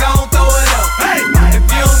damn, gon' throw it up. Hey. If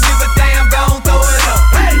you don't give a damn, gon' throw it up.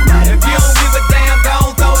 Hey. If you don't give a damn,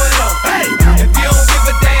 gon' throw it up. Hey. If you don't give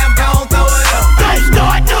a damn, gon' throw it up. Don't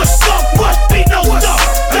start no stuff, must be no stuff.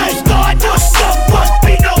 Don't start no stuff, must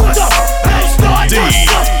be no stuff. Don't start no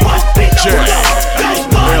stuff, must be no stuff. Don't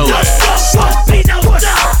start no stuff, must be no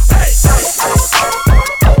stuff.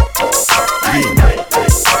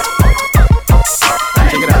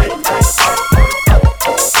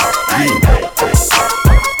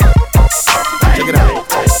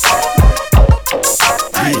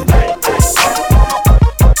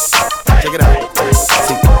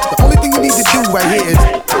 Right here is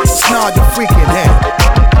snarl your freaking head.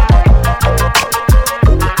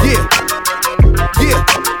 Yeah, yeah.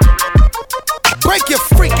 Break your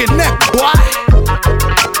freaking neck, boy.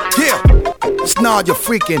 Yeah, snarl your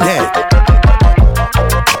freaking head.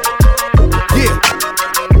 Yeah,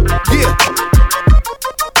 yeah.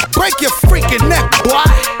 Break your freaking neck, boy.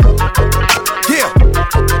 Yeah,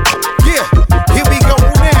 yeah. Here we go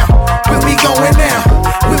now. Where we going now?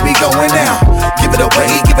 Where we going now? Give it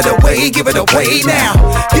away, give it away, give it away now.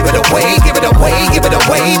 Give it away, give it away, give it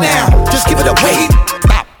away now. Just give it away.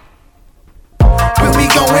 Stop. Where we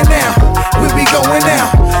going now? Where we going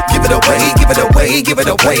now? Give it away, give it away, give it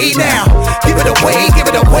away now. Give it away, give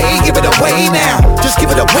it away, give it away now. Just give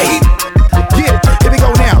it away. Yeah, here we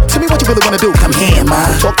go now. Tell me what you really wanna do. Come here,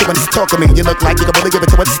 man. Talk to me, talk to me. You look like you can really give it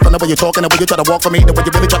to us. The way you're talking, the way you try to walk for me, the way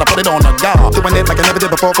you really try to put it on the guard. Doing it like I never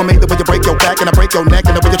did before for me. The way you break your back and I break your neck,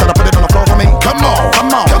 and the way you try to put it on the floor for me. Come on,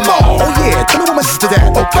 come on, come on. Oh yeah, tell me what my sister's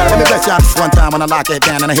at. Okay, let me bless y'all this one time when I lock it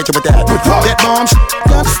down and I hit you with that. That bomb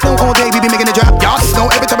y'all just know all day we be making it drop. Y'all just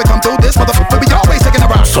know every time we come through this motherfucker we always taking a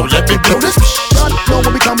rock. So let me blow this. Y'all know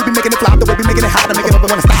when we come we be making it flop. The way we making it hot to make it up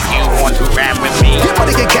and wanna stop. You want to rap with me? You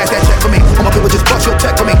wanna get cash that check for me? All my people just bust your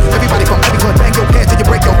check for me. Everybody from everyone bang your head till you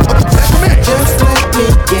break your fucking check for me. Just like me,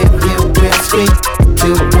 give you real sweet to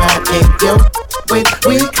ride in your way.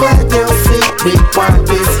 We clap your seat, we want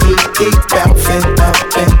this heat keep bouncing up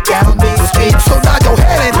and down these streets. So nod your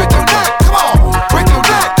head and break your neck, come on. Break your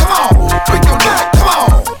neck, come on. Break your neck, come on.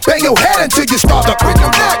 Bang your head until you start to break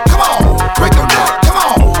your neck, come on. Break your neck, come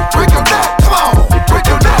on. Break your neck, come on. Break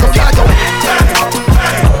your neck, so nod your head.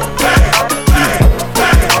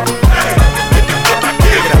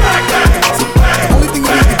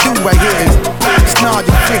 Right here is snarl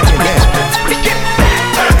your freaking head.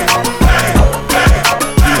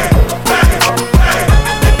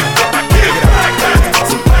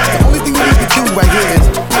 The only thing you need to do right here is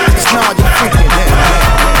snarl your freaking head.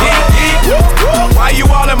 Why you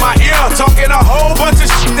all in my ear talking a whole bunch of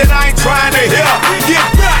shit that I ain't trying to hear? Get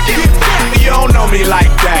back, you don't know me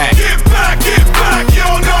like that. Get back, you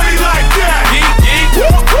don't know me like that.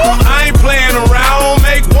 I ain't playing around.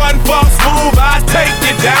 Make one false move, I take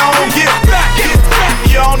you down. Get back,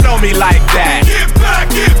 you don't know me like that. Get back,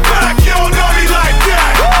 you don't know me like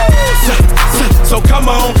that. So come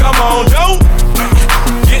on, don't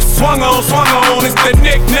get swung on. It's the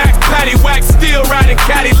knick-knack, paddywhack, still riding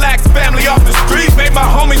Cadillacs. Family off the street, made my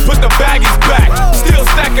homies put the baggies back. Still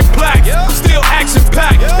stacking plaques, still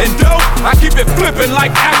action-packed. And dope, I keep it flipping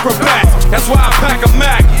like acrobats. That's why I pack a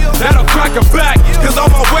Mac, that'll crack a back. Cause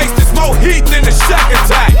on my waist is more heat than a Shack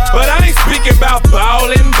attack. But I ain't speaking about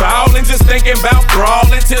ballin', just thinking about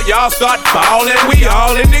brawling till y'all start ballin'. We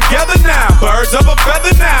all in together now, birds of a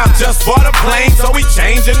feather now. Just bought a plane, so we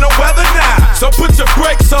changing the weather now. So put your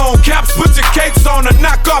brakes on, caps, put your capes on, or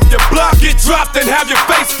knock off your block, get dropped and have your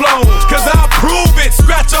face flown. Cause I'll prove it,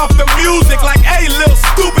 scratch off the music like, hey, little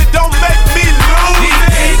stupid, don't make me lose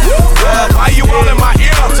it. Why you all in my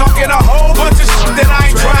ear talking a whole bunch of shit that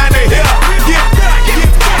I ain't trying to hear? Get back,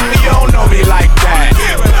 you don't know me like that.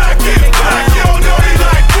 Get back, you don't know me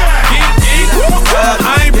like that.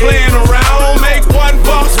 I ain't playing around, make one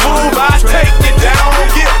false move, I take you down.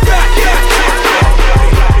 Get back,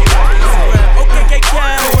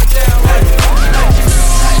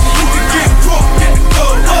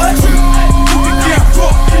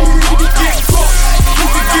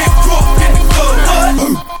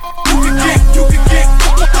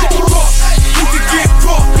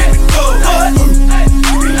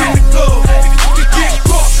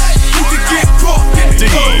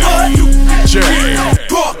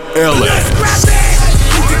 LA.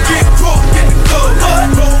 You can get drunk in the club,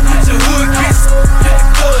 roll with your hood, get in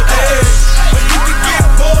the club, hey. But you can get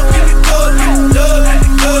bugged in the club, in the club, in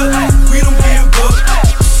the club. We don't give up.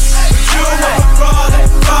 But you don't want no problem.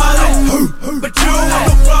 But you don't want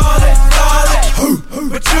no problem.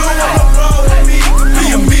 But you don't want no problem with me. Me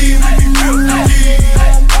and me, we be real deep.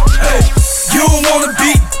 Hey, you don't wanna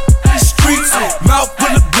be streets, mouth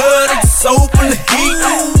full of blood and soul full of heat.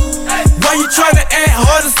 Why you tryna act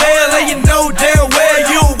hard as hell and you know damn well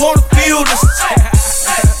you don't wanna feel this?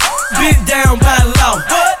 Been down by law,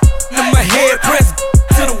 in my head pressed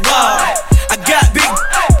to the wall. I got big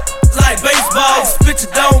like baseballs, spit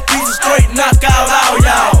your dome, piece of straight, knock out all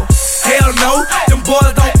y'all. Hell no, them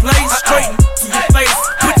boys don't play straight to your face,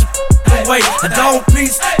 put your away. I don't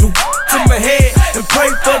piece the to my head and pray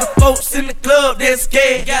for the folks in the club that's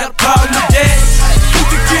scared. Got a problem with that? You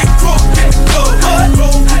can get drunk in the club,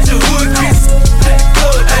 roll with your hood, get in the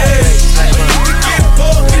club, hey. You can get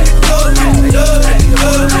bugged in the club, in the club, in the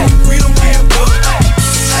club. We don't give up.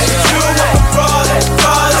 You don't want no problem.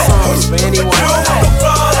 But you don't want no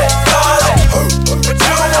problem. But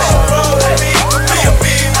you don't want no problem with me.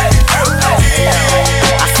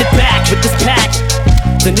 I sit back with this pack,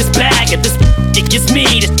 in this bag, and this it gives me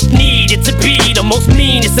the needed to be the most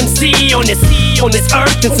meanest MC on this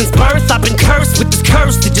earth. And since birth, I've been cursed with this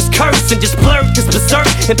curse to just curse and just blurt this berserk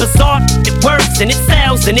and bizarre. It works and it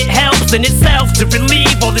sells and it helps in itself to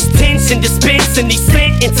relieve all this tension, dispensing these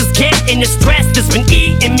sentences, getting the stress that's been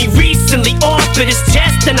eating me recently off of this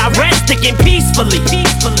chest, and I rest again peacefully.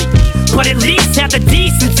 But at least have the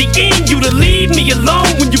decency in you to leave me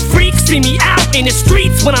alone when you freaks see me out in the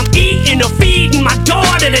streets when I'm eating or feeding my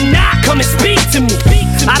daughter to not come and speak to me.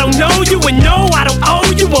 I don't know you and no, I don't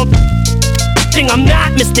owe you a thing. I'm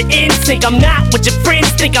not Mr. Instinct, I'm not what your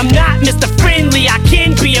friends think. I'm not Mr. Friendly, I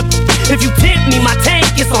can be a if you tempt me, my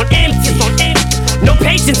tank is on empty. No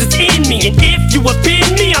patience is in me, and if you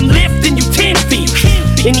offend me, I'm lifting you 10 feet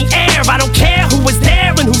in the air. I don't care who was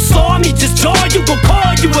there and who saw me, just joy you will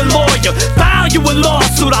call you a lawyer, file you a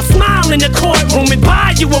lawsuit. I'll smile in the courtroom and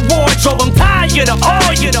buy you a wardrobe. I'm tired of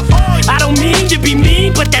all you. I don't mean to be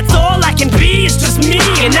mean, but that's all I can be. It's just me,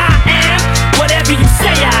 and I am whatever you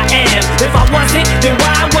say I am. If I wasn't, then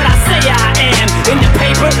why would I say I am? In the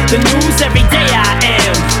paper, the news, every day I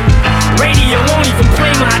am. Radio won't even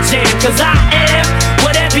play my jam, cause I am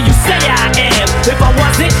whatever you say I am. If I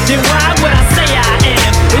wasn't, then why would I say I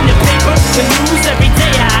am? In the paper, the news, every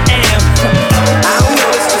day I am. I don't know,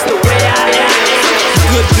 it's just the way I am.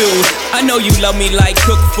 Good dude, I know you love me like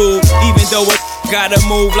cooked food, even though it gotta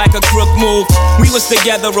move like a crook move. We was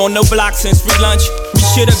together on the block since free lunch. We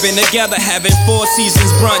should've been together having 4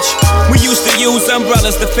 seasons brunch. We used to use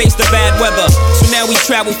umbrellas to face the bad weather, so now we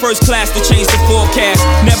travel first class to change the forecast.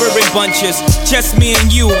 Never in bunches, just me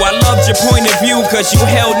and you. I loved your point of view cause you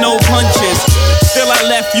held no punches. Still I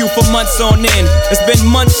left you for months on end. It's been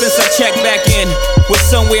months since I checked back in. Was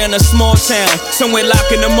somewhere in a small town, somewhere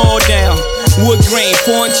locking them all down. Wood grain,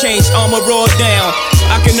 foreign change, armor all down.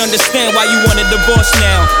 I can understand why you want a divorce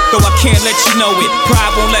now, though I can't let you know it.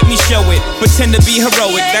 Pride won't let me show it. Pretend to be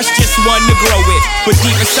heroic, that's just one to grow it. But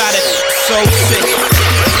deep inside it, so sick.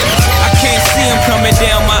 I can't see him coming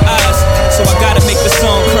down my eyes, so I gotta make the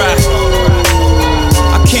song cry.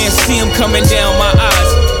 I can't see him coming down my eyes,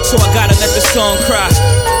 so I gotta let the song cry.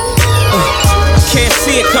 I can't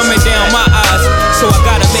see it coming down my eyes, so I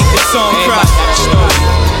gotta make the song cry.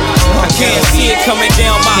 I can't see it coming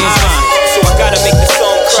down my eyes, so I gotta make the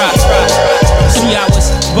song cry. See, I was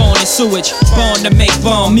born in sewage, born to make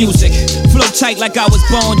bomb music. Flow tight like I was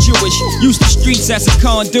born Jewish. Used the streets as a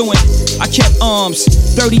conduit. I kept arms,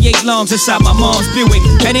 38 lungs inside my mom's Buick.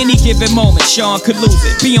 At any given moment, Sean could lose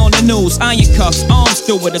it. Be on the news, iron cuffs, arms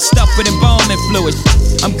through it, a stuff with embalming fluid.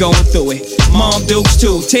 I'm going through it. Mom Dukes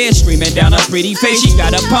too, tears streaming down her pretty face. She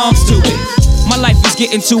got her palms to it. My life is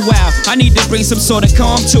getting too wild, I need to bring some sort of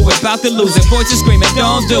calm to it. About to lose it, voices screaming,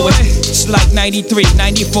 don't do it. It's like 93,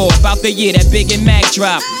 94, about the year that Big and Mac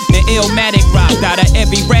dropped. The Illmatic rocked out of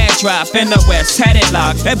every rag drop. In the West, had it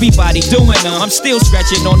locked, everybody doing them. I'm still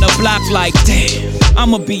scratching on the block like, damn,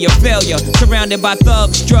 I'ma be a failure. Surrounded by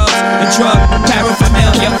thugs, drugs, and drug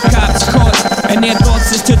paraphernalia. Cops, courts, and their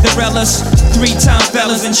thoughts is to the relics. 3-time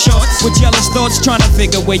fellas in shorts with jealous thoughts, trying to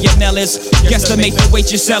figure where your Nell is. Guesstimate the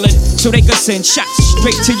weight you're selling, so they could send shots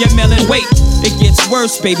straight to your melon. Wait, it gets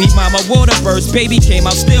worse, baby mama, water burst. Baby came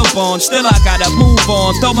out stillborn, still I gotta move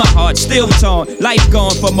on. Though my heart still torn, life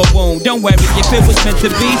gone from a wound. Don't worry, if it was meant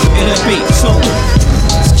to be, it'll be soon.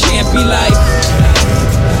 This can't be life,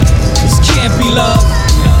 this can't be love,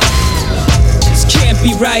 this can't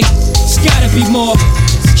be right, it's gotta be more,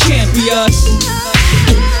 this can't be us.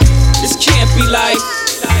 be life.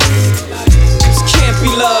 This can't be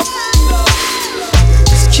love.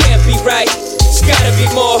 This can't be right. It's gotta be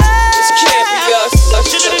more. This can't be us.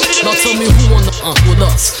 Now tell me who on the with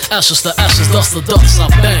us. Ashes to ashes, dust to dust. I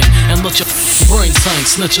bang and let your brain tank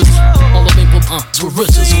snitches. All the maple with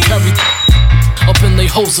riches who carry up in they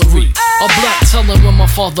hosiery. A black teller when my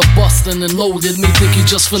father bustin' and loaded me. Think he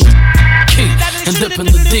just finna key and dippin'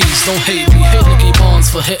 the D's. Don't hate me. Hate Nicky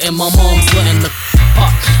Barnes for hitting my mom's letting the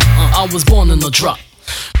pop. I was born in the drop,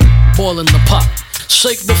 boiling the pot.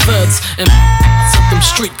 Shake the feds and set them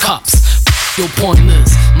street cops. Your point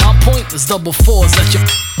is, my point is double fours at your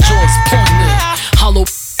jaws pointed. Hollow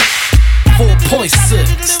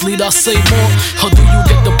 4.6. Need I say more, or do you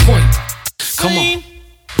get the point? Come on.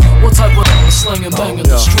 What type of slang and bang in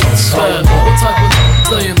the streets? Bad. What type of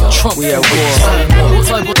play in the trunk? We at war. What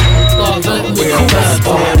type of Bentley cool? Bad.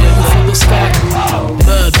 Aiming for the sky.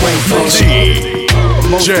 Bad.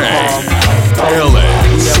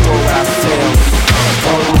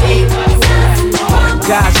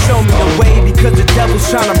 God show me the way because the devil's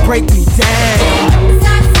trying to break me down.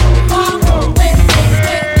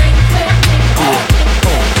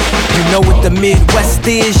 You know what the Midwest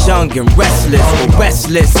is, young and restless, but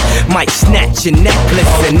restless might snatch your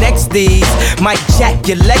necklace, and next these might jack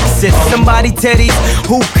your Lexus. Somebody tell these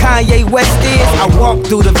who Kanye West is. I walk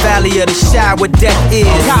through the valley of the shadow where death is.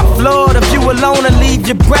 Top floor, if you alone and leave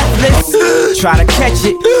you breathless. Try to catch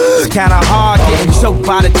it, it's kinda hard getting choked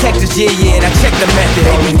by detectives. Yeah, now check the method.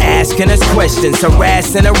 They be asking us questions,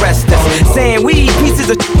 harass and arrest us, saying we eat pieces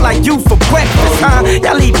of like you for breakfast, huh?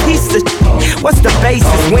 Y'all eat pieces of what's the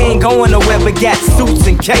basis? We ain't going nowhere but got suits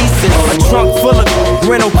and cases. A trunk full of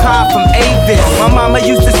rental car from Avis. My mama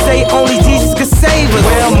used to say only Jesus could save us.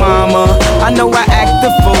 Well, mama, I know I act the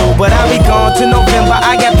fool, but I'll be gone to November.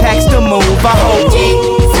 I got packs to move. I hope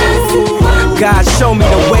God show me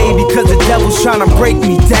the way because the devil's trying to break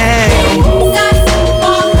me down.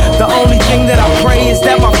 The only thing that I pray is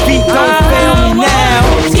that my feet don't fail me now.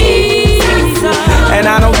 And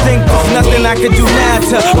I don't think there's nothing I can do now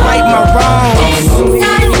to right my wrongs.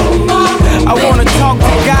 I wanna talk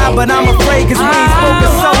to God, but I'm afraid cause we ain't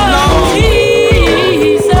spoken so long.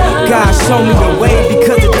 God show me the way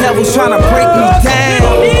because the devil's trying to break me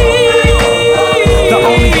down. The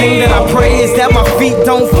only thing that I pray is that my feet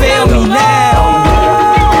don't fail me now.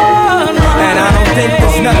 And I don't think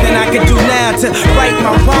there's nothing I can do now to right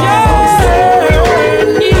my wrongs.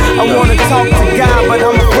 I wanna talk to God, but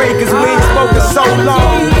I'm afraid cause we ain't spoken so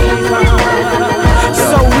long.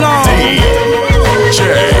 So long.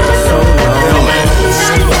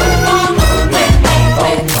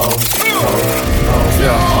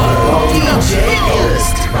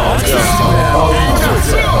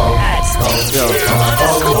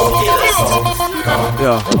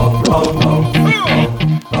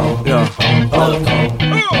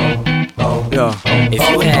 If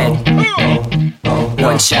you had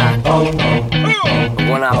one shot,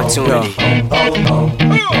 one opportunity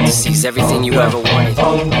to seize everything you ever wanted,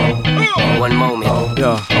 one moment,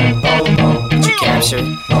 did you capture it?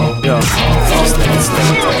 Just let it slip.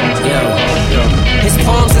 His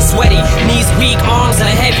palms are sweaty, knees weak, arms are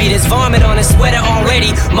heavy. There's vomit on his sweater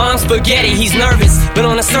already. Mom's spaghetti, he's nervous, but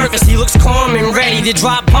on the surface he looks calm and ready to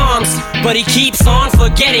drop bombs. But he keeps on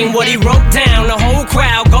forgetting what he wrote down. The whole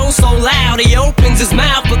crowd goes so loud, he opens his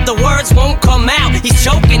mouth, but the words won't come out. He's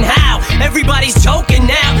choking how? Everybody's choking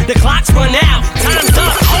now. The clock's run out, time's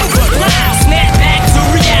up, over, loud. Snap back to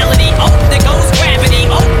reality. Oh, there goes gravity.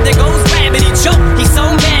 Oh, there goes gravity. Choke. He's so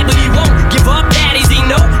mad, but he won't give up. Daddies, he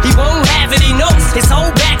know he won't have it. He knows his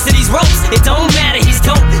whole back to these ropes. It don't matter, he's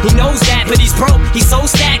dope. He knows that, but he's broke. He's so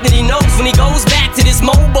stagnant. He knows when he goes back to this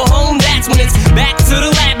mobile home, that's when it's back to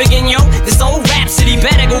the lab again, yo. This old rhapsody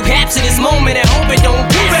better go capture this moment and hope it don't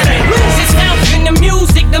pass. You better lose yourself in the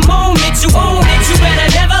music the moment you own it. You better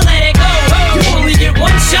never let it go. You only get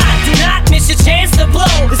one shot. Do not miss your chance to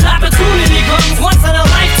blow. This opportunity comes once in a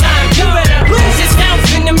lifetime. You better lose yourself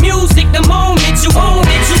in the music the moment you own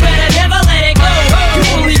it. You better never let it go. You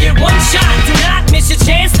only get one shot. Do not miss your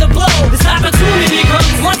chance to blow. This opportunity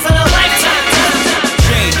comes once in a lifetime.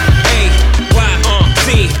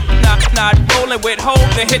 J-A-Y-C. Not rolling with hope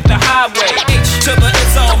to hit the highway. H to the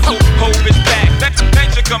it's all hope is back. That's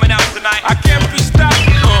danger coming out tonight. I can't be stopped.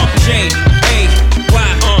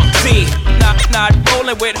 J-A-Y-C. Not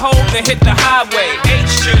rolling with hope to hit the highway.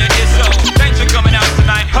 H to the it's all danger coming out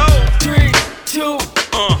tonight. Ho. 3, 2,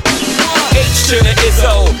 H to the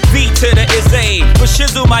Izzo, V to the Izzy. With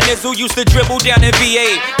Shizzle, my nizzle used to dribble down in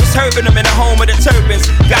VA. Was hurting them in the home of the turbans.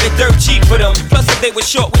 Got it dirt cheap for them. Plus, if they were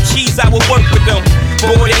short with cheese, I would work with them.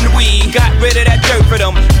 bored and weed. Got rid of that dirt for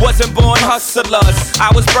them. Wasn't born hustlers, I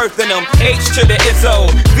was birthing them. H to the Izzo,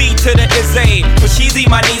 V to the Izzy. But she's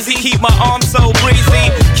my kneesy, keep my arms so breezy.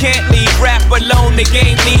 Can't leave rap alone, the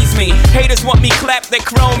game needs me. Haters want me clap, they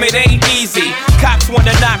chrome, it ain't easy. Cops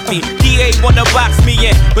wanna knock me, DA wanna box me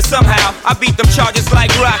in. But somehow, I beat them charges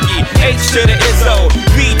like Rocky. H to the Izzo,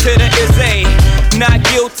 V to the Izzy. Not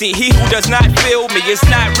guilty, he who does not feel me is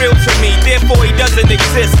not real to me, therefore he doesn't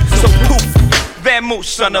exist. So poof, Vamoose,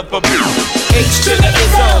 son of a bitch. H to the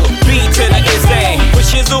Izzo, B to the Izzy. With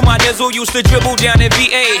Shizzle, my nizzle used to dribble down in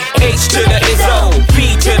VA. H to the Izzo,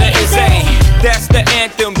 B to the Izzy. That's the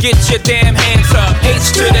anthem, get your damn hands up.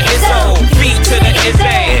 H to the Izzo, B to the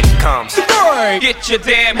Izzy. It comes. Get your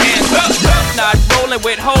damn hands up. Not rolling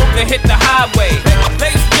with hope to hit the highway.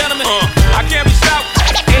 Ladies and gentlemen, I can't be stopped.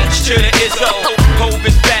 H to the Izzo, Hove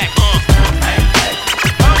is back.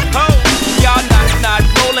 Y'all not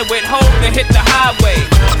rolling with hope to hit the highway.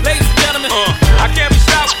 Ladies and gentlemen, I can't be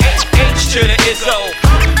stopped. H to the Izzo,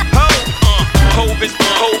 Hove is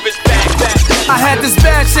back. I had this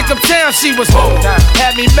bad chick uptown, she was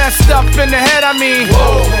had me messed up in the head, I mean.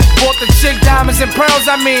 Bought the chick diamonds and pearls,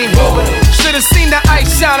 I mean. Should've seen the ice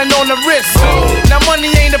shining on the wrist. Now money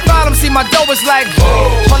ain't the problem, see my dough is like.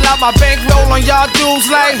 Pull out my bankroll on y'all dudes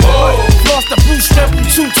like. Lost the blue strip from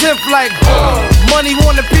 2/10 like. Money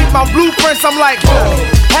wanna peep my blueprints, I'm like.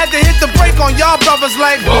 Had to hit the brake on y'all brothers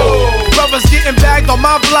like. Brothers getting bagged on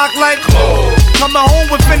my block like. Coming home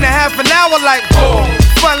within a half an hour like.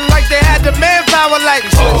 Fun like they had the manpower like.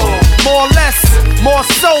 More or less, more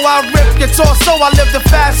so, I rip your torso, I live the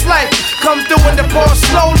fast life. Come through in the pour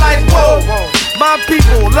slow like whoa. My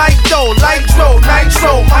people like dough, like dro,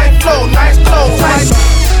 nitro, my flow, nice clothes like.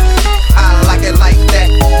 I like it like that.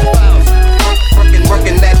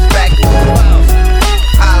 Working that back.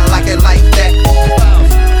 I like it like that.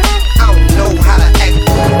 I don't know how to act.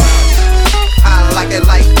 I like it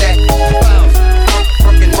like that.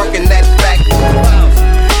 Working that back.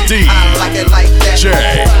 I like it like that.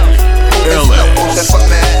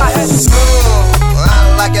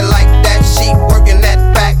 I like it like that. She working that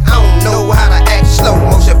back. I don't know how to act. Slow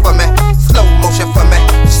motion for me. Slow motion for me.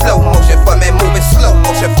 Slow motion for me. Moving slow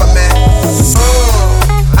motion for me.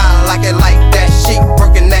 I like it like that. She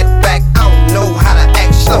working that back. I don't know how to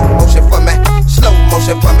act. Slow motion for me. Slow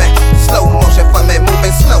motion for me. Slow motion for me.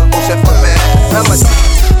 Moving slow motion for me.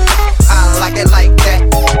 I like it like that.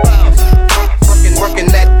 Working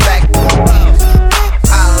that back.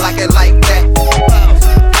 I like it like that.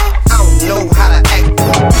 I don't know how to act.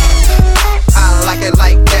 I like it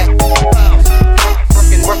like that.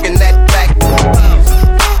 Working that back.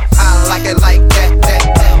 I like it like that.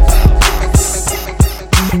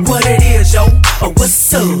 What it is, yo? Oh,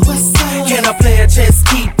 what's up? Can I play a chess,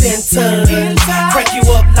 keep in touch? Crank you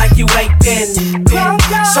up like you ain't been.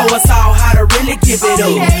 Show us all how to really give it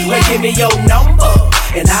up. Well, give me your number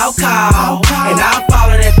and I'll call, and I'll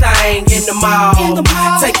follow that thing in the mall.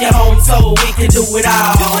 Take you home so we can do it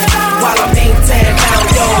all. While I'm being teared down,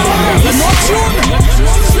 yo. You're not tuned.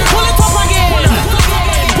 Pull it up again.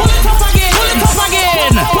 Pull it up again. Pull it up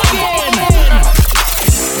again.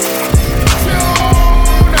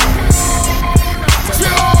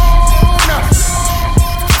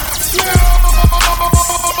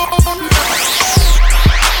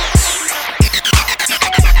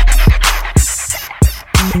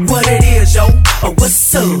 What it is, yo? Oh,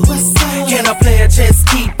 what's up? Can I play a chess,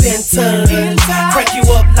 keep in touch? Crank you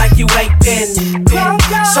up like you ain't been.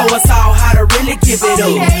 Show us all how to really give it up.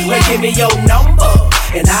 Well, give me your number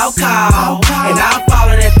and I'll call, and I'll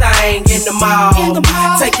follow that thing in the mall.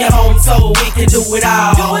 Take you home so we can do it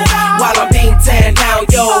all. While I'm being teared down,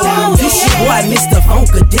 yo. This your boy, Mr.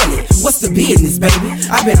 Funkadelic. What's the business, baby?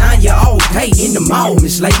 I've been on you all day in the mall,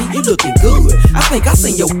 Miss Lady. You looking good. I think I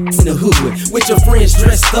seen your in the hood with your friends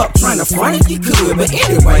dressed up, trying to front if you could. But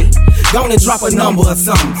anyway, gonna drop a number or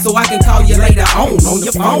something so I can call you later on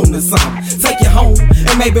your phone or something. Take you home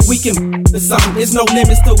and maybe we can or something. There's no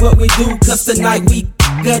limits to what we do, cause tonight we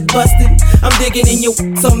gut busting. I'm digging in your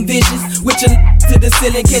some vicious with your to the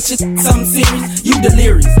ceiling, catching something serious. You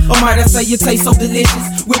delirious, or might I say you taste so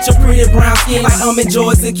delicious with your pretty brown skin like almond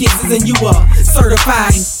joys and kisses. And you are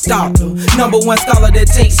certified doctor, #1 scholar that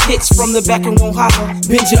takes hits from the back and won't holler.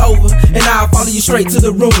 Bend you over and I'll follow you straight to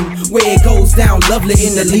the room where it goes down lovely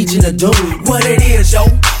in the Legion of Doom. What it is, yo?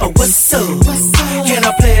 Oh, what's up? Can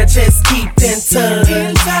I play a chess, keep in touch?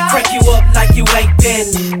 Crank you up like you ain't been.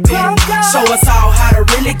 Show us all how to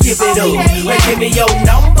really give it up. Well, give me your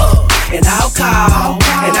number and I'll call,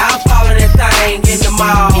 and I'll follow that thing in the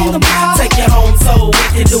mall. Take you home so we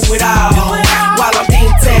can do it all. While I'm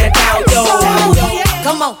being teared down, yo.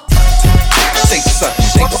 Come on. Shake the sucker,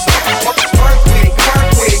 shake the sucker. Work with it, work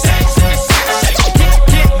with it.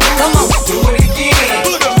 Come on, do it again.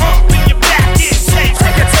 Put a hump in your back, get shake.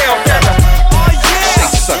 Take a tail feather. Oh yeah. Shake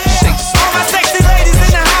the sucker, shake the sucker. All my sexy ladies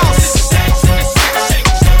in the house.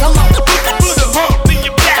 Come on, put a hump in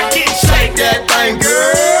your back, get shake that thing,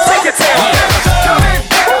 girl. Take a tail feather.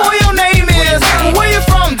 Who your name is? Where you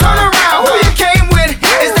from? Turn around. Who you came with?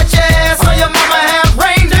 Is that your ass or your mama have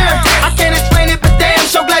reindeer? I can't explain it, but damn,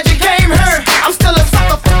 so glad you came here. I'm still a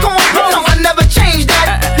sucker for corn, no, I never changed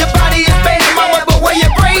that. Your body is baby mama, but where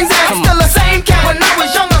your brains at? I'm still the same cat when I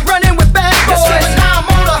was younger, running with bad boys. But now I'm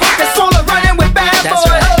older, and solar running with bad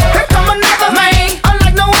boys. Here come another man,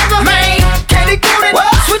 unlike no other man. Candy coated,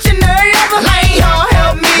 switching every other lane. Y'all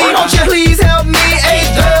help me, won't you please help me? Hey,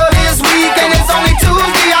 girl, this week and it's only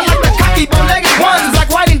Tuesday. I like the cocky, bow-legged ones,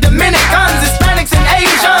 like white and Dominicans, Hispanics and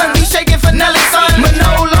Asians. He shaking for Nelly, son.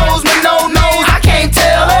 Manolos, Manonos, I can't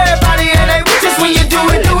tell. Everybody in they just when you do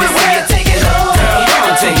it when you take it low. Girl, go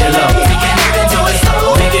and take it low. We can even do it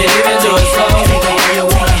slow. We can even do it slow. Either way you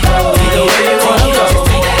wanna go. Either way you wanna go.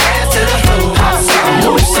 Take that ass to the floor. Hop some,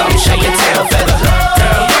 move some, shake your tail feather.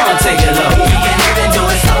 Girl, go and take it low. We can even do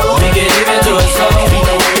it slow. We can even do it slow.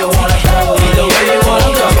 Either way you wanna go. Either way you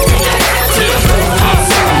wanna go. Take that ass to the floor. Hop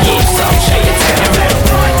some, move some, shake your tail feather.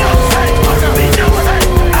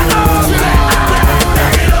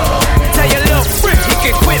 Tell your little freak he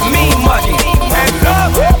can quit me mugging. Hands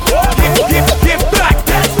up, get back.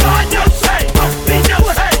 That's what you say. Open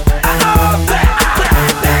your head.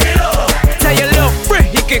 Tell your little freak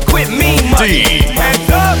he can quit me mugging. Hands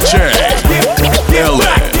up, get back.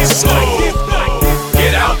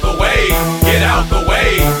 Get out the way, get out the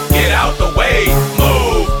way, get out the way,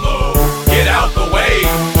 move, move. Get out the way,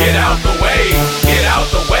 get out the way, get out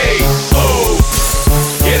the way, move.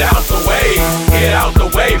 Get out the way, get out the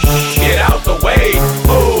way, get out the way,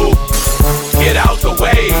 move. Get out the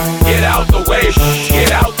way, get out the way,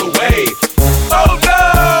 get out the way. Oh no,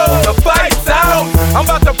 the fight's out. I'm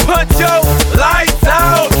about to punch your lights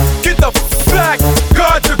out. Get the back,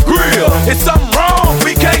 guard the grill. Is something wrong?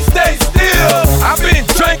 We can't stay still. I've been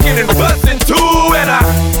drinking and busting too, and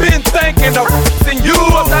I've been thinking of f***ing you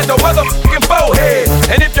upside the motherfucking forehead.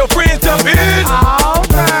 And if your friends jump in,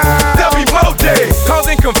 there'll be more days.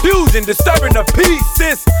 Causing confusion, disturbing the peace.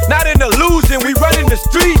 It's not an illusion, we running the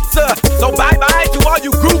streets. So bye-bye to all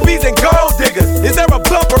you groupies and gold diggers. Is there a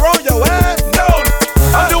bumper on your ass? No.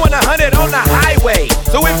 I'm doing 100 on the highway.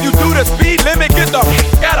 So if you do the speed limit, get the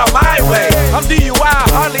f*** out of my way. I'm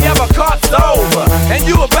DUI, hardly ever caught sober. And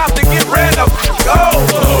you about to get ran the f***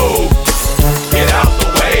 over. Get out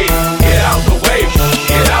the way, get out the way,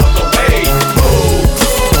 get out the way, move.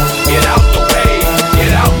 Get out the way,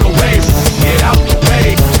 get out the way, get out the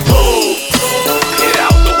way, move. Get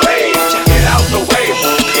out the way, get out the way,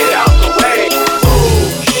 get out the way,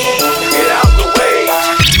 move. Get out the way.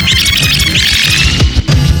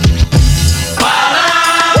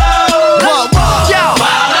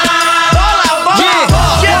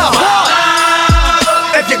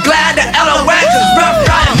 If you're glad the LOX is rough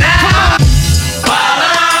right now.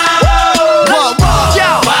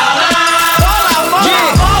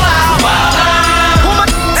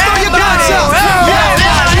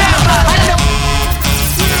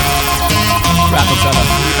 Rockefeller,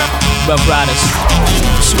 Rough Riders,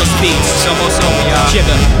 Swiss Beats, it's almost over, y'all.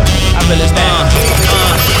 Jigger, I really stand.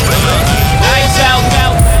 Lights out.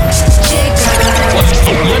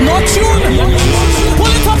 You're not tuned.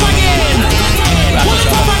 Pull it up again. Pull it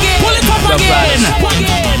up again. Pull it up Rough again.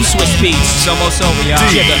 Riders, Swiss Beats, it's almost over, y'all.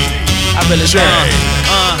 Jigger, I really stand.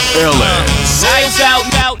 Lights out.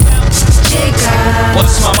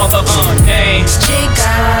 What's my motherfucking name?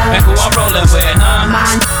 And who I'm rolling with, huh?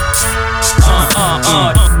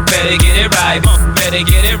 Better get it right, better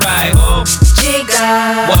get it right.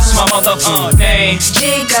 What's my motherfucking name?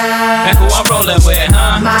 And who I'm rolling with,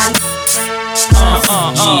 huh?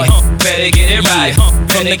 Better get it right.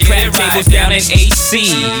 From the crap tables down in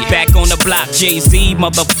AC, back on the block, Jay-Z,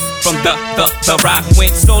 from the rock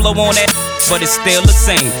went solo on that, but it's still the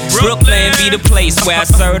same. Brooklyn be the place where I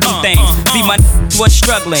serve them things. See my was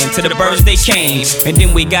struggling till the birds they came, and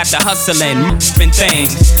then we got the hustling and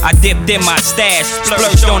things. I dipped in my stash,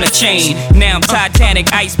 splurged on a chain. Now I'm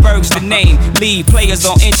Titanic, icebergs the name. Lead players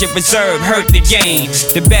on injured reserve, hurt the game.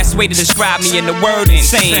 The best way to describe me in the word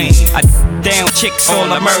insane. I down chicks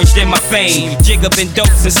all emerged in my fame. Jig up in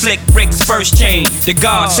dopes and slick bricks, first chain. The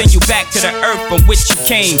God send you back to the earth from which you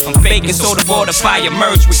came. From baking soda, water, fire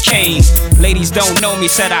merged with cane. Ladies don't know me,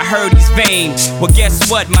 said I heard he's vain. Well, guess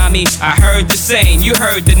what, mommy? I heard the same. You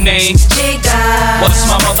heard the name. Jigga. What's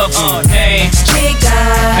my motherfucking name? Jigga.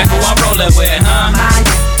 And who I'm rolling with, huh?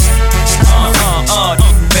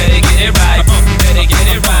 Better get it right, better get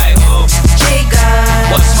it right. Chica,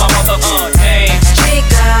 What's my motherfucking name?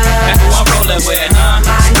 chica, And who I'm rolling with, huh?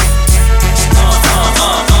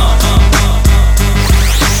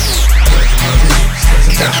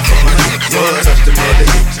 Touch the mother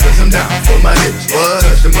hips, cause I'm down for my hips.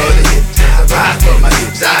 Touch the mother hips, I ride for my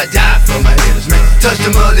hips, I die for my hips, man. Touch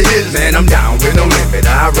the mother hips, man, I'm down with no limit.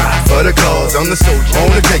 I ride for the cause, I'm the soldier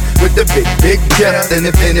on the tank with the big kettle. And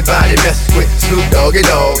if anybody messes with Snoop Doggy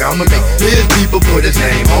Dogg, I'ma make his people put his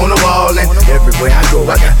name on the wall. And everywhere I go,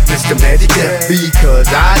 I got Mr. Magic there, because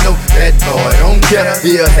I know that boy don't care.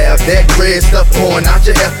 He'll have that red stuff pouring out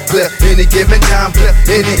your hair, clear any given time, clear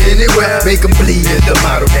anywhere. Make him bleed is the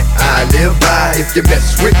motto that I live by. If you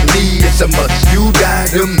mess with me, it's a must, you die.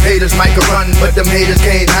 Them haters might can run, but them haters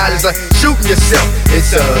can't hide. It's like shooting yourself,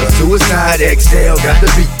 it's a suicide. Exhale, got the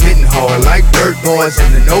beat hitting hard like dirt boys.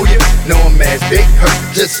 And to know you, know I'm as big hurt.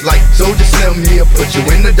 Just like Soldier Slim here, put you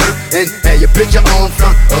in the dirt and have your picture on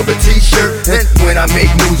front of a t-shirt. And when I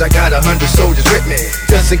make moves, I got 100 soldiers with me,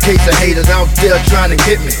 just in case the haters out there trying to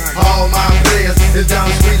get me. All my players is down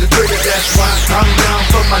to squeeze the trigger, that's why I'm down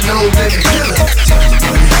for my no limit killer.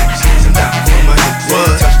 I'm down for my hips,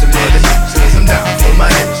 touch the mother hips, cause I'm down for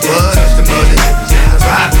my hips, touch the mother hips, I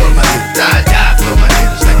ride for my hips, I die for my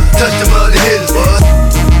hips, touch the mother hips,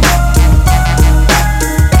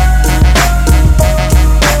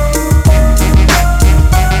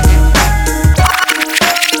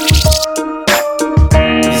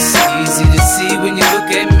 It's easy to see when you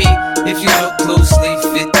look at me. If you look closely,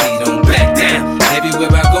 50, don't back down.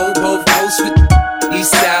 Everywhere I go, both coasts with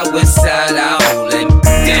east side, west side, I hold them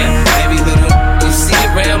down. Every little you see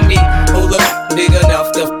around me, hold up big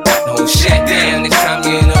enough to whole shack down. Next time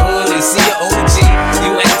you're in the hood and see your OG,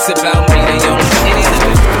 you ask about me, they don't know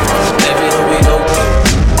anything. Everywhere we go,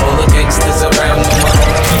 all the gangsters around me.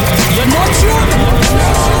 You're not sure?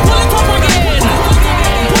 Pull it up again.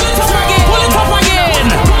 Pull it up again. Pull it up again.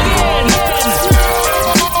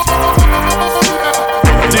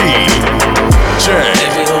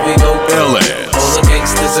 Everywhere we go, all the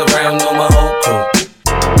gangsters around know my whole crew.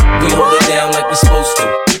 We hold it down like we're supposed to.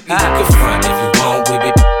 You can front if you want, we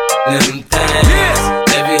be them things.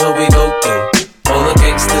 Everywhere we go through, all the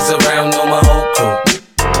gangsters around know my whole crew.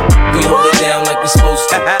 We hold it down like we're supposed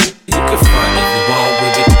to. You can front if you want, we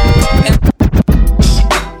be.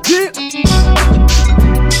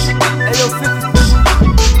 Hey yo, 50,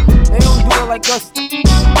 they don't do it like us.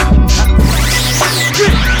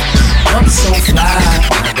 I'm so fly,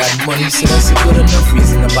 I got money, so that's a good enough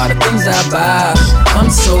reason about the things I buy.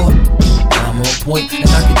 I'm on point, and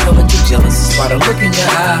I can tell that you're jealous just by the look in your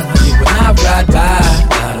eye. When I ride by,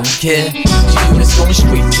 I don't care. G-Unit's going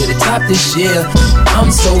straight to the top this year.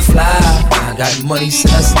 I'm so fly, I got money, so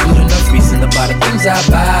that's a good enough reason about the things I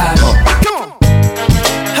buy. Come on.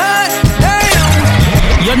 Hey, hey,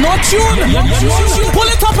 you're not tuned. Pull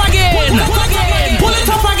it up again. Pull it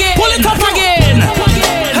up again. Pull it up again.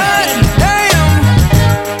 Hey,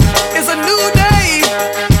 it's a new day.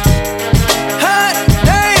 Hey,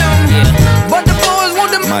 but the boys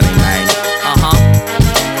want them money, man.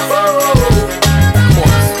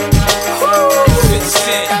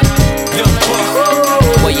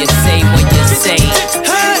 What you say, what you say.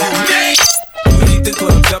 We keep the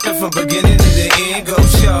club jumping from beginning to the end. Go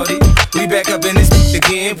shorty, we back up in this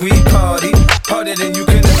again. We party harder than you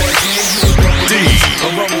can imagine.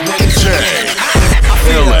 DJ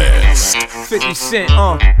Ellis. 50 Cent,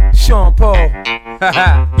 Sean Paul.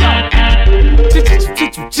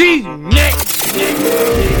 G-Neck.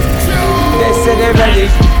 They said they're ready,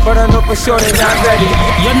 but I know for sure they're not ready.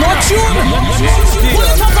 You're not tuned. Pull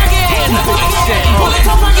it up again. Pull it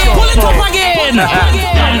up again. Pull it up again.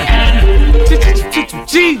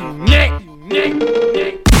 G-Neck.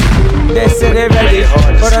 They said they're ready,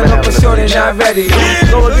 but I know for sure they're not ready.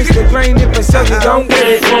 Go against the grain if it's so you don't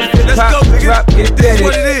get it. Let's go, drop, get dead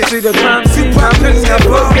it. See the crime scene, how many I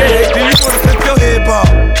forget it. Do you wanna flip your head ball?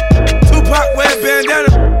 Tupac wear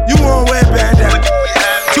bandana, you wanna wear bandana.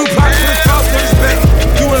 Tupac with cross on his back,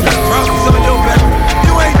 you wanna put crosses on your back.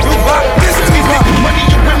 You ain't Tupac, this is Tupac. Money,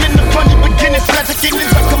 you women, the funny beginnings, tragic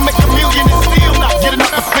endings. I can make a million and still not get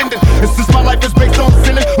enough for spending. And since my life is based on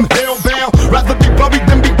sinning, I'm hellbound. Rather be buried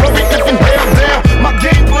than be worried, living hell down. My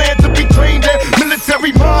game plan to be trained in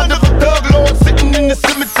military mind of a thug lord sitting in the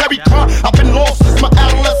cemetery crying. I've been lost since my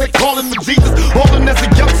adolescent, calling for Jesus, holding as a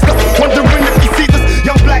youngster, wondering if he sees us.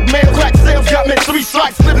 Young black man, crack sales got me 3 strikes.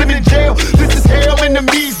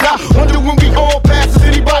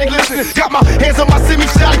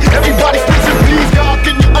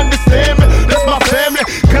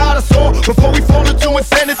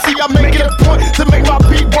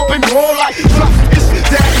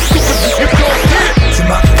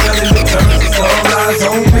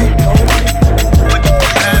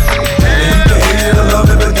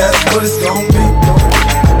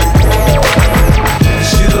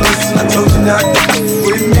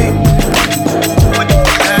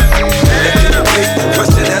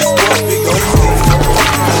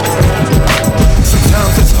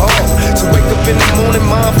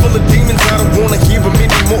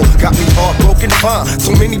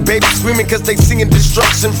 cause they seeing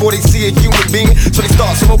destruction before they see a human being. So they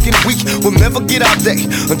start smoking weed. We'll never get our day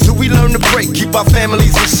until we learn to pray. Keep our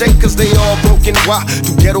families in shape cause they all broken. Why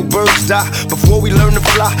do ghetto birds die before we learn to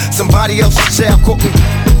fly? Somebody else's child cooking.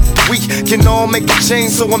 We can all make a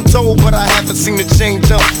change, so I'm told, but I haven't seen the change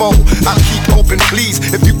unfold. I'll keep hoping, please,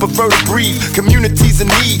 if you prefer to breathe. Communities in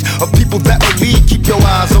need of people that will lead. Keep your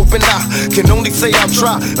eyes open. I can only say I'll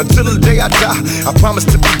try until the day I die. I promise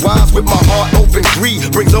to be wise with my heart open. Greed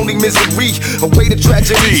brings only misery, away to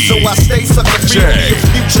tragedy. So I stay sucker free. Only a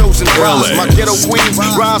few chosen rise. My ghetto queens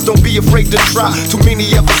rise, don't be afraid to try. Too many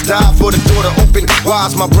of us die for the door to open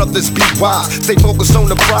wise. My brothers be wise, stay focused on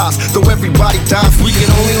the prize. Though everybody dies, we can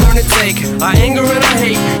only learn to take our anger and our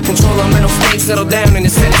hate, control our mental state, settle down and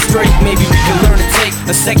set it straight. Maybe we can learn to take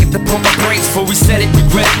a second to pump our brakes before we set it,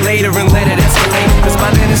 regret later and let it escalate. Cause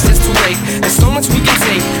by then it's just too late. There's so much we can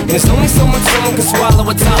take, and there's only so much someone can swallow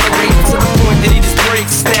or tolerate. To the point that he just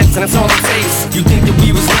breaks, snaps, and it's all it takes. You think that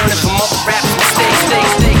we was learning from other rappers'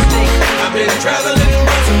 mistakes? I've been traveling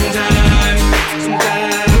for some time.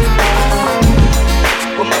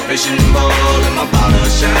 With my vision ball and my bottle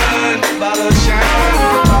shine.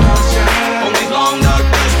 On these long dark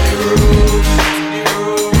dusty roads,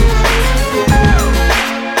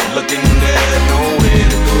 looking at nowhere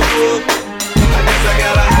to go. I guess I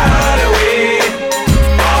gotta hide away,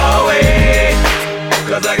 far away.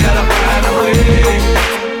 Cause I gotta find a way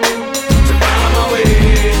to find my way.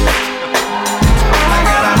 I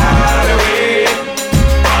gotta hide away,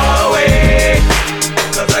 far away.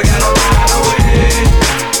 Cause I gotta find a way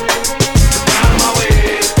to find my way.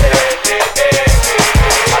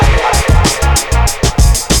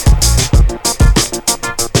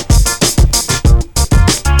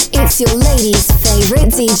 It's your ladies'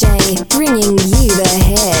 favorite DJ, bringing you the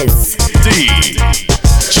hits.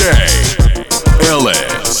 DJ Ellis.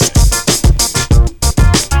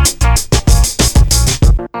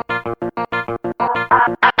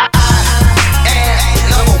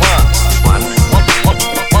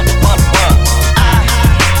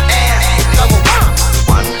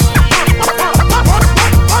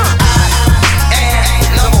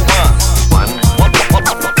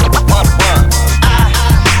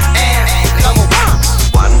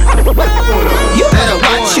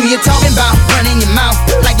 You're talking about running your mouth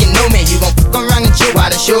like you know me. You gon' fuck around and chill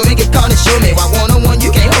while the show me get caught and show me. Why one-on-one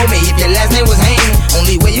you can't hold me if your last name was Hayne.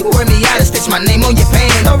 Only way you can wear me out is stitch my name on your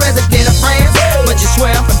pants. No resident of France, but you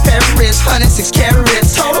swear I'm from Paris. 106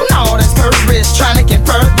 carats, total no, that's purpose. Tryna get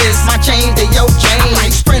purpose, my chain to your chain.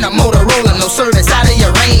 Like Sprint or Motorola, no service out of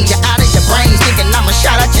your range. You're out of your brain, thinking I'ma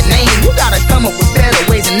shout out your name. You gotta come up with better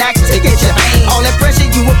ways and actions to get your vein. All that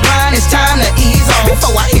pressure you applying, it's time to ease off.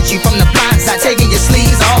 Before I hit you from the blind side, taking your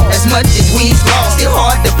sleeves off. As much as we've lost, still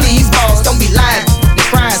hard to please, boss. Don't be lying, the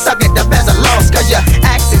crying, suck it up as a loss. Cause your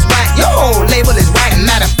axe is whack, your whole label is whack.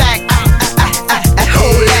 Matter of fact,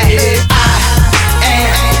 hold that. I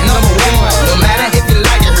am number one. No matter if you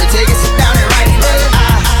like it, take it, sit down and write it.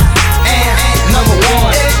 I am number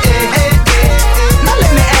one. Now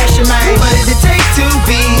let me ask you, man, what does it take to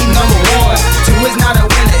be number one? 2 is not a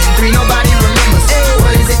winner, and 3 nobody remembers.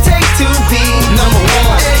 What does it take to be number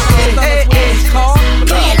one?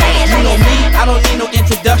 I don't need no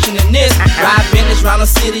introduction in this. Ride business round the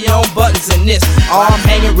city on buttons in this. Arm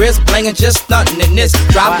hanging, wrist blinging, just stunting in this.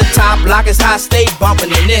 Drop the top, block is high, stay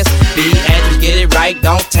bumping in this. Be Andrews, get it right,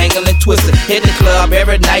 don't tangle and twist it. Hit the club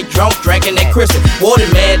every night, drunk, drinking and Christian. Water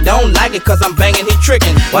man don't like it cause I'm banging, he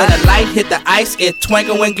tricking. When the light hit the ice, it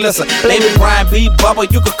twinkle and glisten. Baby Brian B. Bubble,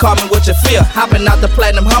 you can call me what you feel. Hopping out the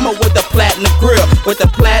platinum Hummer with the platinum grill. With the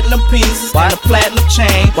platinum pieces and the platinum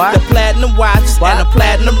chain. The platinum watches and the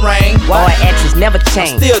platinum ring. Boy, extras never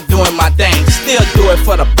change. I'm still doing my thing, still do it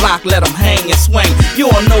for the block, let them hang and swing. You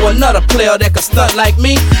don't know another player that can stunt like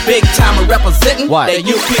me. Big time representing that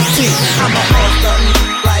UPT. I'm a all-star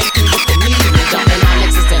like you with the knee. Jumping on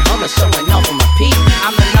Lexus and Hummer, showing off on my peak.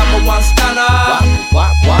 I'm the #1 stunner.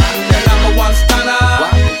 The #1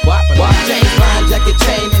 stunner. James Bond, Jackie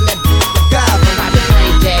Chain, and that goblin. By the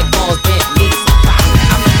brain, jag balls, bent knees.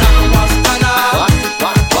 I'm the #1 stunner.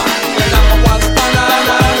 The #1 stunner.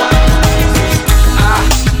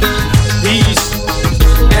 He's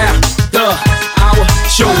after our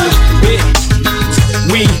show.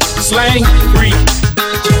 We slang free.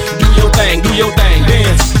 Do your thing,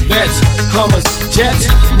 dance, bets, Hummers, jets,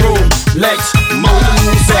 Rolex,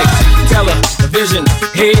 Mosex, television,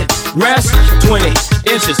 head, rest, 20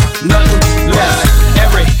 inches, nothing less.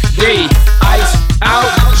 Every day, ice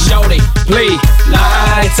out, shorty, play,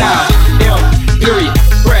 lights out, period,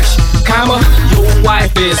 fresh, comma, your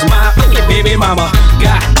wife is my baby mama,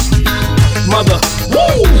 got mother,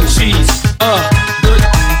 woo, she's a good,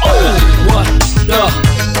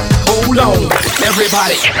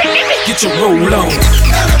 Everybody, get your roll on.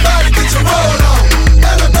 Everybody get your roll on.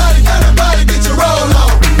 Everybody get your roll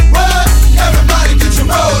on. What? Everybody get your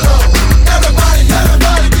roll on. Everybody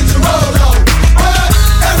get your roll on. What?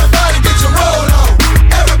 Everybody get your roll on.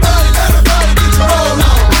 Everybody get your roll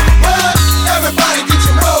on. What? Everybody get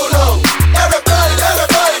your roll on. Everybody get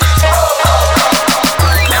your roll on.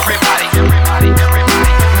 Everybody,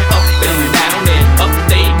 up and down and up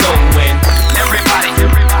they going. Everybody,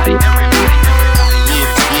 Everybody,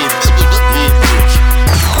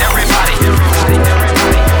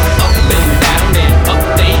 up and down and up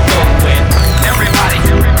they going. Everybody,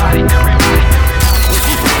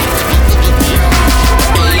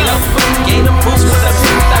 Ain't no fun, ain't no boost with a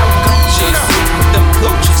without Gucci. With them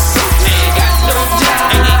Gucci's, ain't got no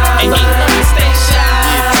job. Ain't I stay shy.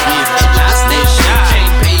 I stay shy.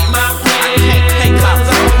 Can't pay my rent, cause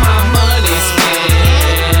all my money's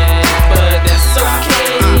spent. But that's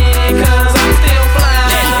okay, cause I'm still fly.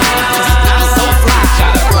 I'm so fly.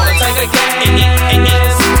 Gotta wanna take a gas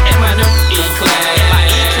in my new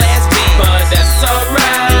E-Class. But that's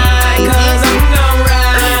alright, cause I'm gon'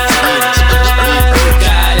 ride.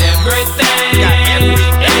 Got everything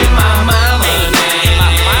in my mama name.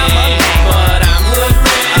 But I'm good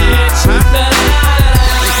rich.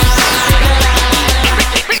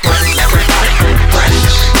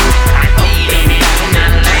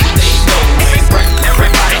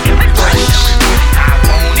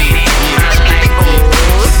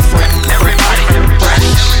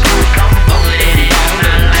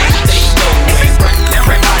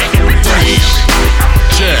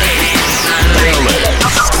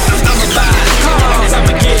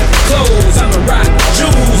 I'ma get clothes, I'ma rock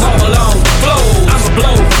jewels, all on flow. I'ma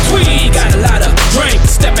blow tweed, got a lot of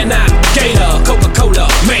drinks, stepping out, Gator, Coca-Cola,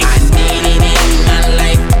 man. I need it in my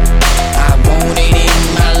life, I want it in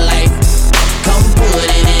my life. Come put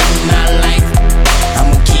it in my life,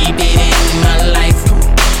 I'ma keep it in my life.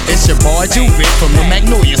 It's your boy Juvie from the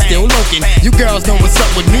Magnolia, still looking. You girls know what's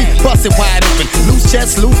up with me, bust it wide open. Loose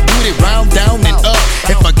chest, loose booty, round, down, and up.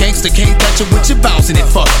 If a gangster can't touch it with your bouncing it,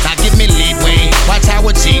 fuck. Now give me leadway, watch how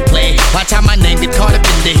a G play. Watch how my name get caught up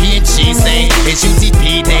in the he and she say. It's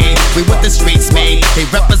UTP day, we what the streets made. They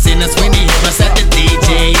represent us when they hear us at the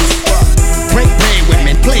DJs. Break bread with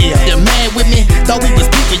me, play up, you're mad with me. Thought we was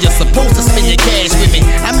people, you're supposed to spend your cash with me.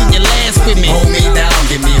 I mean your last with me. Hold me down,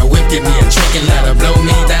 give me a whip, give me a trick and let her blow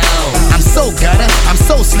me down. I'm so gutter, I'm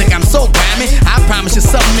so slick, I'm so grimy. I promise you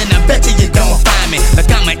something and I bet you gon' find me.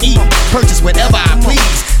 Look, I'ma eat, purchase whatever I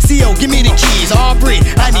please. CO, give me the keys, Aubrey,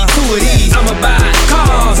 I need 2 of these. I'ma buy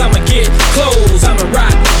cars, I'ma get clothes, I'ma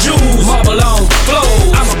rock jewels, marble on flow.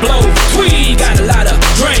 I'ma blow tweed, got a lot of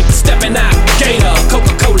drinks, stepping out, Gator,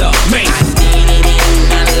 Coca-Cola, man. I need it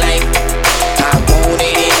in my life, I want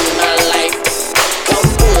it in my life.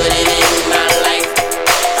 Come put it in my life,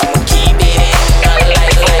 I'ma keep it in my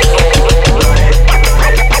life.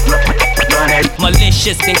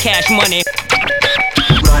 Malicious and cash money.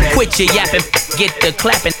 Quit your yapping, get the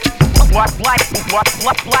clapping.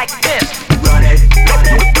 Like this. Run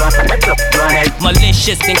it.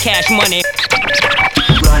 Malicious and cash money.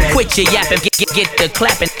 Quit your yapping, get the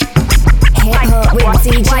clapping. Hip-hop with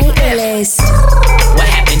DJ Ellis. What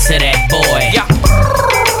happened to that boy?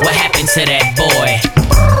 What happened to that boy?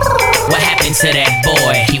 What happened to that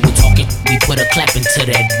boy? He was talking, we put a clapping to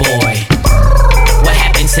that boy. What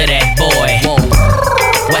happened to that boy? Whoa.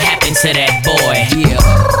 What happened to that boy? Yeah.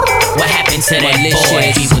 What happened to that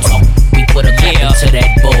boy? People talk, we put a clap to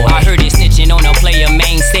that boy. I heard it snitching on a player,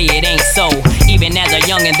 man, say it ain't so. Even as a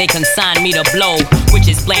youngin', they consigned me to blow, which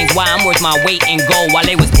explains why I'm worth my weight in gold. While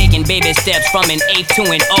they was taking baby steps from an 8 to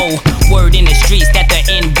an O. Word in the streets that the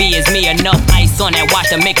envy is me. Enough ice on that watch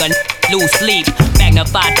to make a lose sleep.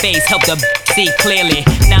 Magnified face help the see clearly.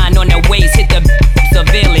 9 on the waist hit the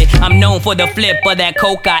severely. I'm known for the flip of that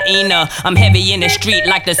cocaine. I'm heavy in the street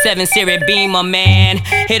like the 7 Series Beamer, man.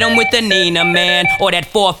 Hit 'em with the Nina, man. Or that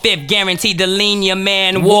 4/5 guaranteed to lean ya,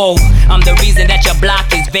 man. Whoa, I'm the reason that your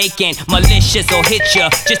block is vacant. Malicious or hit ya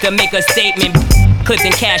just to make a statement. Clips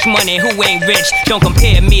and cash money, who ain't rich? Don't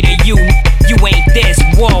compare me to you, you ain't this.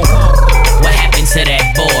 Whoa, what happened to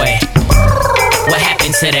that boy? What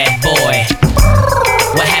happened to that boy?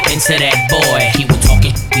 What happened to that boy? He was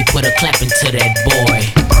talking, we put a clap into that boy.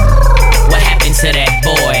 What happened to that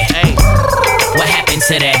boy? What happened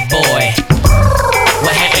to that boy?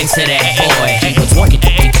 What happened to that boy? He was talking,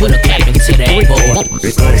 we put a clap into that boy.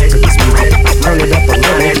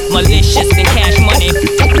 Malicious and cash money.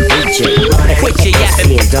 Quit your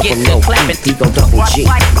yapping, get the clapping. Digo double G.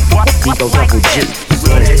 Digo double G.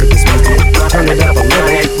 Turn it up a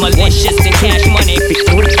little. Malicious and cash money.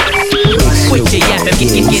 Quit your yapping,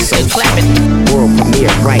 get the clapping. World premiere.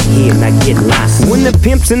 here, right here, now get lost. When the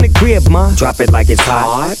pimp's in the crib, ma, drop it like it's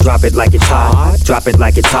hot. Drop it like it's hot. Drop it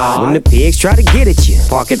like it's hot. When the pigs try to get at you,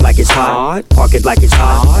 park it like it's hot. Park it like it's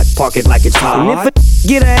hot. Park it like it's hot. And if a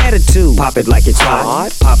get an attitude, pop it like it's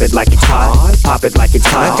hot. Pop it like it's hot. Pop it like it's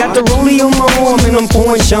hot. I got the rollie on my arm and I'm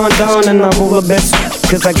pouring Sean down and I'm over best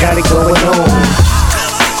cause I got it going on.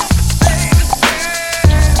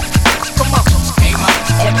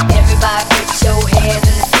 Everybody put your hands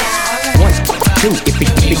in the sky. 1, 2, if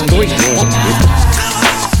it's 3,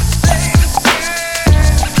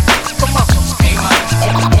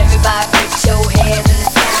 Everybody put your hands in the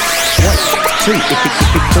sky. 1, 2, if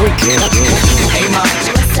it's 3, Hey mom,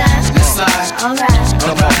 what's up? Let's slide.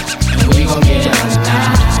 Alright. We gon' get it on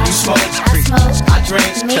tonight. You smoke, I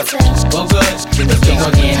drink. Me too. Well good, we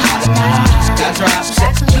gon' get hot tonight. Got drops,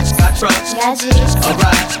 got trucks, got G's.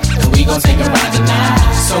 Alright, we gon' take a ride tonight.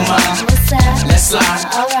 So mom, What's up? let's slide.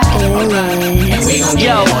 And we gon' get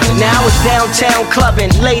Yo, it on tonight. now it's downtown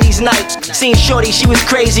clubbing, ladies' night. Seen Shorty, she was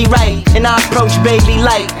crazy, right? And I approached baby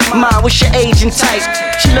like, Ma, what's your age and type?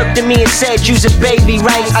 She looked at me and said, you's a baby,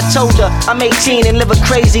 right? I told her, I'm 18 and live a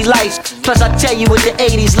crazy life. Plus I tell you what the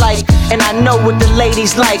 80s like, and I know what the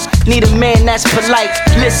ladies like. Need a man that's polite,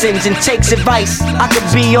 listens and takes advice. I could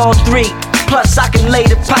be all three, plus I can lay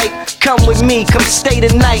the pipe. Come with me, come stay the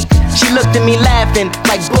night. She looked at me laughing,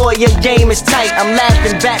 like boy your game is tight. I'm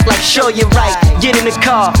laughing back like sure you're right. Get in the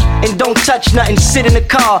car, and don't touch nothing, sit in the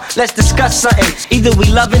car. Let's discuss something, either we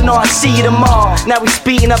loving or I see you tomorrow. Now we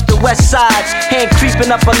speeding up the west side, hand creeping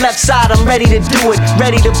up her left side. I'm ready to do it,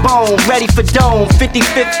 ready to bone, ready for dome.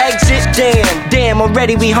 55th exit, damn,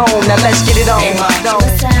 already we home. Now let's get it on. Hey mom,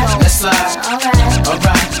 let's slide.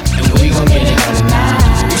 Alright, and we gon' get it on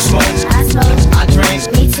tonight. You smoke, I drink.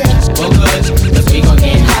 Me too. Well good, cause we gon'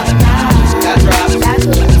 get hot tonight. Got drops, got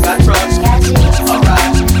trucks, got G's.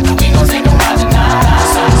 alright, and we gon' take a ride tonight.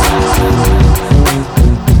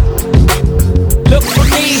 Look for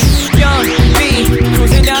me, young B,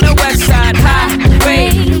 cruising down the west side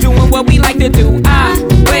highway, doing what we like to do.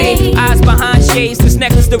 Eyes behind shades, this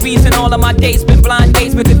necklace the reason all of my dates been blind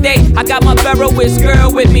dates. But today I got my Ferroist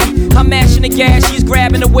girl with me. I'm mashing the gas, she's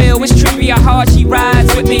grabbing the wheel. It's trippy how hard she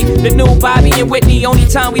rides with me. The new Bobby and Whitney, only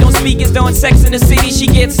time we don't speak is during Sex in the City. She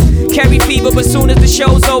gets carry fever, but soon as the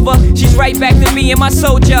show's over, she's right back to me and my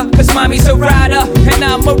soldier. Cause mommy's a rider and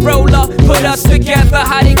I'm a roller. Put us together,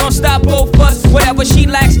 how they gon' stop both us? Whatever she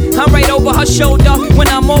lacks, I'm right over her shoulder. When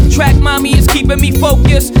I'm off track, mommy is keeping me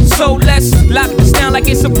focused. So let's lock this down like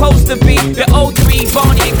it's supposed to be. The O3,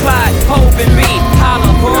 Bonnie and Clyde, Hov and B. Holla,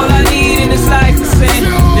 all I need in this life is sin.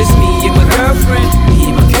 It's me and my girlfriend, me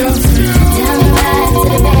and my girlfriend. Down the ride to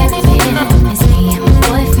the very end. It's me and my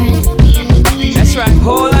boyfriend. That's right,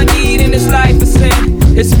 all I need in this life is sin.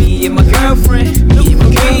 It's me and my girlfriend, me and my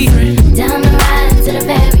girlfriend. Down the ride to the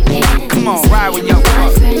very end. Come on, ride with your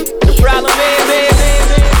boyfriend. The problem is,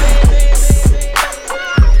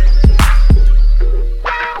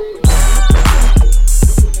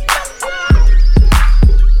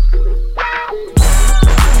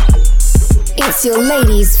 It's your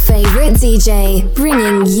ladies' favorite DJ,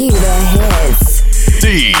 bringing you the hits.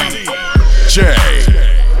 DJ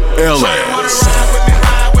Ellis.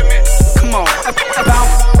 Come on,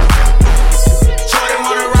 bounce. Shorty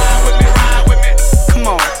wanna ride with me, come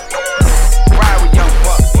on. Ride with Young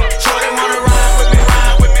Buck. Shorty wanna ride with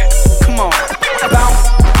me, come on. Bounce.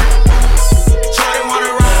 Shorty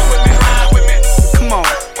wanna ride with me, come on.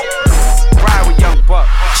 Ride with Young Buck.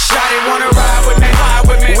 Shorty wanna ride with me,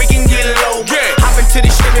 we can get low. Hop into the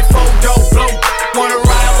Chevy 4-door blow. Wanna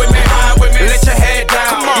ride with me, let your head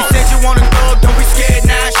down. You said you wanna thug, don't be scared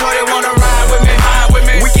now. Shorty wanna ride with me,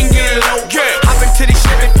 we can get low. Hop into the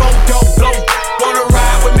Chevy 4-door blow. Wanna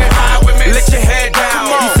ride with me, let your head down.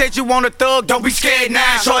 You said you wanna thug, don't be scared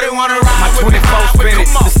now. Shorty wanna ride with me. My 24 spinning,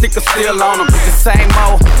 the sticker still on them. The same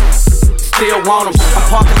old. Still want 'em. I'm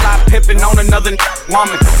parking lot pimping on another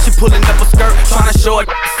woman. She pulling up a skirt, tryna show it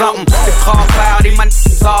something. The car cloudy, my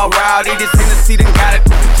all rowdy. This Hennessy done got it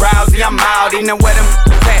drowsy. I'm outy, now where them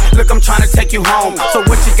at? Look, I'm tryna take you home. So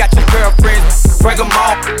what you got your girlfriend? Break 'em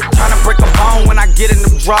off. Tryna break a bone when I get in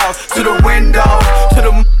them drawers. To the window, to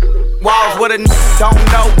the walls. What a don't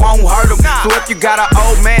know won't hurt 'em. So if you got an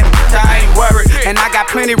old man, I ain't worried. And I got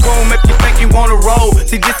plenty room if you think you wanna roll.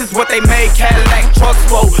 See, this is what they made Cadillac trucks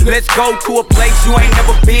for. Let's go to a place you ain't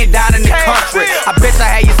never been down in the country. I bet I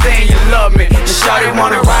had you saying you love me. And shawty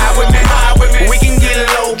wanna ride with me, we can get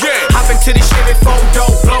low. Hop into the Chevy 4-door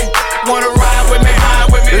blow. Wanna ride with me,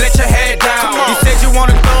 let your head down. You said you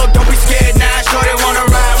wanna thug, don't be scared now. Shawty wanna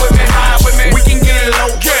ride with me, we can get low.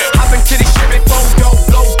 Hop into the Chevy 4-door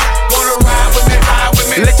blow. Wanna ride with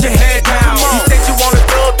me, let your head down. You said you wanna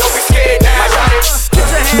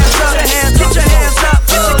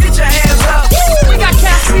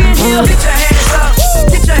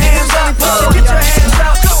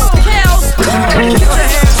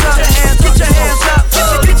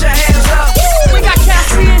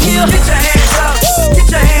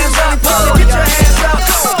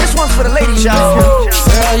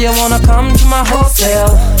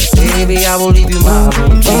Baby, I will leave you my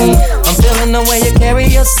room key. I'm feeling the way you carry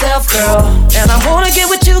yourself, girl, and I wanna get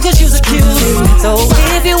with you cause you're a cutie. So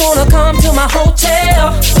if you wanna come to my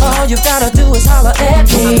hotel, all you gotta do is holler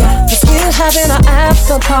at me. Cause we're having an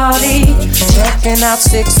after party, checking out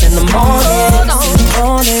 6 in the morning.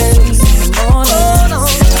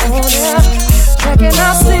 Checking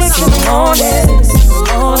out 6 in the morning.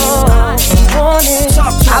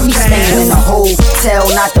 I be staying in a hotel,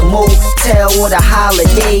 not the motel or the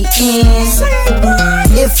Holiday Inn.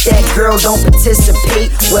 If that girl don't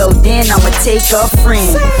participate, well then I'ma take a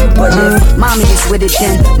friend. But if mommy is with it,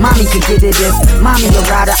 then mommy could get it. If mommy a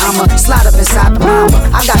rider, I'ma slide up inside the mama.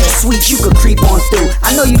 I got a suite you could creep on through.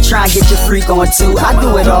 I know you try and get your freak on too. I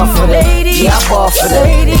do it all for that. Yeah, I ball for that.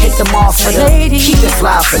 Hit them all for that. Keep it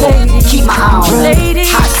fly for that. Keep my eye on that.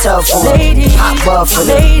 Hot tub for that. Hot bub for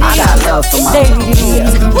that. I got love for my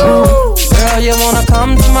Girl, you wanna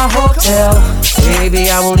come to my hotel? Baby,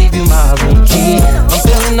 I will leave you my room key. I'm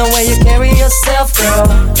feeling the way you carry yourself, girl,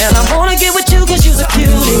 and I wanna get with you cause you're a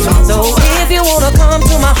cutie. So if you wanna come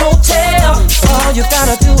to my hotel, all you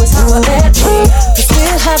gotta do is holler at me. Cause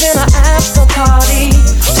we're having an after party,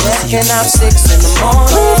 checking out 6 in the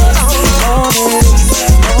morning.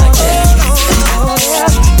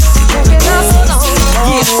 Checking out 6 in the morning.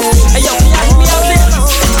 Hey yo, can y'all hear me out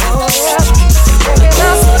there?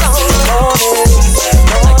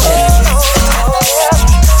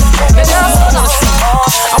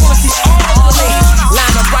 I wanna see all the ladies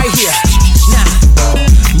line up right here. Now,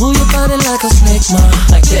 move your body like a snake, ma,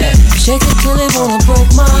 like that. Shake it till it wanna break,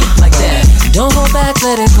 ma, like that. Don't hold back,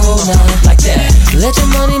 let it go now, like that. Let your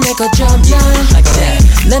money make a jump now, like that.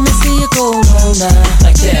 Let me see you go low now,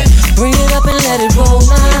 like that. Bring it up and let it roll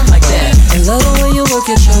now, like that. I love the way you work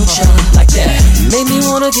your chocha, like that. Make me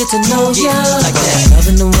wanna get to know ya, like that.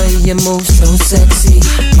 Loving the way you move so sexy.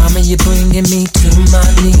 Mama, you're bringing me to my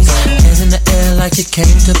knees. Hands in the air like you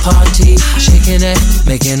came to party. Shaking it,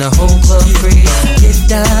 making a whole club free. Get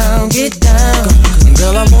down, get down. And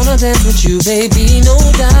girl, I wanna dance with you, baby, no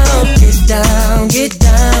doubt. Get down, get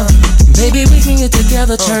down. Baby, we can get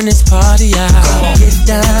together, turn this party out. Get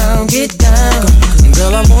down, get down. And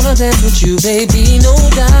girl, I wanna dance with you, baby, no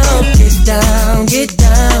doubt. Get down, get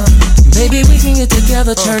down. Baby, we can get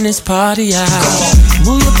together, turn this party out.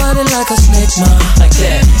 Move your body like a snake, ma, like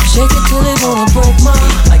that. Shake it till it wanna break, ma,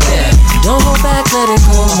 like that. Don't hold back, let it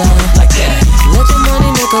go now, like that. Let your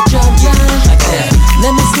money make a jump now, like that.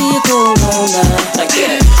 Let me see you go low now, like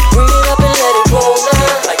that. Bring it up and let it roll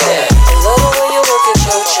now, like that. I love the way you work your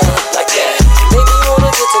chocha, like that. Make me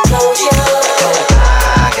wanna get to know ya.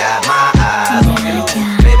 I got my eyes on you,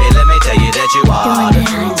 baby. Let me tell you that you are the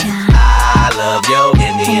truth. I love your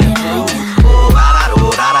Indian food. Oh,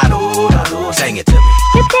 da-da-do, sing it to me.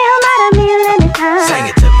 तुझसे हमारा मिलन था, Sing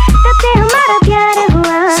it to me. तुझसे हमारा प्यार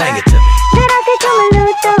हुआ, Sing it to me. जरा से चुम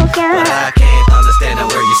लूं तो क्या, But I can't understand a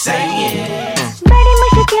word you're saying. बड़ी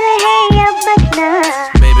मुश्किल है अब बचना,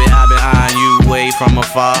 Baby, I've been eyeing you way from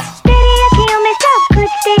afar. तेरी अखियों में सब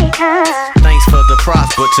कुछ देखा, Thanks for the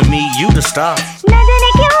props, but to me, you the star. न जाने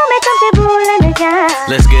क्यों मैं तुमसे भूल न जा.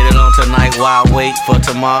 Let's get it on tonight while I wait for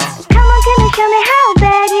tomorrow. Come on, can you show me how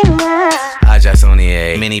bad you are? I just only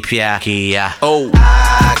a mini piakia. Oh,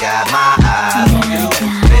 I got my eyes on you.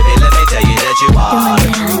 Baby, let me tell you that you are the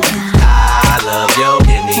truth. I love your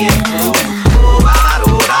Indian food.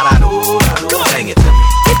 Oh, da-da-do, sing it to me.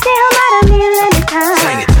 तुझसे हमारा मिलन था,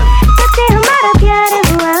 Sing it to me. तुझसे हमारा प्यार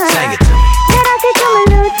हुआ, Sing it to me. जरा से चुम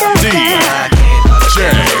लूं तो क्या. I can't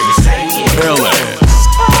understand a word you're saying. LS.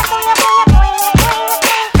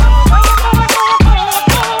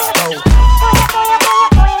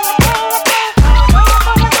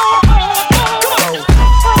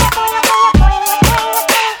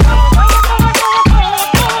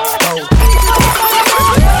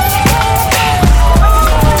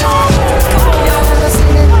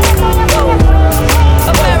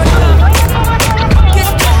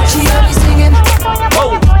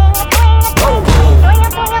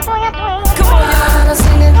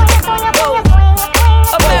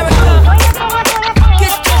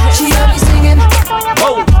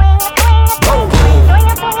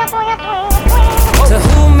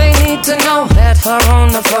 Her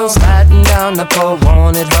on the floor, sliding down the pole,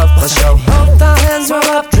 wanted her for show. Both our hands were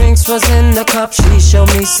up, drinks was in the cup. She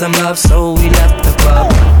showed me some love, so we left the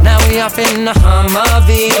club. Now we off in the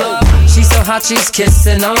Humvee. She's so hot, she's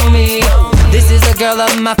kissing on me. This is a girl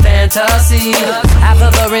of my fantasy. Half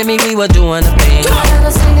of her and me, we were doing a thing.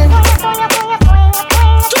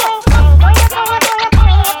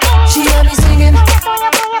 She had me singing.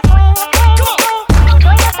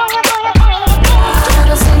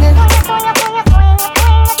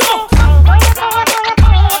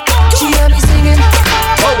 She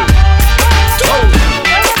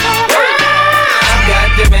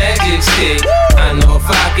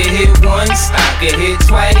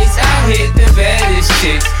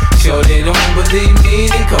believe me,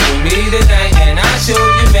 then come with me tonight and I'll show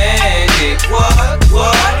you magic. What?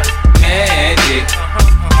 Magic.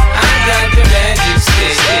 I got the magic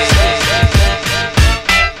stick.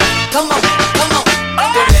 Come on.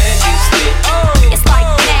 The magic stick. It's like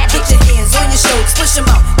that. Put your hands on your shoulders, push them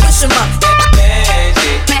up.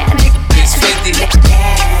 Magic. It's 50.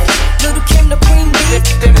 Little Kim the Queen Bee.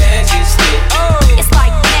 The magic stick. It's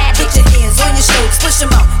like that. Put your hands on your shoulders, push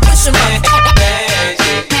them up.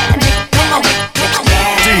 Magic. Come on.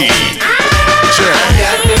 I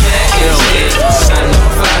got the magic stick. I know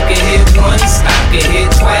if I can hit once, I can hit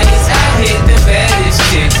twice. I hit the baddest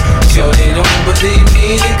chicks. Sure they don't believe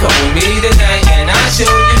me, then come with me tonight and I'll show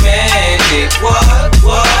you magic. What?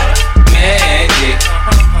 Magic.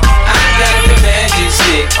 I got the magic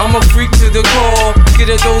stick. I'm a freak to the core. Get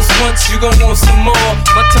a dose once, you gon' want some more.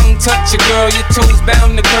 My tongue touch your girl, your toes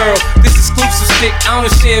bound to curl. This exclusive stick, I don't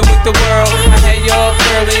share with the world. I had you up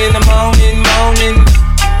early in the morning.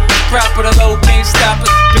 Proper the low, can't stop us.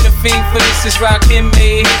 Been a fiend for this, is rockin'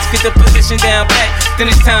 made hits. Get the position down pat, then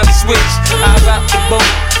it's time to switch. I rock the boat,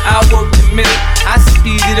 I work the middle. I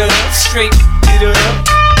speed it up, straight it up.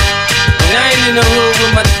 When I ain't in the hood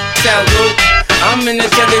with my out low, I'm in the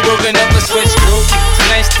telly working up a switch group.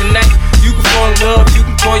 Tonight's the night, you can fall in love. You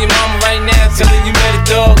can call your mama right now, tell her you met a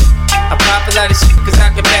dog. I pop a lot of shit cause I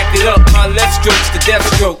can back it up. My left stroke's the death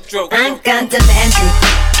stroke. I got the magic.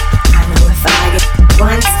 I know if I get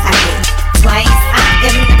once, I get twice. I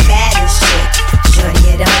am the baddest shit. Sure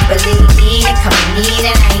you don't believe me, then come with me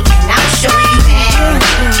tonight and I'll show you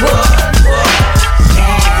magic.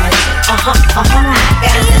 Magic. I got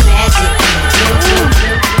the magic.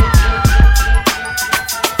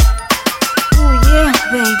 Oh yeah,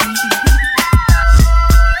 baby.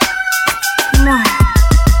 Come on.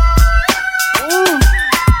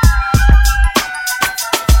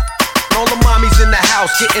 All the mommies in the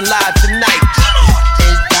house getting live tonight.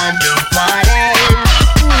 It's time to party.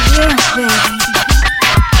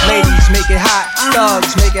 Ladies, make it hot.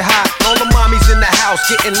 Thugs, make it hot. All the mommies in the house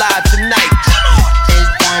getting live tonight. It's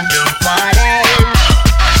time to party.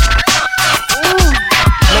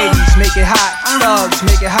 Ladies, make it hot. Thugs,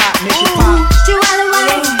 make it hot. Make it pop.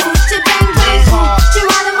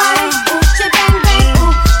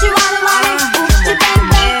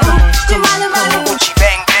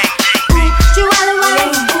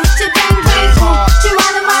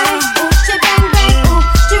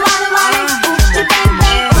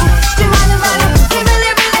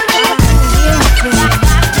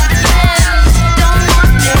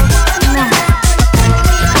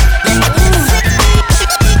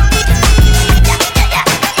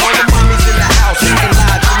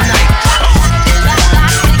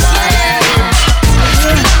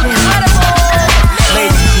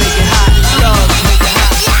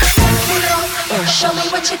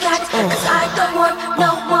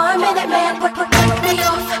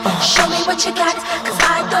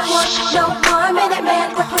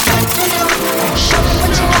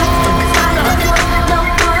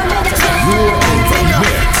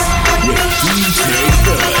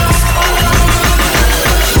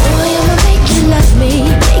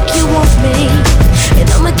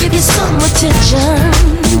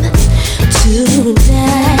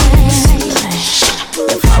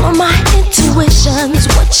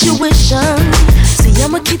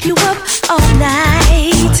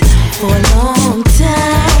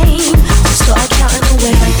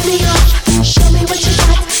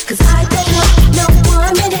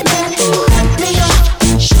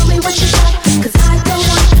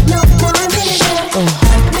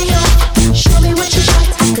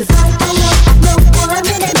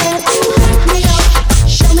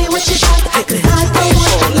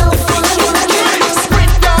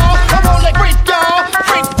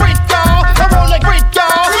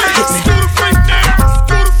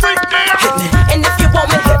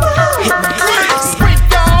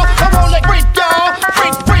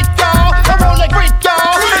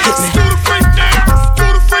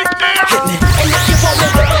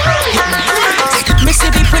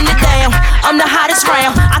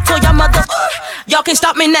 Y'all can't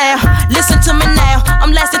stop me now. Listen to me now.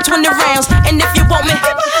 I'm lasting 20 rounds. And if you want me,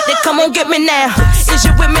 then come on get me now. Is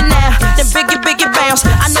you with me now? Then biggie bounce.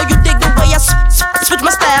 I know you dig the way I switch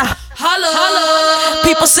my style. Holla, holla.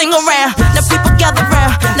 People sing around. Now people gather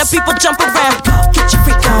round. Now people jump around. Get your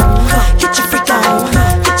freak on. Get your freak on.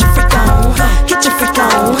 Get your freak on. Get your freak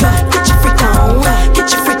on. Get your freak on.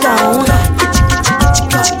 Get your freak on. Get your freak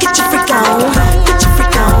on. Get your freak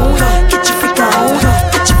on. Get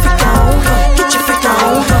your freak on. Get your freak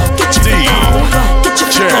on. Get your freak on. Get your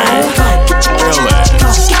freak on. Get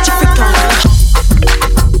your freak on.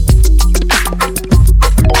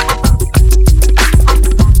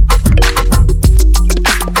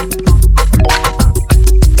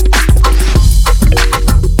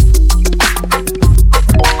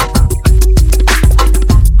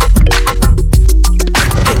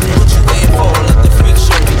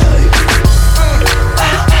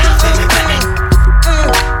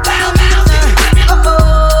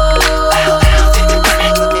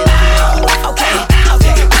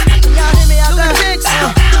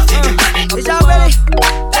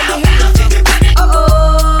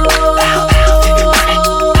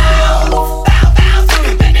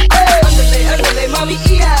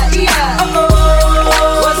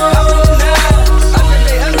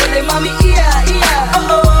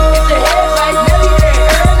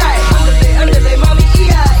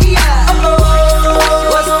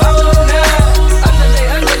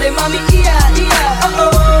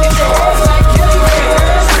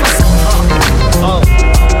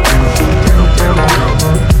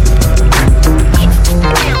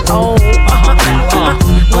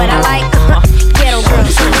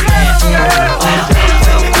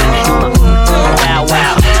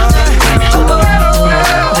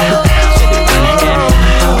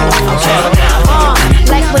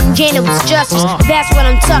 hustlers. That's what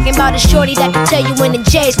I'm talking about. A shorty that can tell you when the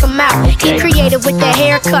J's come out. Get creative with their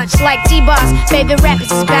haircuts like T-Boss. Favorite rappers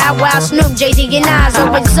is Bow Wow, Snoop, Jay-Z, and Nas.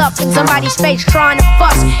 Always up in somebody's face trying to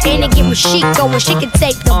fuss. And to get with Chic going, she can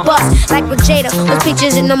take the bus. Like with Jada, with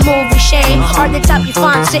pictures in the movie Shame. Are the top you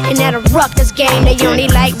find sitting at a ruckus game. They only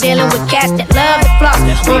like dealing with cats that love to floss.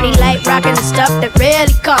 Only like rocking the stuff that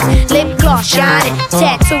really costs. Lip gloss, shining,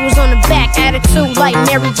 tattoos on the back. Attitude like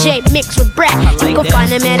Mary J mixed with Brat. You can find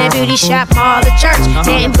them at a beauty shop, mall, or church.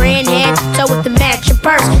 Name brand head, so with the matching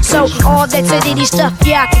purse. So all that Sadiddy stuff,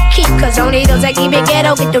 yeah, I can keep. Cause only those that keep it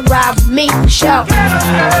ghetto get to ride with me. Show.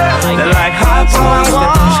 They like hot boys, they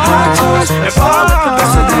push hot toys, and fall like the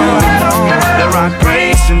best of them. They rock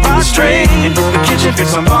braids and do it straight, and do the kitchen,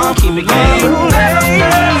 fix some bomb, keep it game.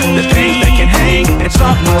 The things they can hang, and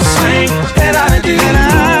talk no slang, and I do.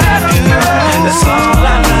 That's all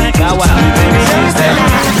I like. Bow Wow, baby, use that.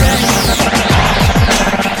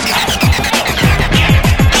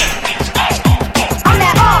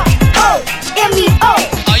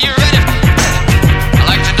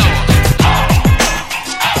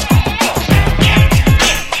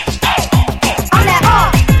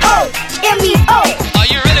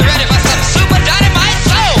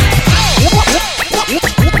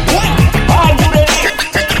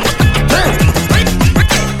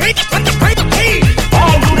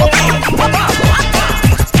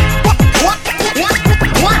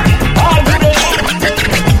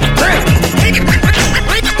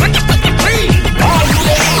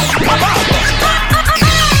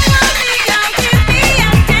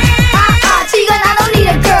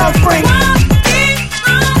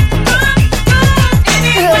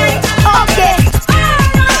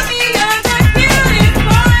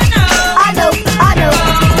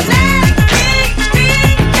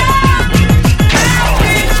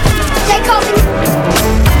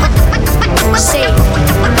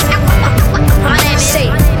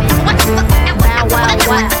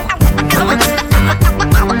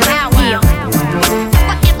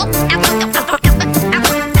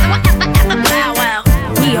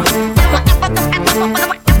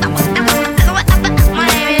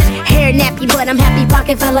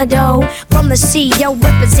 From the CEO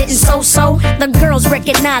representing so-so. The girls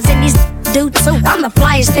recognizing these dudes too. I'm the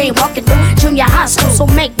flyest thing walking through junior high school. So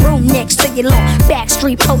make room next to your little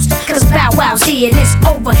backstreet poster. Cause Bow Wow's here and it's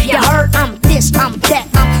over. You heard I'm this, I'm that,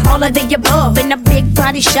 I'm all of the above. In a big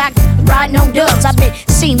body shot, riding on dubs. I've been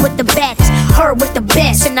seen with the baddest, heard with the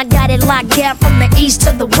best. And I got it locked down from the east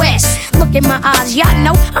to the west. Look in my eyes, y'all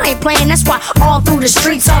know I ain't playing. That's why all through the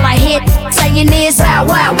streets all I hit saying is Bow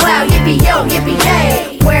Wow, wow, yippee yo, yippee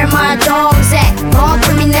yay. Where my dogs at? All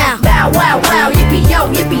for me now. Bow Wow, wow, yippee yo,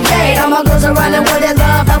 yippee yay. All my girls are running with their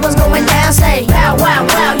love, that was going down. Say Bow Wow,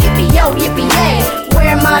 wow, yippee yo, yippee yay.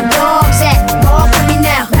 Where my dogs at? All for me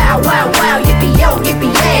now. Bow Wow, wow, yippee yo,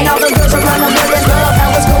 yippee yay. And all the girls are running with their love,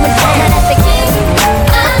 that was going down. Now that's the game.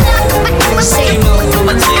 Say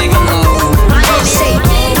my jig alone. Say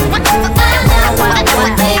Bow Wow,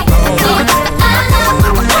 wow.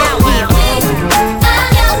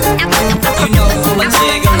 You know my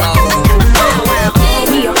jig alone.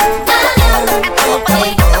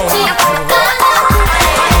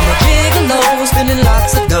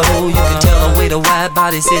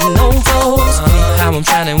 Body sitting on toes. How I'm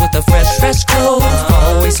shining with the fresh clothes.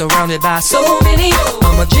 Always surrounded by so many.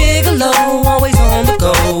 I'm a gigolo, always on the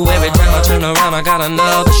go. Every time I turn around, I got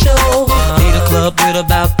another show. Lead a club with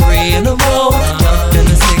about 3 in a row. Jump in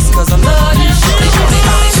the 6 cause I love you.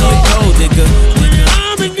 She a gold digger.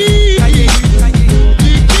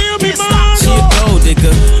 She a gold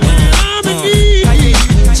digger.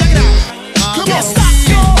 Check it out. Come on.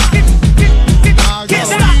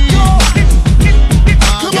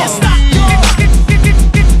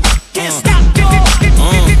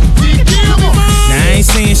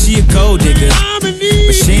 She a gold digger,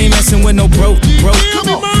 but she ain't messing with no broke. Now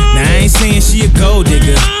I ain't saying she a gold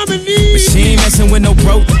digger, but she ain't messing with no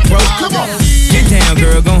broke. Get down,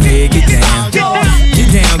 girl, gon' head, get down.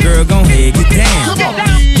 Get down, girl, gon' head, get down.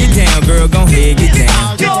 Get down, girl, gon' head, get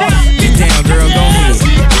down. Get down, girl, gon' head.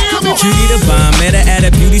 Cutie the bomb, met her at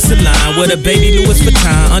a beauty salon with a baby Louis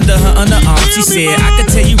Vuitton under her underarm. She said, I could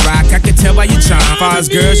tell you rock, I could tell by your charm. Far as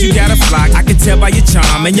girls, you got a flock, I could tell by your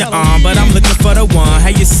charm and your arm. But I'm looking for the one,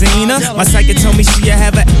 have you seen her? My psychic told me she'll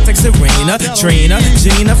have a like Serena, Trina,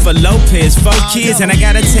 Gina for Lopez, 4 kids. And I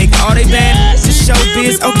gotta take all they bad to show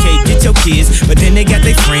biz. Okay, get your kids, but then they got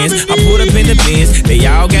their friends. I pulled up in the Benz, they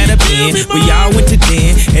all got a bin. We all went to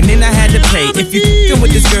den, and then I had to pay. If you f***ing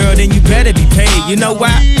with this girl, then you better be paid. You know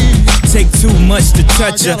why? take too much to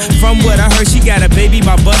touch her. From what I heard, she got a baby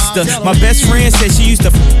by Buster. My best friend said she used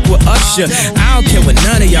to with Usher. I don't care what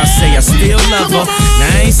none of y'all say, I still love her.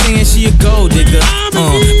 Now I ain't saying she a gold digger,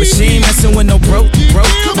 but she ain't messing with no broke.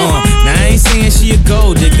 Now I ain't saying she a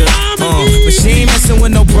gold digger, but she ain't messing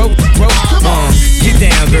with no broke. Get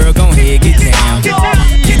down, girl, gon' head, get down.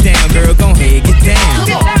 Get down, girl, gon' head, get down.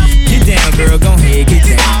 Get down, girl, gon' head, get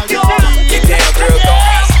down. Get down, girl, gon'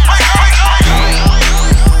 head.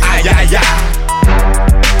 Ay, ay, ay.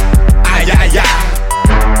 Ay, ay, ay.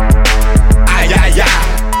 Ay, ay, ay.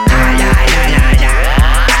 Ay, ay, ay, ay, ay.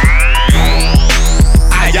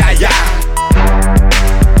 Ay, ay, ay.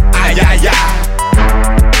 Ay, ay, ay.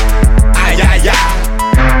 Ay, ay, ay.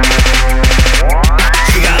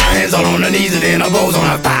 She got her hands all on her knees and then her bows on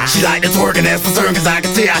her thigh. She like to twerk and that's for certain cause I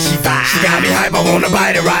can see how she fly. She got me hype, I wanna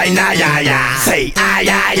bite it right now, yeah, yeah. Say, ay,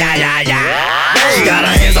 ay, ay, ay, ay. She got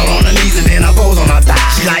her hands all on her knees and then her bows on her thigh.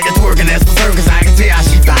 She like to twerk and that's for certain cause I can see how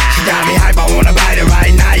she fly. She got me hype, I wanna bite it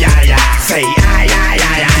right now, yeah, yeah. Say, ay, ay,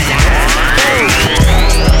 ay, ay, ay.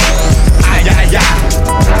 Ay, ay, ay.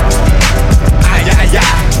 Ay, ay,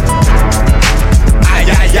 ay. Ay,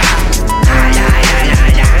 ay, ay. Ay, ay, ay,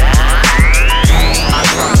 ay, ay.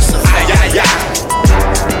 Ay, ay, ay.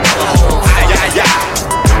 Ay, ay, ay.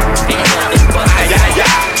 Ay, ay,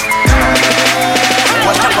 ay.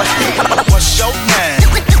 What's your name?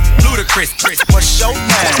 Ludacris, what's your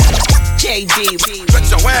name? JD. Put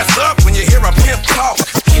your ass up when you hear a pimp talk.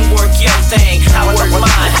 You work your thing, I work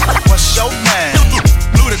mine. What's your name?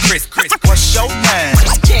 Ludacris, what's your name?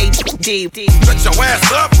 JD. Put your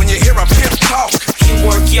ass up when you hear a pimp talk. You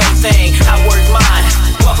work your thing, I work mine.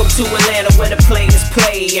 Welcome to Atlanta where the players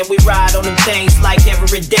play, and we ride on them things like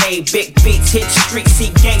every day. Big beats hit streets,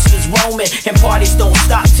 see gangsters roaming, and parties don't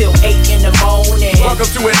stop till 8 in the morning. Welcome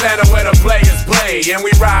to Atlanta where the players play, and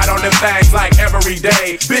we ride on them things like every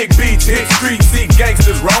day. Big beats hit streets, see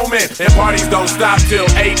gangsters roaming, and parties don't stop till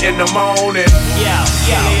 8 in the morning.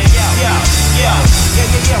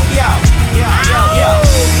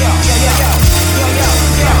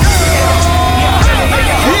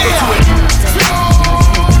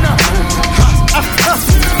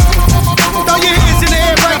 Throw your hands in the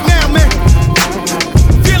air right now, man.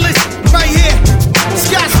 Feel it right here.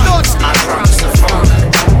 Scott Storch.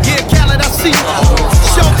 Yeah, Khaled, I see you.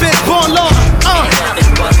 Showbiz, born law.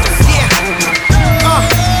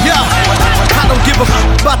 I don't give a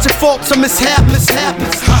f about your faults or mishaps.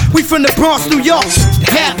 We from the Bronx, New York. It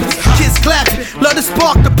happens. Kids clapping, love to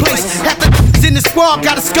spark the place. Half the in the squad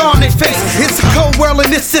got a scar on their face. It's a cold world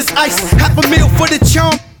and this is ice. Half a meal for the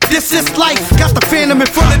charm. This is life. Got the Phantom in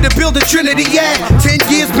front of the building, Trinity, yeah. 10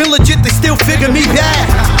 years been legit, they still figure me bad.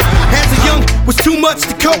 As a young, was too much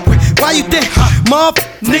to cope with. Why you think? Mob,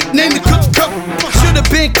 nickname the cook.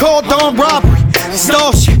 Should've been called on robbery,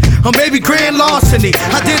 stall shit, or maybe grand larceny.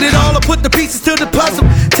 I did it all, I put the pieces to the puzzle.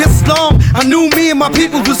 Just as long, I knew me and my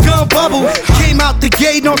people was gonna bubble. Came out the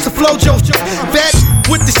gate on some flojo. Fat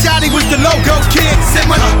with the shotty was the logo. Kid said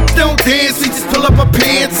my don't dance, we just pull up our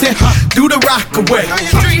pants and do the rock away.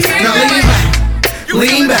 Now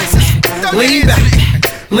lean back, lean back,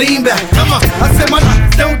 lean back. Come on, I said my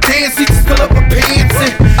don't dance, we just pull up our pants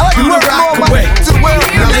and do the rock away.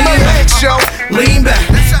 Now lean back, now lean back,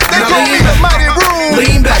 lean back, now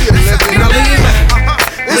lean back, lean back, now lean back,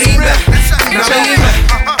 lean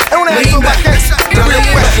back, now lean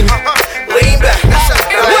back, lean back.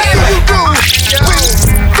 What do you do?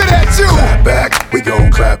 Fit at you. Clap back, we gon'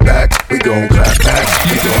 clap back, we gon' clap back,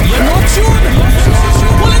 we gon' clap back.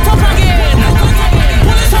 Pull it up again.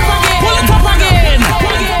 Pull it up again. Pull it up again.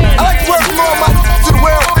 I like to work more my to the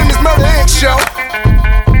world famous Murder Inc. show.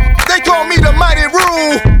 They call me the Mighty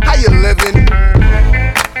Rule. How you living?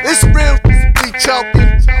 It's real, be talking.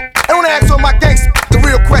 I wanna ask all my gangsters the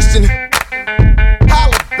real question.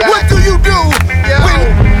 Holla back. What do you do when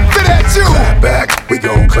fit at you? Clap back, we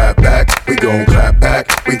gon' clap back, we gon' clap back,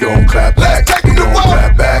 we gon' clap back, we gon'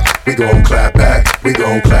 clap back, we gon' clap back, we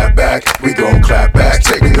gon' clap back, we gon' clap back,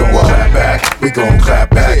 we gon' clap back, we gon' clap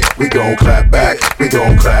back, we gon' clap back, we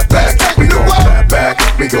gon' clap back, we gon' clap back,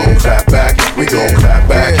 we gon' clap back, we gon' clap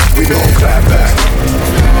back, we gon' clap back.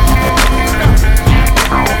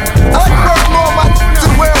 I like to work more my to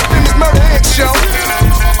the world famous Murder Inc. show.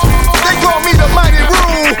 They call me the Mighty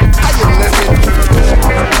Rule. How you living?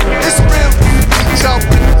 It's real, so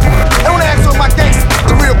I wanna ask all my gangsters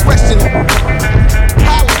the real question.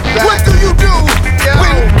 What do you do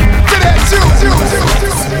when fit at you?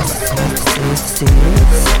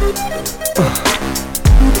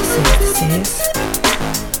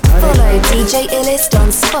 Follow DJ Illest on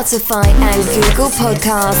Spotify and Google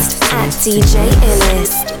Podcast at DJ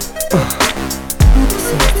Illest.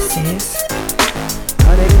 This is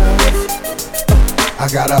I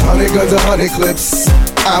got 100 guns, 100 clips.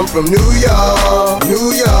 I'm from New York,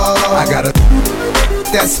 New York. I got a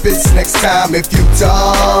that spits next time if you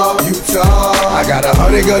talk, you talk. I got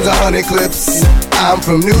 100 guns, 100 clips. I'm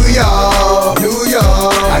from New York, New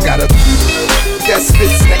York. I got a that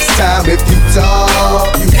spits next time if you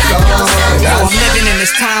talk, you talk. I'm living in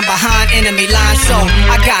this time behind enemy lines, so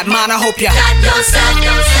I got mine, I hope ya.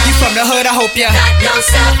 You from the hood, I hope ya.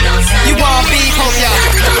 You want beef, hope ya.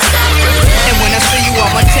 And when I see you,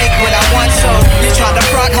 I'ma take what I want, so you try to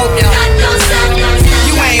front, hope ya.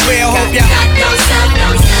 You ain't real, hope ya.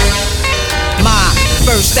 My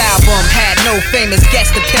first album had no famous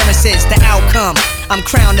guest appearances. The outcome, I'm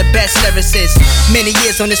crowned the best lyricist. Many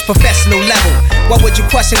years on this professional level. What would you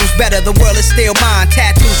question who's better? The world is still mine.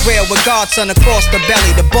 Tattoos real with Godson across the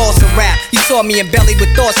belly. The balls of rap. You saw me in belly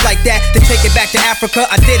with thoughts like that. To take it back to Africa,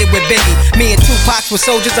 I did it with Biggie. Me and Tupac were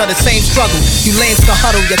soldiers of the same struggle. You lames can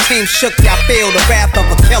huddle, your team shook. Y'all feel the wrath of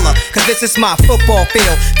a killer. Cause this is my football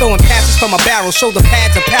field. Throwing passes from a barrel, shoulder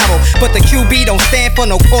pads apparel. But the QB don't stand for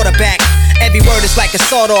no quarterback. Every word is like a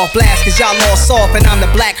sawed-off blast, cause y'all all soft, and I'm the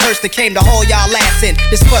black hearse that came to haul y'all ass in.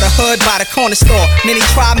 This for the hood by the corner store. Many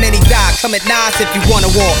try, many die. Come at nines if you want a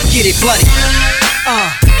war. Get it bloody. I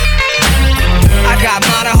got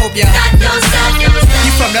mine, I hope ya. You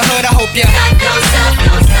from the hood, I hope ya.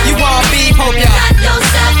 You want beef, hope ya.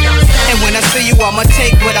 And when I see you, I'ma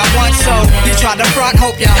take what I want, so you try to front,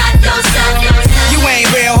 hope ya. You ain't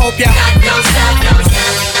real, hope ya.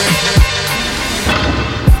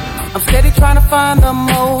 I'm steady trying to find the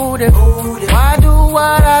motive. Why do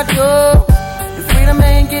what I do? The freedom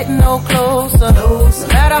ain't getting no closer. No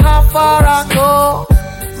matter how far I go,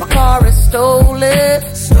 my car is stolen.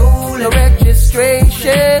 The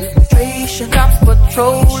registration, cops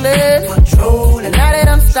patrolling. And now they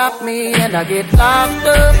done stop me and I get locked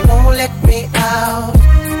up. They won't let me out.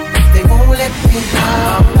 They won't let me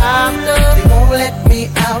out. I'm locked up. They won't let me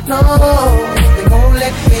out. No, they won't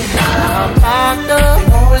let me out. I'm locked up. They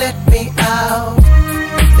won't let me out.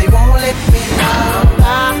 They won't let me out.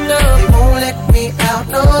 I'm locked up. They won't let me out.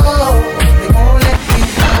 No, they won't let me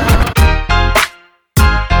out.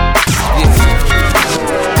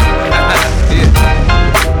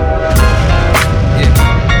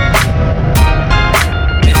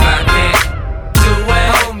 If I can't do it,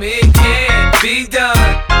 homie, it can't be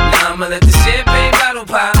done. I'ma let the champagne bottle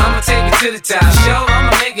pop. I'ma take it to the top. Show,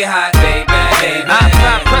 I'ma make it hot, baby. I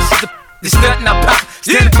apply pressure, the stunt and I pop.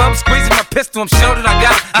 Standing above, squeezing my pistol, I'm sure that I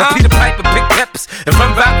got it. I Peter Piper, big peppers, and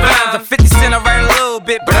run rock vines. I'm 50 cent, I write a little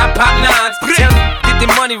bit, but I pop nines. Tell me, get the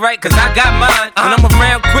money right, cause I got mine. When I'm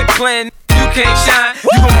around, quit playing, you can't shine.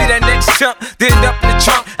 You gon' be that next chump, then end up in the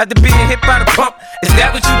trunk after being hit by the pump. Is that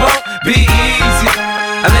what you want? Be easy.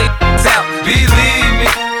 I lay out, believe me.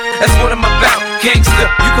 That's what I'm about, gangsta.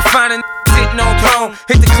 You can find a sitting on throne.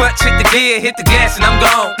 Hit the clutch, hit the gear, hit the gas, and I'm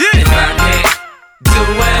gone. If I can't do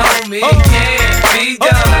it, homie, it can't be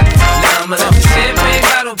done. Now I'ma let the champagne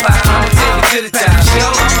bottle pop. I'ma take it to the top. Show,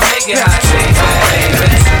 I'ma make it hot, baby.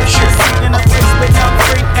 In a place where I'm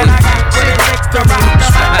free, and I got what it takes to rock the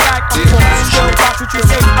mic like a pro. Still watch what you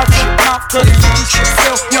say, I'll take off, cause you should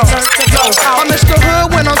still turn to go out. I miss the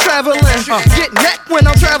hood when I'm traveling. Get neck when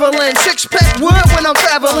I'm traveling. Six-pack wood when I'm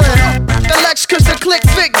traveling. The Lex cause the click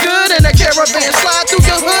fit good in a caravan. Slide through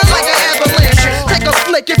your hood like an avalanche. Take a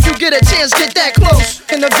flick if you get a chance, get that close.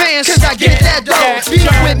 In advance, cause I get that dough. Beat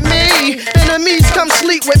with me. Enemies come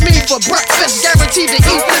sleep with me for breakfast. Guaranteed to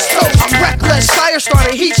eat this toast. I'm reckless. Fire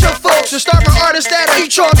starter, heat your folks. And start my artists that'll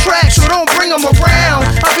eat your tracks. So don't bring them around.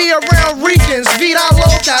 I be around Ricans. Vida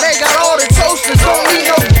Loca. They got all the toasters. Don't need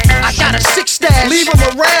no. I got a six stash. Leave them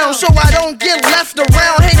around so I don't get left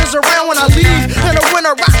around. Haters around when I leave. In the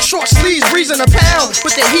winter, rock short sleeves, breezing a pound.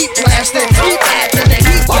 With the heat blasting, heat acting, the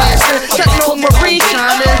heat blasting. Techno marine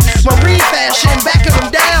shining, marine fashion, backing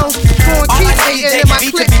them down. Going keep hating in my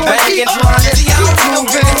clique, going keep running. Keep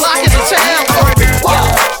moving, locking the town.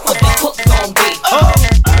 What the hook gon' be?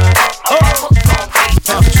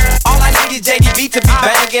 All I need is JDB to be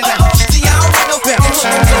banging. See, I don't need no fucking hook.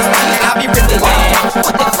 I be really mad.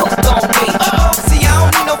 What the hook gon' be? See, I don't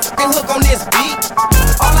need no fucking hook on this beat.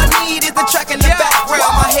 All I need is the track in the background.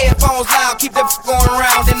 My headphones loud, keep the going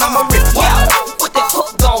around, and I'ma rip. What the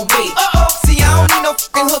hook gon' be? See, I don't need no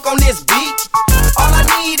fucking hook on this beat. All I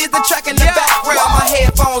need is the track in the background. My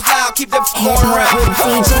headphones loud, keep the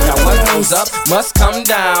Now what goes up must come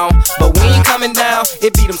down, but we ain't coming down.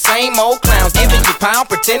 It be them same old clowns giving you pound,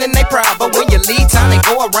 pretending they proud, but when you leave town, they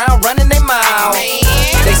go around running their mouth.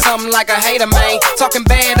 They something like a hater, man, talking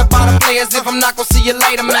bad about the players. If I'm not gonna see you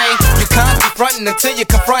later, man, you can't be frontin' until you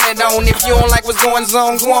confront it on. If you don't like what's going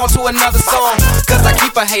on, go on to another song. Cause I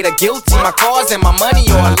keep a hater guilty. My cars and my money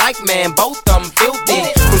are alike, man, both of them filthy.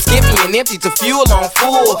 From skippy and empty to fuel on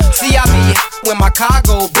full. See, I be when my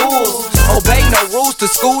cargo bulls. Obey no rules to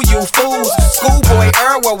school, you fools. Schoolboy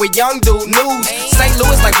Earl with young dude news. St.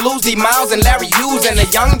 Louis like Blues D. Miles and Larry Hughes. And a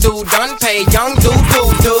young dude done paid young dude.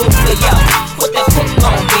 Hey yo, what that hook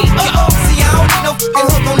gon' be? See, I don't need no fucking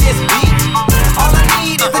hook on this beat. All I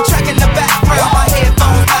need is the track in the background. My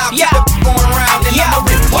headphones out, keep the going around and I'ma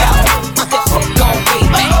rip it. What that hook gon' be?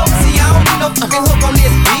 See, I don't need no fucking hook on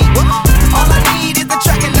this beat. All I need is the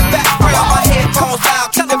track in the background. My headphones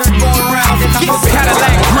out, keep the going around and I'ma rip it.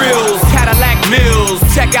 Cadillac grills, Cadillac mills.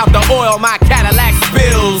 Check out the oil my Cadillac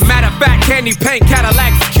spills. Matter of fact, candy paint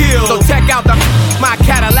Cadillacs kill. So check out my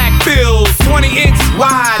Cadillac bills. 20-inch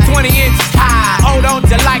wide, 20-inch high. Hold on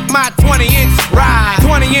to like my 20-inch ride.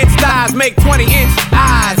 20-inch thighs make 20-inch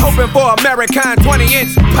eyes. Hoping for American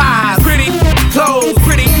 20-inch pies. Pretty clothes,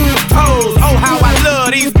 pretty toes. Oh, how I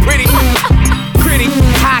love these pretty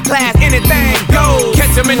high class, anything goes.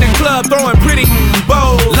 Catch them in the club throwing pretty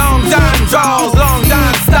bows. Long John draws, long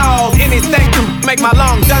John stalls. Anything to make my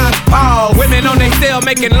long John pause. Women on their cell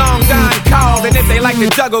making long John calls. And if they like to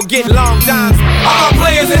juggle, get long Johns. All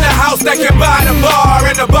players in the house that can buy the bar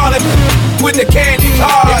and the ball with the candy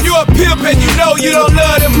cars. If you a pimp and you know you don't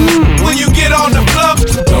love them, when you get on the club,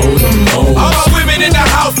 all my women in the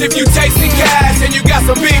house, if you chasing cash and you got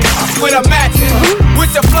some big with a matching,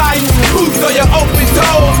 with your fly boots or your open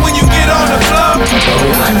toes, when you get on the club,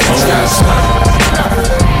 I need y'all to stunt.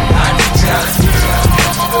 I need y'all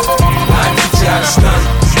to stunt.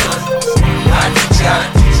 I need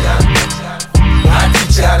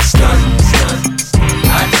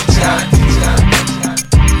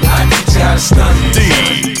y'all to stunt.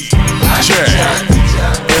 DJ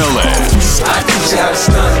Ellis. I need y'all to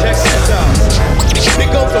stunt. Check this out.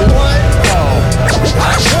 Pick up the one. I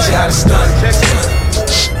need y'all to stunt. Check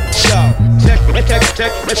this out. Check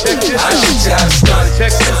this out. I need y'all to stunt.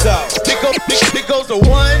 Check this out. Pick goes the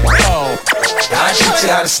one. I need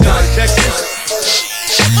y'all to stunt. Check this.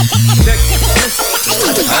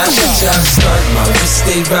 I need y'all to stunt. My wrist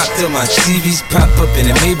stay rocked up, my TVs pop up in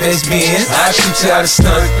the Maybach Benz. I need y'all to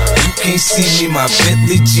stunt. You can't see me, my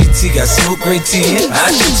Bentley GT got smoke right in.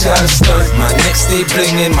 I need y'all to stunt. My neck stay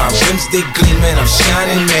blingin', my rims stay gleamin', I'm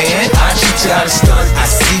shining, man. I need y'all to stunt. I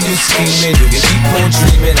see you scheming, you can keep on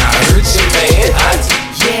dreaming. I heard you, man.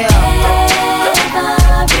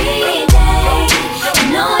 Every day, you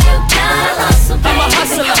know you gotta hustle, baby. I'm a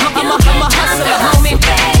hustler, I'm a hustler, homie.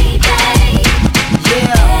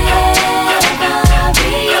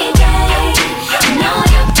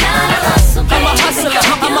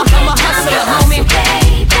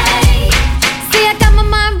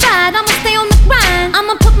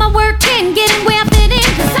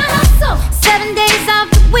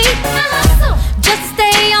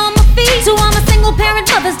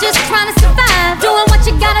 Just trying to survive, doing what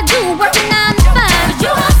you gotta do, working 9 to 5. You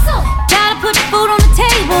hustle, gotta put food on the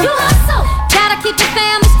table. You hustle, gotta keep your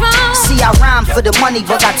family strong. See, I rhyme for the money,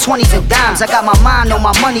 but got 20s and dimes. I got my mind on my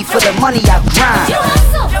money, for the money I grind. You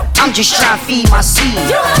hustle, I'm just trying to feed my seed.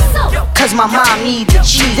 You hustle, cause my mom need the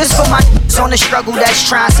cheese. This for my on the struggle that's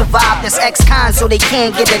trying to survive. That's ex-con so they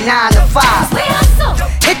can't get a 9 to 5. We hustle,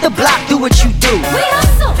 hit the block, do what you do. We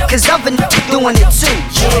hustle, cause other doing it too.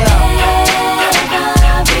 Yeah.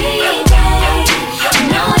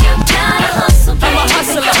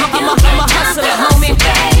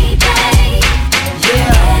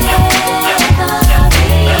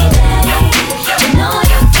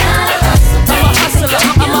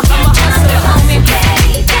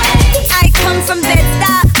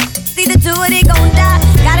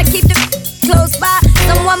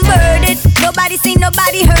 Nobody seen,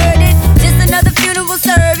 nobody heard it. Just another funeral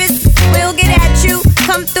service. We'll get at you.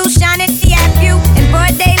 Come through, shine it, yap you. In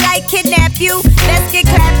broad daylight, kidnap you. Let's get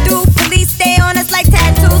clapped through. Police stay on us like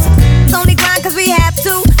tattoos. It's only grind cause we have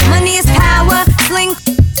to. Money is power. Sling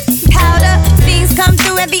powder. Fiends come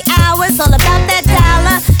through every hour. It's all about that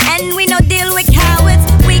dollar. And we no deal with cowards.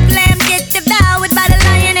 Weak lamb get devoured by the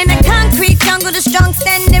lion in the concrete jungle. The strong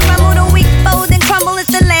stand and rumble. The weak fold and crumble.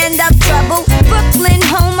 It's the land of trouble. Brooklyn,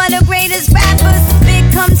 home of the greatest rappers. Big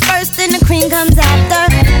comes first and the cream comes after.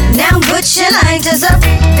 Now put your lighters up.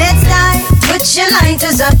 Bed-Stuy, put your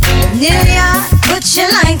lighters up. New York, put your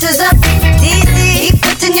lighters up. DC,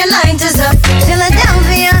 put putting your lighters up.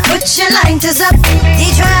 Philadelphia, put your lighters up.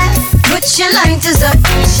 Detroit, put your lighters up.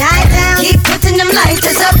 Chi-town, keep putting them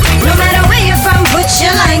lighters up. No matter where you're from, put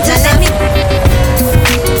your lighters up.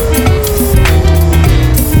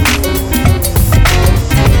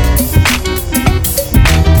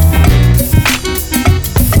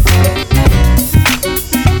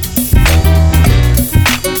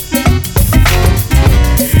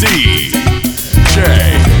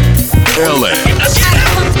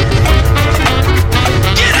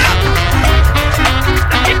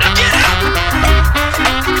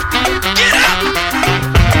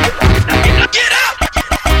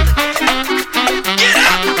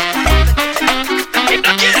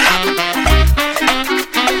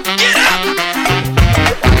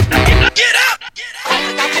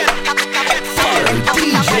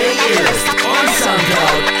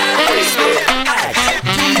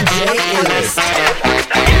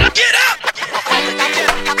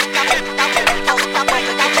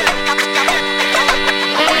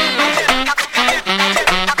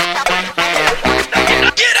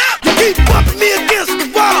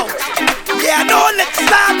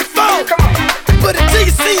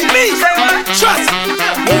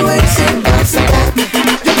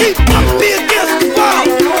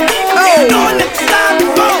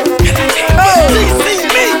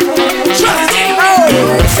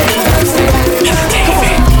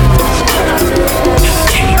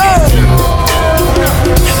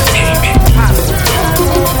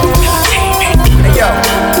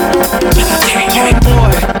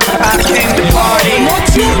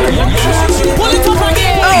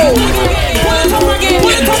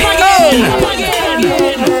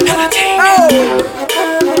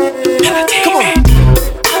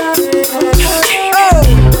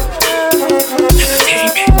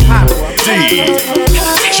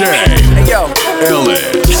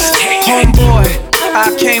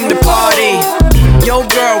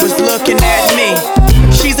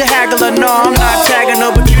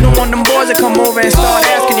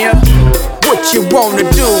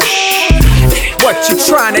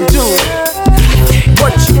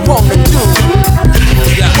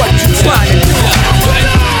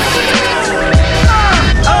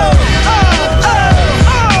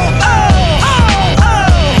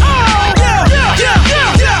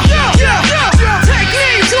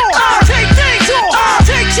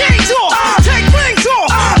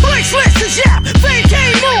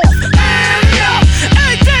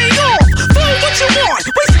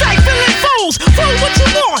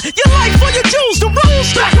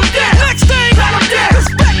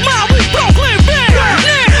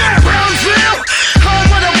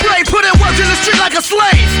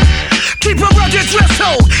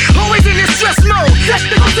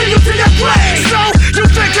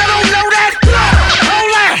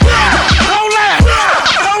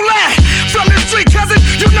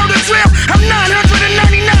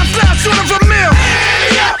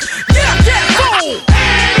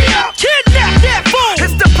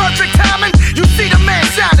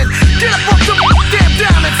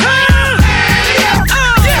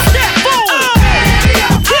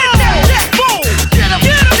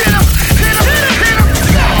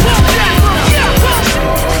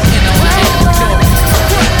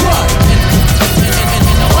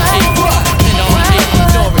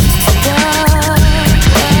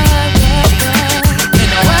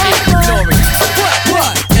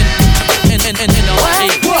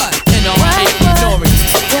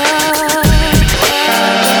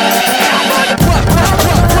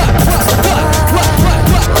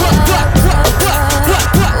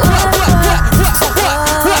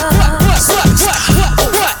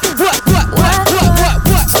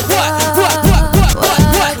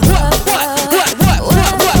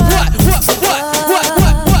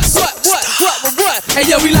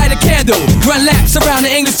 Run laps around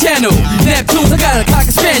the English Channel. Neptunes, I got a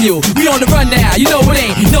cocker spaniel. We on the run now, you know it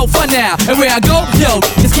ain't no fun now. And where I go, yo,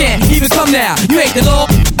 this can't even come now. You ain't the law,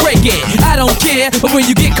 break it. I don't care, but when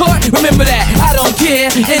you get caught, remember that I don't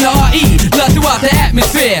care. N-R-E, love throughout the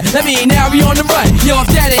atmosphere. That mean now we on the run, yo, if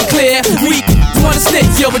that ain't clear. We wanna snitch,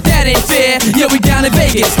 yo, but that ain't fair. Yo, we down in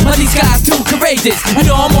Vegas, but these guys too courageous. You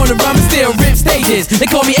know I'm on the run, but still rip stages. They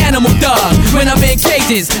call me Animal Dog when I'm in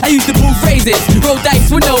cages. I used to boo phrases, roll dice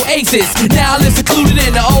with no aces. Now I live secluded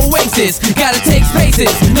in the oasis. Gotta take spaces,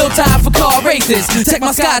 no time for car races. Check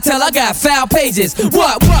my SkyTel, I got foul pages.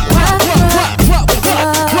 What?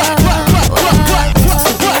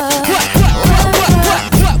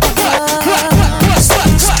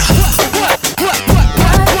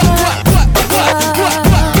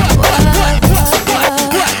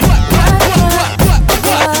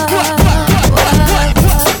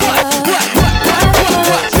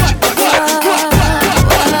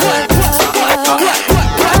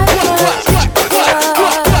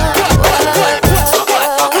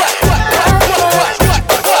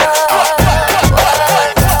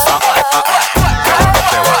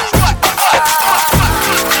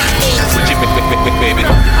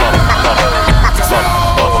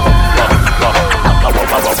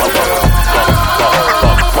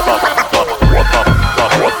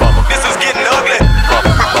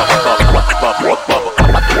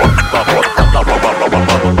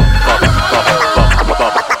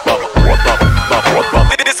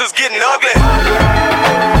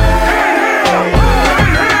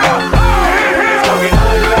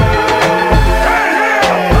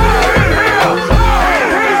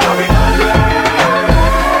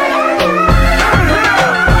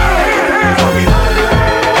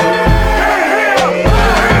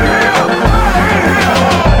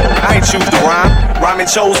 Rhyming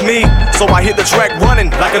chose me, so I hit the track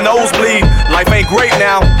running like a nosebleed. Life ain't great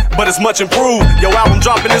now, but it's much improved. Your album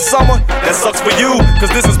dropping this summer, that sucks for you, cause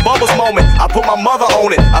this is Bubba's moment. I put my mother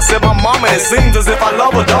on it, I said my mama, and it seems as if I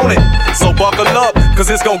love her, don't it? So buckle up, cause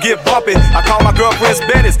it's gon' get bumpy. I call my girlfriends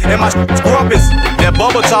Bettis, and my grumpus. That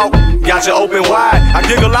Bubba talk, got you open wide. I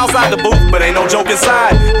giggle outside the booth, but ain't no joke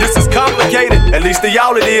inside. This is complicated, at least to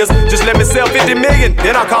y'all it is. Just let me sell 50 million,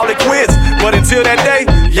 then I'll call it quits. But until that day,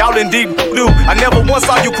 y'all indeed do. I never once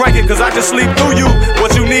saw you cranking, cause I just sleep through you.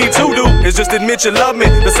 What you need to do is just admit you love me.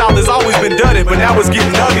 The South has always been dirty, but now it's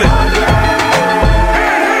getting ugly.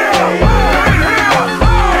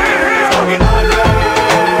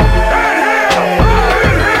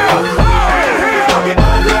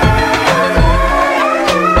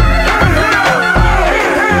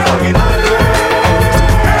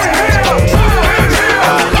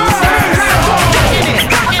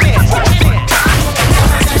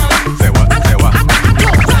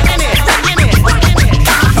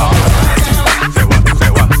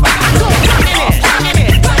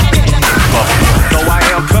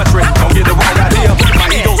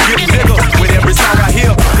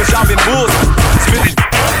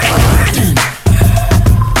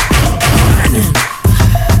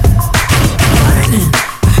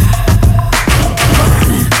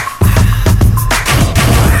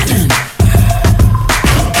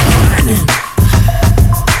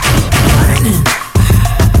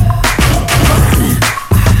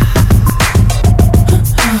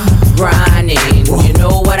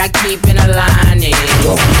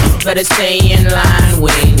 Better stay in line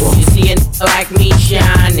when you see it like me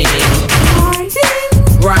shining,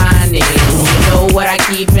 grinding. You know what I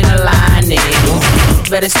keep in a lining.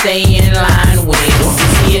 Better stay in line when you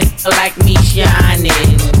see it like me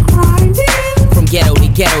shining. From ghetto to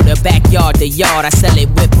ghetto, the backyard to yard, I sell it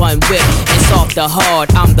whip on whip and soft to hard.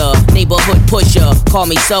 I'm the neighborhood pusher, call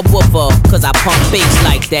me subwoofer, cause I pump bass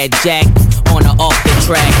like that, Jack. On or off the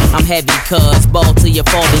track, I'm heavy cuz ball to your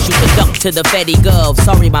fathers, you can duck to the Fetty Gov.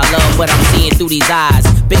 Sorry my love, but I'm seeing through these eyes.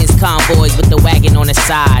 Benz convoys with the wagon on the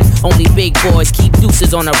side. Only big boys keep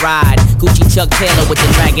deuces on the ride. Gucci Chuck Taylor with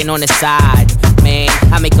the dragon on the side. Man,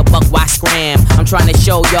 I make a buck, why scram? I'm trying to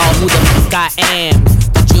show y'all who the fuck I am.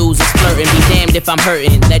 The Jews is flirting, be damned if I'm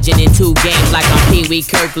hurting. Legend in 2 games like I'm Pee Wee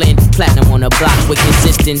Kirkland. Platinum on the block with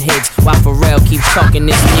consistent hits, while Pharrell keeps talking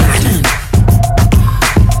this music.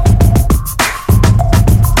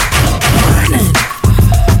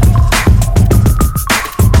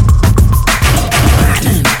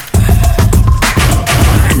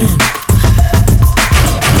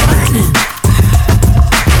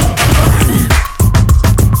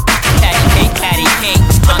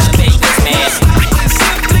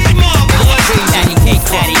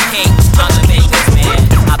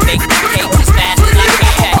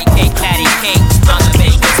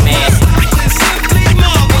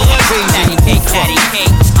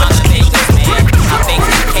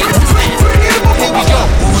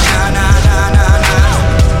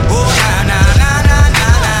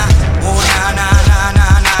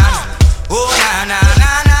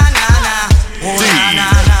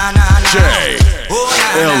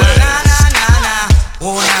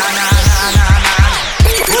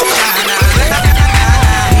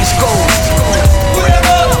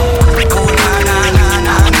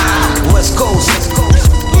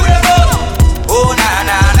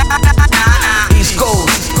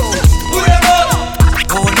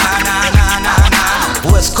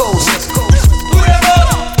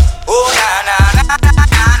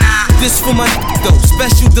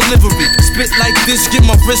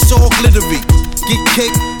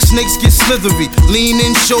 Slithery, lean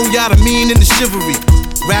in, show y'all the mean and the chivalry.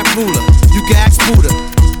 Rap ruler, you can ask Buddha.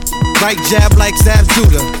 Right jab like Zab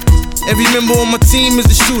Judah. Every member on my team is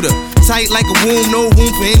a shooter. Tight like a womb, no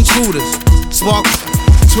room for intruders. Spark,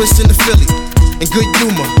 twist in the Philly, and good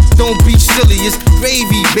humor. Don't be silly, it's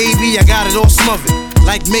gravy, baby. I got it all smothered.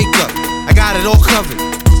 Like makeup, I got it all covered.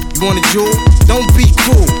 You want a jewel? Don't be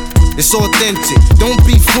cruel. It's authentic, don't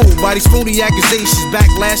be fooled by these phony accusations,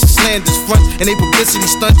 backlash and slanders, front and they publicity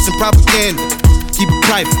stunts and propaganda. Keep it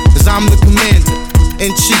private, cause I'm the commander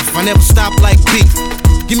in chief, I never stop like beef.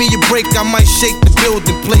 Give me a break, I might shake the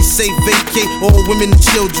building, play safe, vacate all women and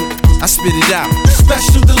children. I spit it out.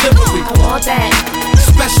 Special delivery. I want that.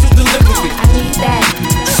 Special delivery. I need that.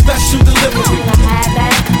 Special delivery. Can I have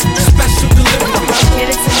that? Special delivery. Give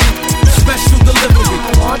it to me. Special delivery.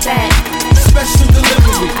 I want that. Special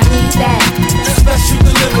delivery. I need that. Special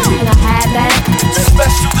delivery. Can I have that?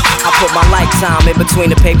 Special delivery. I put my life time in between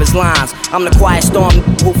the paper's lines. I'm the quiet storm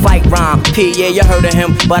who fight rhyme. P, yeah, you heard of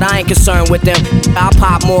him, but I ain't concerned with them. I'll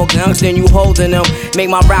pop more guns than you holding them. Make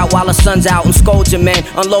my route while the sun's out and scold your men.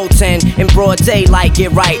 Unload 10 in broad daylight,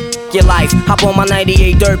 get right. Your life, hop on my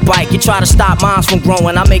 98 dirt bike. You try to stop minds from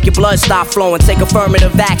growing, I make your blood stop flowing. Take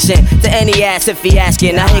affirmative action to any ass if he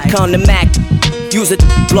asking. Now here come the Mac. Use a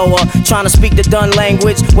blower, trying to speak the done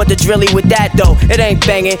language. What the drilly with that though? It ain't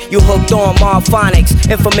banging. You hooked on Marphonics,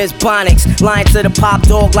 infamous Bonics. Lying to the pop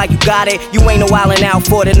dog like you got it. You ain't no wildin' out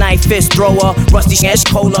for the night fist thrower. Rusty ash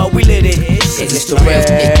cola, we lit it. It's the real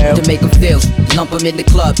to make them feel. Lump them in the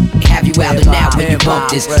club, have you out and out when you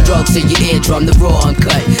bump this. Drugs in your eardrum, the raw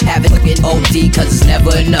uncut. Have it looking OD, cause it's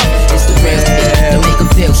never enough. It's the real to make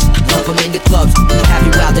them feel. Lump them in the clubs, have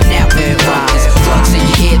you out and out when you bump this. Drugs in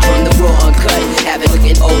your eardrum, the raw uncut. Have it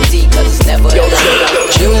looking OD, cause it's never enough.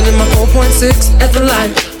 Chillin' in my 4.6 at the light.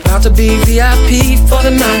 About to be VIP for the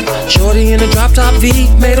night. Shorty in a drop top V,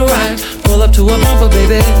 made a right. Pull up to a bumper,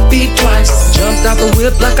 baby, beat twice. Jumped out the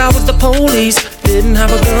whip like I was the police. Didn't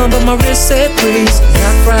have a gun, but my wrist said please.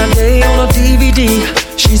 Got Friday on a DVD.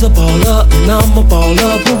 She's a baller, and I'm a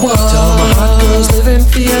baller. But what? To all my hot girls living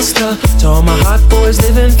fiesta. To all my hot boys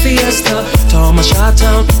living fiesta. To all my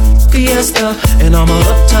Chi-Town fiesta. And all my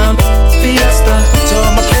uptown fiesta. To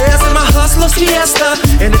all my players and my hustlers fiesta.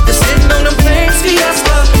 And if they're sitting on them planes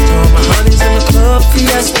fiesta. To all my honeys in the club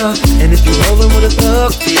fiesta. And if you rollin' with a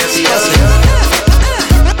thug fiesta.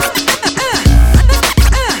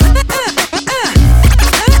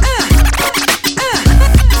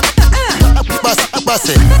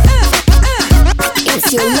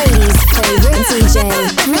 It's your ladies' favorite DJ,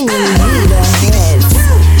 bringing you the hits.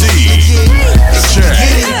 DJ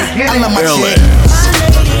LS.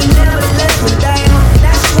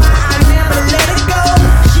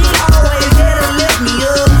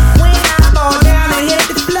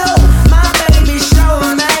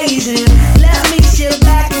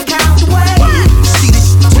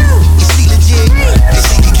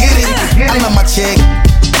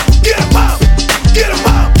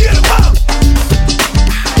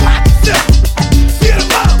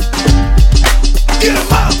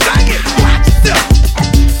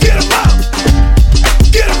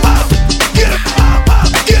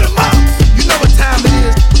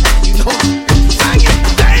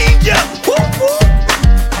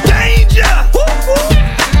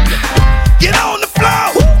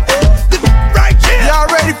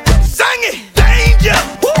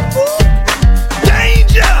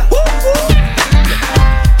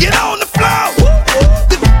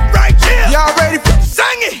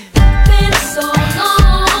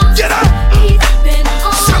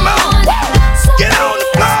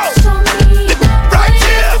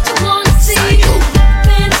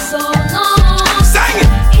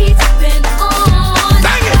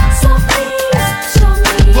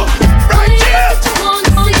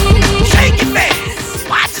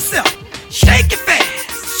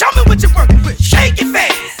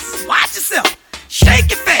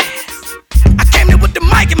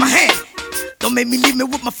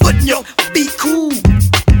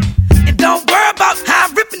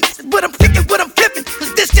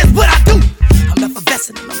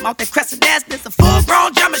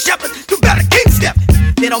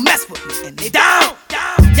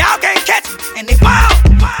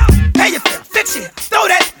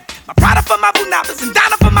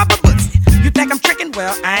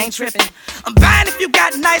 Tripping. I'm buying if you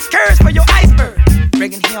got nice curves for your iceberg.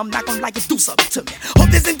 Bringing here, I'm not gonna like you do something to me. Hope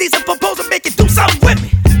this indecent proposal make you do something with me.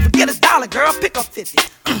 Forget $1, girl, pick up 50.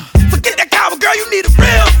 Forget that coward, girl, you need a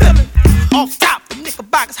real feeling. Off top, the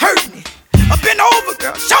knickerbockers hurting me. Up and over,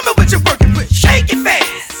 girl, show me what you're working with. Shake it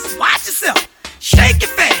fast, watch yourself. Shake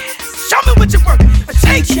it fast, show me what you're working with.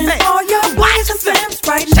 Shake it fast, all your watch boys and yourself. femmes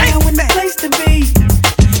right now in the place to be.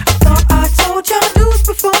 I thought I told y'all dudes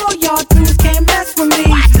before, y'all dudes can't mess with me.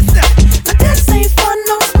 This ain't fun,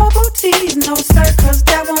 no small booties, no sir, cause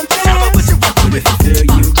that won't pass. Girl,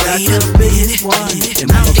 you got the biggest one,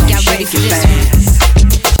 and I don't think y'all ready for this one.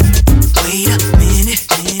 Wait a minute,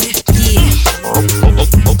 yeah.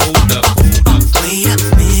 Hold up. Wait a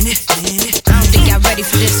minute, I don't think y'all ready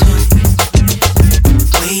for this one.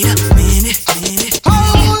 Wait a minute,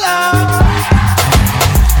 hold up.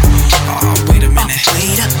 Oh, wait a minute.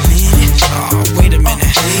 Wait a minute. Oh, wait a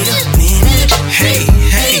minute. Wait a minute. Hey.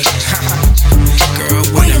 Girl,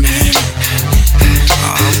 wait a minute.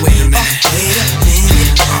 Oh, wait a minute. Wait a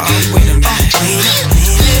minute. Oh, wait a minute. Wait a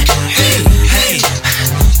minute. Hey.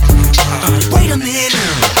 Wait a minute.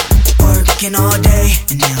 Working all day,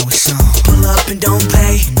 and now it's on. Pull up and don't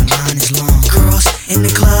pay, and the line is long. Girls in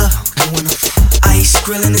the club, I wanna ice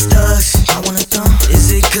grilling his thugs. I wanna thump.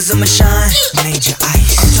 Is it cause I'm a shine?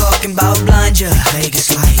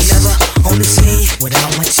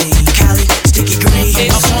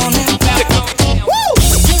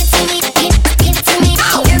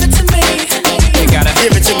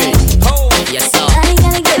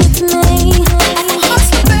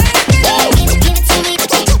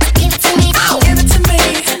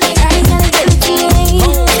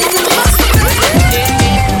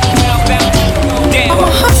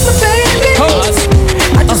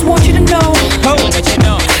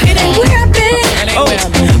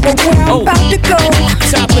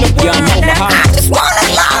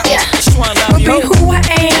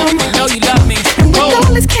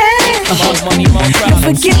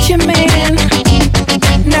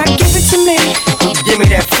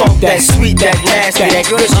 nasty, that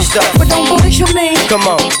gushy stuff. But don't bullshit me. Come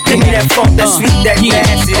on, give me that funk, that sweet, that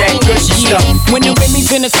nasty, that gushy stuff. When the Remy's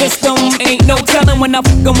in the system, ain't no telling when I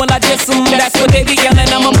fuck 'em, will I diss 'em. That's what they be yelling.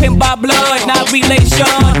 I'm a pimp by blood, not relation.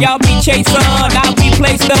 Y'all be chasing, I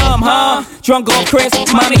replace them, huh? Drunk on Chris,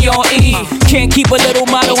 money on E. Can't keep a little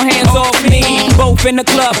model hands off me. Both in the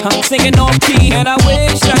club, singing on key. And I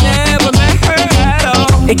wish I never met her at all.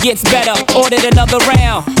 It gets better, ordered another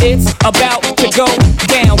round. It's about to go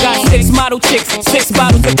down. Got 6 model chicks, 6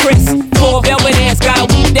 bottles of Chris. 4 velvet ass,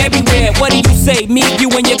 got weed everywhere. What do you say? Me, you,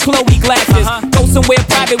 and your Chloe glasses. Go somewhere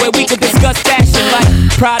private where we could discuss fashion, like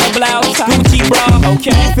Prada blouse, Gucci bra,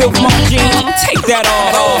 okay? Filth my jeans, take that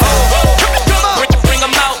off. Bring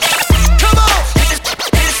 'em out. Come on.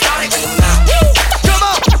 Get it started. Come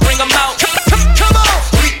on. Bring 'em out. Come on.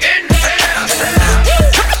 We in here.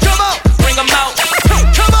 Come on. Bring 'em out.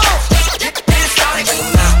 Come on. Get it started.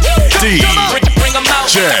 Bring 'em out.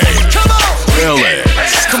 Come on. Really?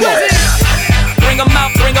 Come on. Bring 'em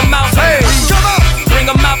out. Bring 'em out. Hey. Come on. Bring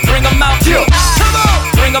 'em out. Bring 'em out. Come on.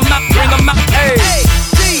 Bring 'em out. Bring 'em out. Hey.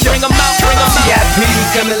 Bring 'em out. Bring 'em out. VIP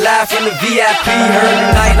coming live from the VIP. Heard the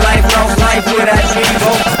nightlife, lost life without me.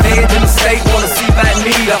 Both fans in the state wanna see about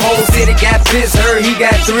me. The whole city got pissed, heard he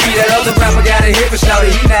got 3. That other rapper got a hit, but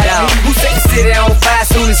shouted he not out. Who set the city on fire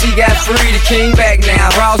soon as he got free? The king back now.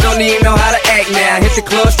 Raws don't even know how to act now. Hit the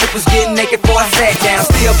club, strippers getting naked before I sat down.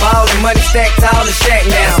 Still ballin', money stacked tall in shack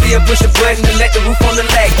now. Still push a button to let the roof on the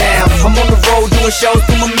lag down. I'm on the road doing shows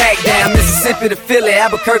through my Mac down. Mississippi to Philly,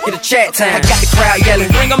 Albuquerque to Chat Town. I got the crowd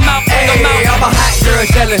yelling, bring 'em out, bring 'em out. All my hot girls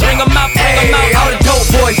yelling, bring 'em out, bring 'em out. All the dope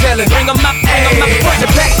boys yelling, bring 'em out, bring 'em out. Front the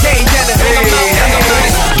back day yelling, bring 'em out, bring 'em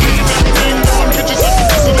out.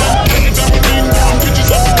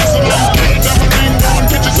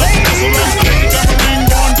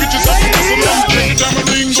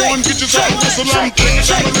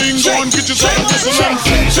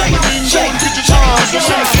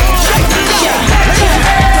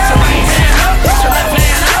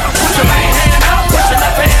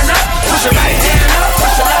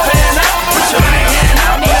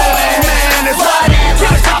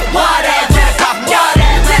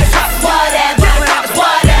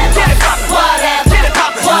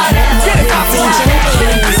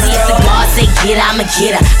 I'ma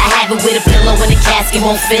get her. I have it with a pillow and the casket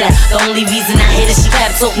won't fit her. The only reason I hit her, she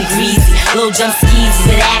kept talking greasy. Little jump skis,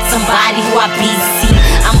 but ask somebody who I be. See,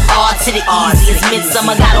 I'm all to the easy. It's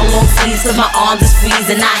midsummer, got on long sleeves cause my arms is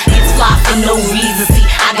freezing. I hit fly for no reason. See,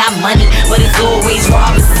 I got money, but it's always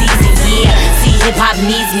robber season. Yeah, see, hip hop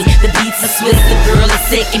needs me. The beats are Swiss, the girl is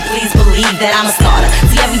sick, and please believe that I'm a starter.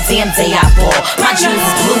 See, every damn day I ball. My jewels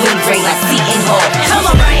is blue and gray like Seton Hall.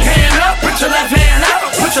 Come on, right hand up, put your left hand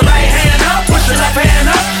up, put your right hand up, put your left hand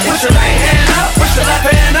up, put your right hand up, put your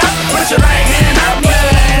left hand up, put your right hand up,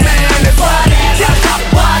 man. It's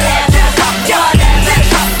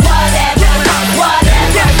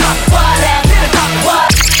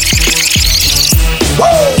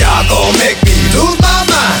y'all gon' make me lose my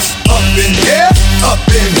mind. Up in here, up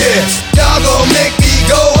in here. Y'all gon' make me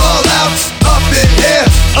go all out. Up in here,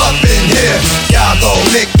 up in here. Y'all gon'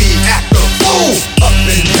 make me act a fool. Up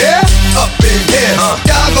in here, up in here.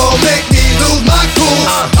 Y'all gon' make me lose my cool.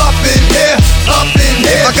 Up in here, up in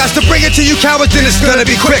here. I got to bring it to you cowards, then it's gonna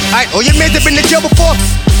be quick. Aight, all your men have been to jail before.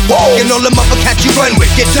 And all them upper cats you run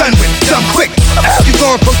with, get done with, done quick. You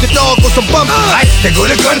gon' approach the dog with some bump. Aight, they go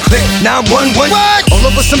to gun click. Now I'm 1-1. What? All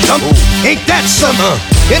over some dump. Ain't that some?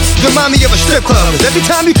 It's remind me of a strip club. Cause every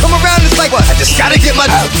time you come around, it's like, what? I just gotta get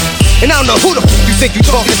my. And I don't know who the f you think you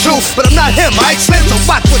talking to, but I'm not him, I Slim, so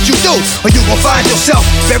watch what you do, or you gon' find yourself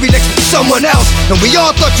very next to someone else. And we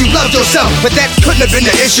all thought you loved yourself, but that couldn't have been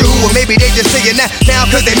the issue. Or maybe they just saying that now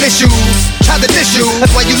cause they miss you. Try to diss you, that's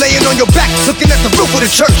why you laying on your back, looking at the roof of the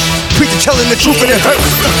church. Preacher telling the truth and it hurts.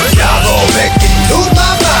 Y'all gon' make me lose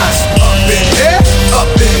my mind. Up in here, up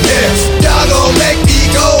in here. Y'all gon' make me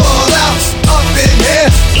go all out. Up in here,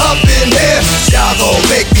 up in here. Y'all gon'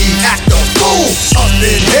 make me act a fool. Up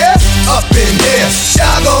in here, up in here.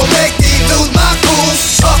 Y'all gon' make me lose my cool.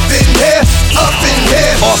 Up in here, up in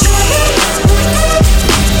here.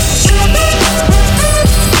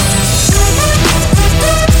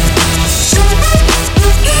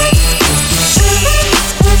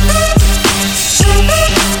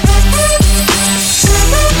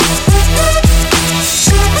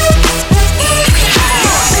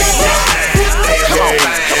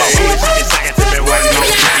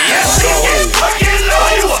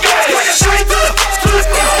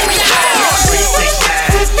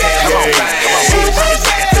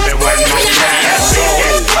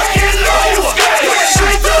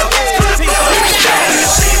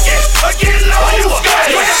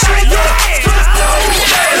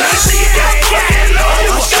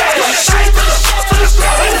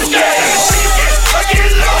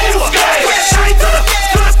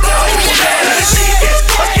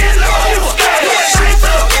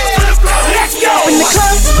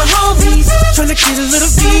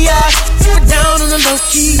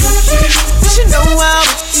 She know how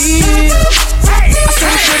it feels. I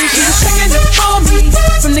said, shorty, she was checking up for me.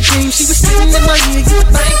 From the game, she was sitting in my ear. You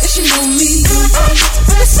would think that she know me.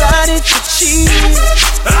 Decided to cheat.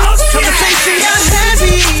 Conversation got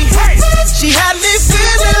heavy. She had me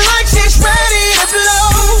feeling like she's ready to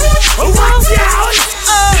blow. Watch out! She's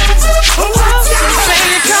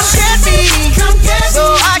saying, come get me.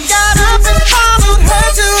 So I got up and followed her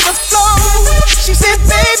to the floor. She said,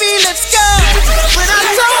 baby, let's go. When I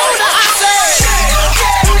told her, I said,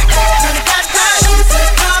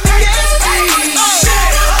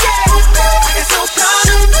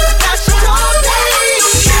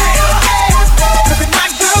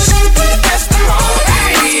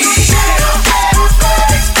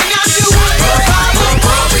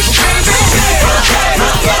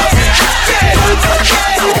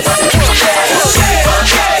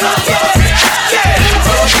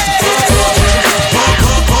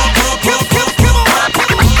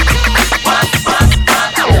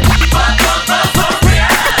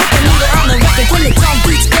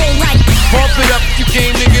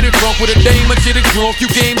 with a dame or get it drunk, you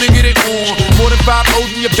game to get it on. More than 5 O's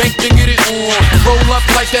in your bank, then get it on. Roll up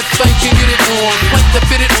like that thing, can get it on. Plank to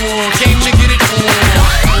fit it on, game to get it on.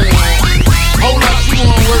 Hold up, you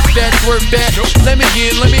wanna work that, twerk that. Let me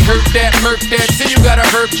hurt that, murk that. Till you gotta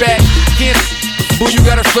hurt back. Can't boo, you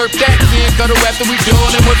gotta slurp that. Can't cuddle after we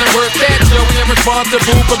done, it wasn't worth that. So we ain't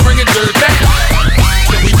responsible for bringing dirt back.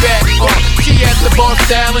 Then we back, she at the bar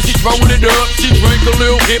style and she throwing it up. She drink a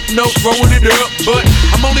little hypno, throwing it up. But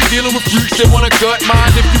I'm only dealing with freaks that wanna cut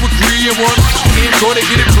mine. If you agree and want, can't go to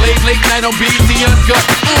get it played late night on BET Uncut.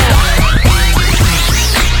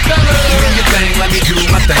 Do your thing, let me do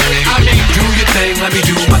my thing. I mean, do your thing, let me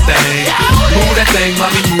do my thing. Move that thing,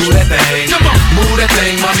 mommy, move that thing. Move that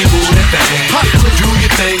thing, mommy, move that thing. Do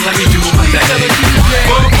your thing, let me do my thing.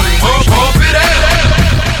 Pump it up.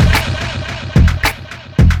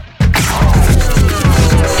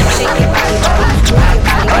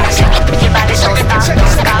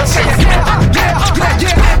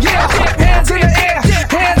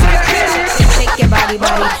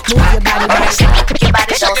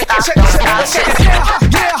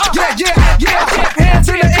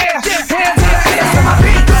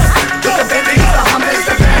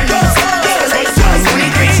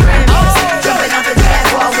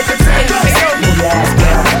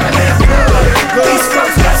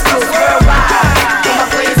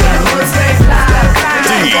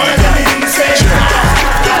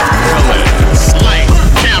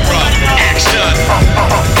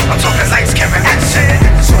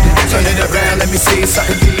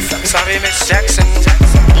 Sorry, Miss Jackson.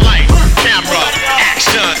 Light, camera,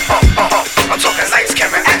 action. I'm talking lights,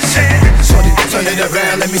 camera, action. Shorty, turn it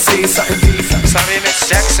around, let me see something. Sorry, Miss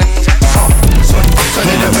Jackson. Shorty, turn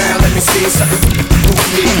it around, let me see something. Who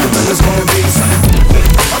with me? The feeling's gonna be something.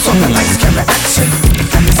 I'm talking lights, camera, action.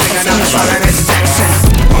 Let me sing another sorry, Miss Jackson.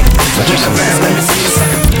 Turn it around, let me see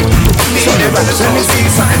something. Who with me? The brothers, let me see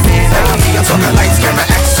something. I'm talking lights, camera,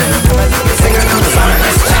 action. Let me sing another sorry,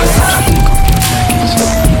 Miss Jackson.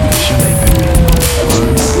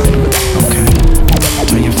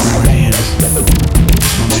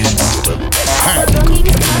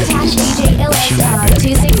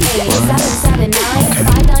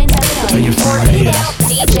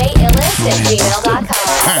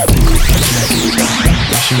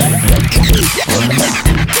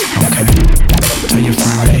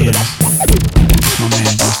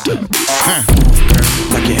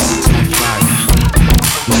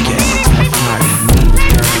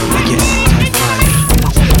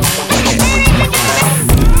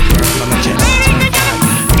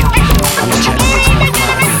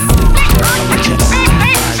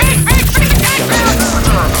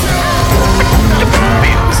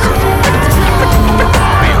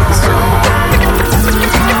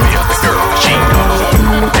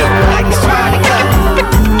 Like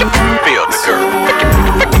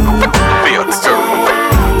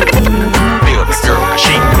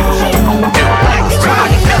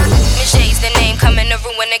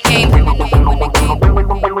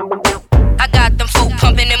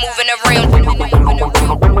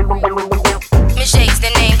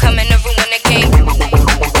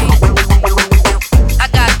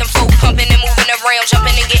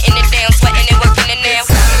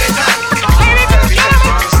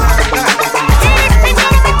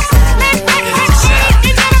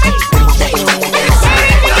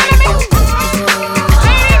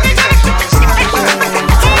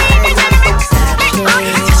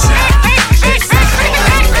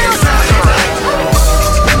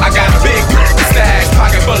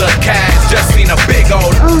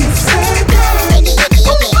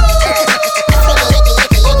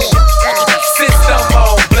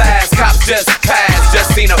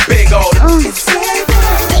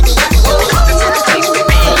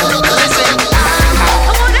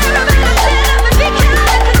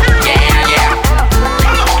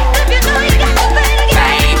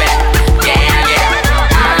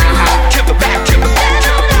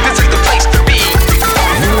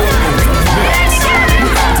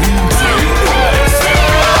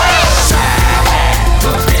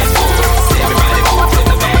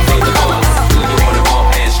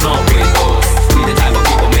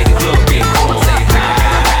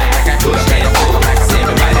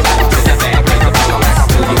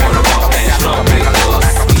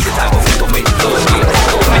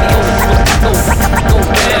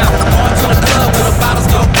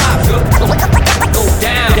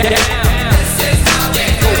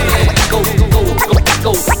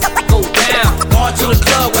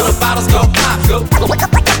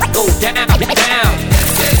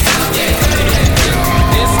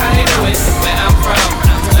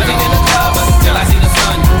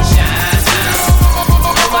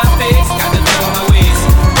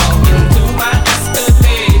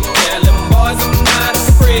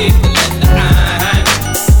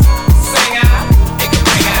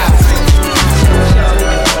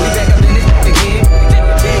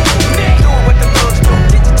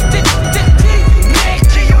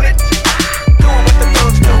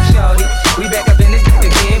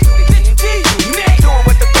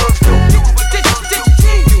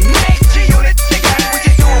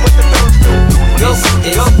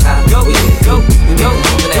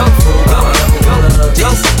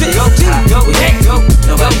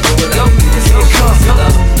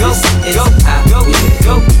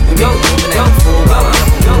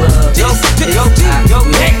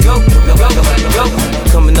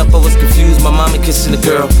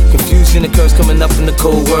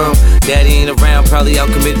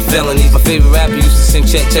felonies. My favorite rapper used to sing,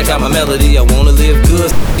 check out my melody. I wanna live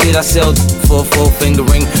good, shit, I sell for a 4-finger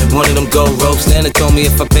ring. One of them gold ropes. Nana told me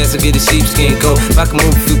if I pass, I get a sheepskin coat. If I can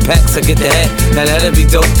move a few packs, I get the hat. Now that'd be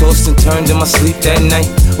dope. Tossed and turned in my sleep that night.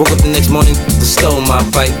 Woke up the next morning, stole my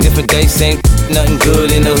bike. Different day, same nothing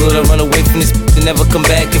good in the hood. I run away from this and never come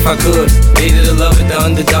back if I could. Hated to love it, the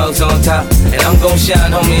underdogs on top. And I'm gon'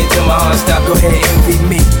 shine, homie, until my heart stop. Go ahead, envy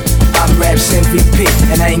me. I'm Raps MVP,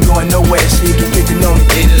 and I ain't going nowhere, so you can get to know me.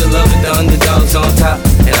 Hated to love it, the underdogs on top.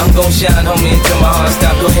 And I'm gon' shine, homie, until my heart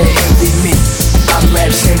stop. Go ahead, envy me. I'm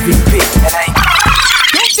Raps MVP, and I ain't.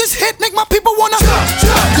 Don't this hit make my people wanna?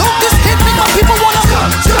 Don't this hit make my people wanna?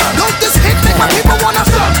 Don't this hit make my people wanna?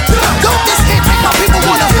 Don't this hit make my people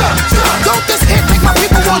wanna? Don't this hit make my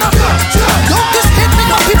people wanna? Don't this hit make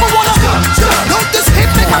my people wanna? Don't this hit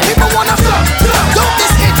make my people wanna? Don't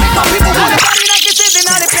this hit make my people wanna?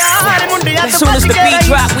 As soon as the beat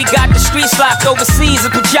drop, we got the streets locked overseas. A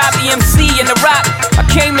Punjabi MC in the rock. I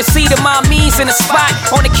came to see the mommies in the spot.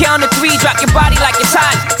 On the count of 3, drop your body like it's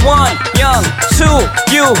hot. 1, young, 2,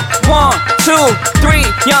 you. 1, 2, 3,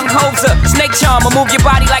 young Hoser. Snake charmer, move your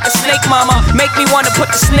body like a snake, mama. Make me wanna put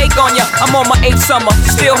the snake on ya. I'm on my 8th summer,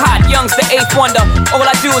 still hot. Young's the 8th wonder. All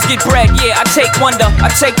I do is get bread, yeah. I take wonder. I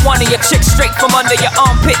take one of your chicks straight from under your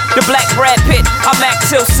armpit. The black Brad Pitt. I'm act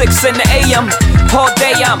till 6 in the AM. All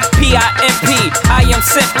day I'm P.I.M.P. I am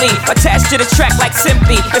simply attached to the track like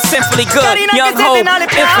simply. It's simply good. Young Ho,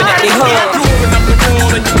 infinitely hood. You open up the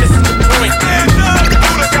wall and you missing the point.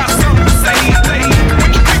 Buddha got something to say.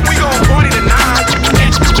 When you think we gon' party tonight,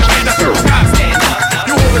 stand up, stand up.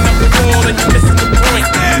 You open up the wall and you missing the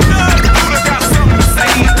point. Buddha got something to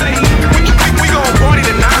say. When you think we gon' party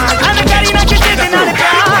tonight, when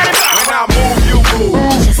I move, you move.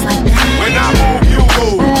 Just like that. When I move, you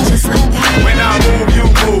move. Just like that. When I move, you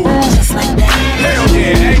move. Just like that. Hell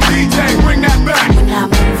yeah, hey DJ, bring that back. When I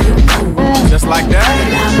move, you move. Just like that.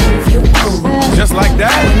 When I move, you move. Just like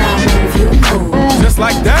that. When I move, you move. Just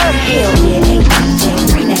like that. Hell yeah, hey DJ,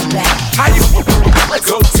 bring that back. How you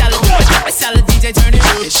go? Tell the DJ, turn it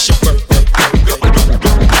on. It's your birthday.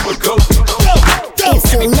 Go. It's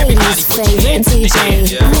the ladies' favorite DJ,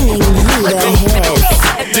 bringing you the hits.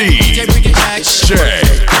 DJ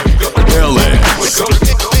Ellis.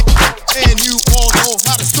 And you all know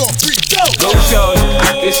how to start free. Go shorty,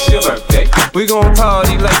 it's your birthday. We gon'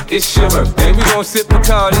 party like it's your birthday. We gon' sip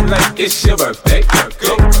Bacardi like it's your birthday.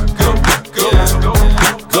 Go.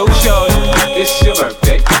 Go shorty, it's your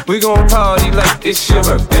birthday. We gon' party like it's your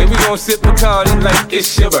birthday. We gon' sip Bacardi like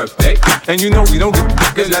it's your birthday. And you know we don't get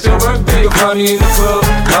cause that's your birthday. You'll find me in the club,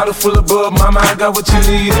 bottle full of bub. Mama, I got what you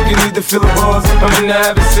need if you need to fill the bars. I'm into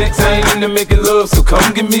having sex, I ain't into making love. So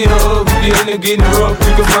come give me a hug, if you're into getting rough.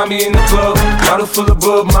 You can find me in the club, bottle full of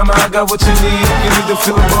bub. Mama, I got what you need if you need to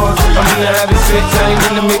fill the bars. I'm into having sex, I ain't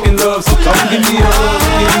into making love. So come give me a hug,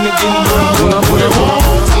 if you're into getting rough. When I'm with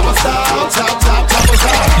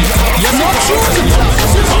You're not choosing.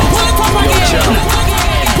 Pull it up again.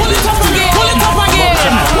 Pull it up again. Pull it up again.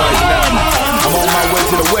 I'm on my way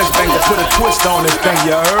to the West Bank to put a twist on this thing,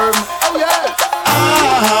 you heard? Oh yeah.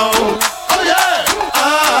 Oh. Oh yeah.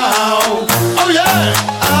 Oh. Oh yeah.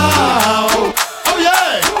 Oh. Oh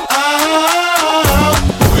yeah. Oh.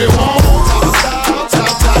 We want top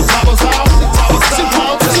us out.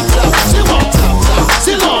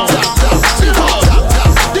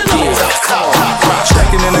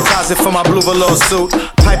 Checking in the closet for my blue velour suit.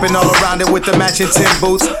 Piping all around it with the matching tin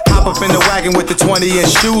boots. Hop up in the wagon with the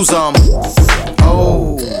 20-inch shoes on.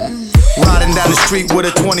 Oh. Riding down the street with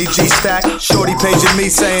a 20G stack. Shorty paging me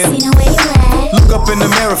saying, look up in the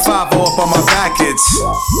mirror, 5-0 up on my back, it's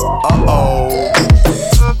uh-oh.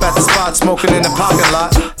 At the spot, smoking in the parking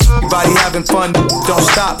lot. Everybody having fun, don't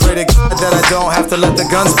stop. Pray to God that I don't have to let the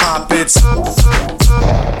guns pop, it's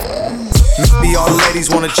maybe all the ladies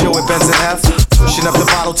wanna chill with Benz and F. Pushing up the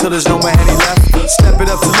bottle till there's no more Henny left. Step it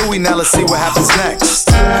up to Louis, now let's see what happens next.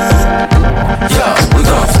 Yo, we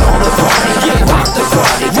gon' flow the party, yeah, rock the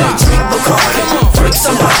party, then drink Bacardi, freak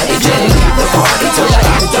somebody, then leave the party till I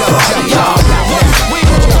hit the party, y'all.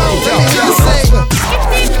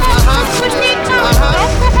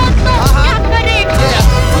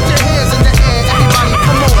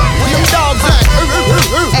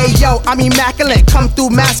 Hey yo, I'm immaculate, come through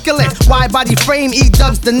masculine. Wide body frame,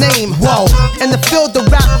 E-Dub's the name. Whoa, in the field of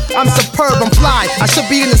rap, I'm superb, I'm fly. I should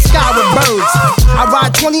be in the sky with birds. I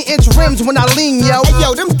ride 20-inch rims when I lean, yo. Hey,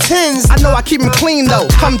 yo, them tins, I know I keep them clean, though.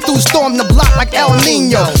 Come through, storm the block like El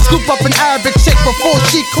Nino. Scoop up an Arabic chick before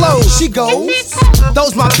she close. She goes,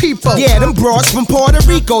 those my people. Yeah, them broads from Puerto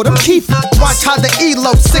Rico, them keep. Watch how the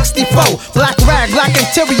E-Lo 64. Black rag, black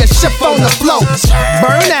interior, ship on the flow.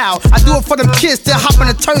 Burn out, I do it for them kids that hop on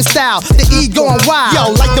the turnstile. The E going wild.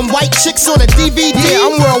 Yo, like them white chicks on a DVD. Yeah,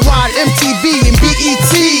 I'm worldwide, MTV and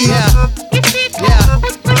BET.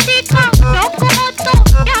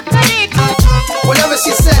 Whatever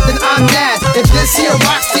she said, then I'm mad. If this here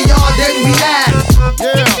rocks to y'all, then we mad.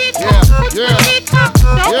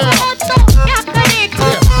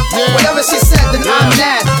 Whatever she said, then I'm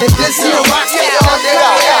mad. If this here rocks to y'all, then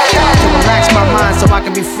we mad. To relax my mind so I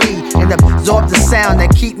can be free and absorb the sound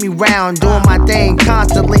that keep me round, doing my thing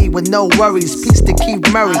constantly with no worries. Peace to Keith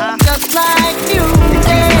Murray. Just like you. To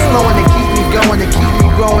keep me flowing, to keep me going, to keep me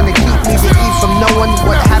growing, to keep me to eat from knowing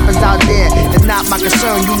what happens out there. It's not my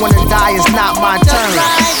concern. You wanna die, it's not my turn.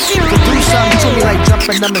 To do something to me like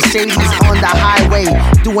jumping the Mercedes on the highway,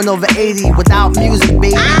 doing over 80 without music,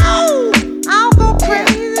 baby. I'll go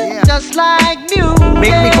crazy. Just like music.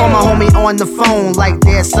 Make me call my homie on the phone like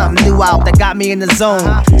there's something new out that got me in the zone.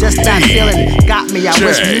 Just that feeling got me. I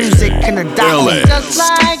wish music can adopt me. Just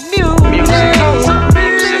like music.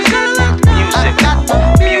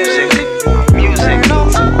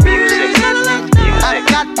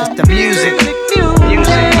 It's the music.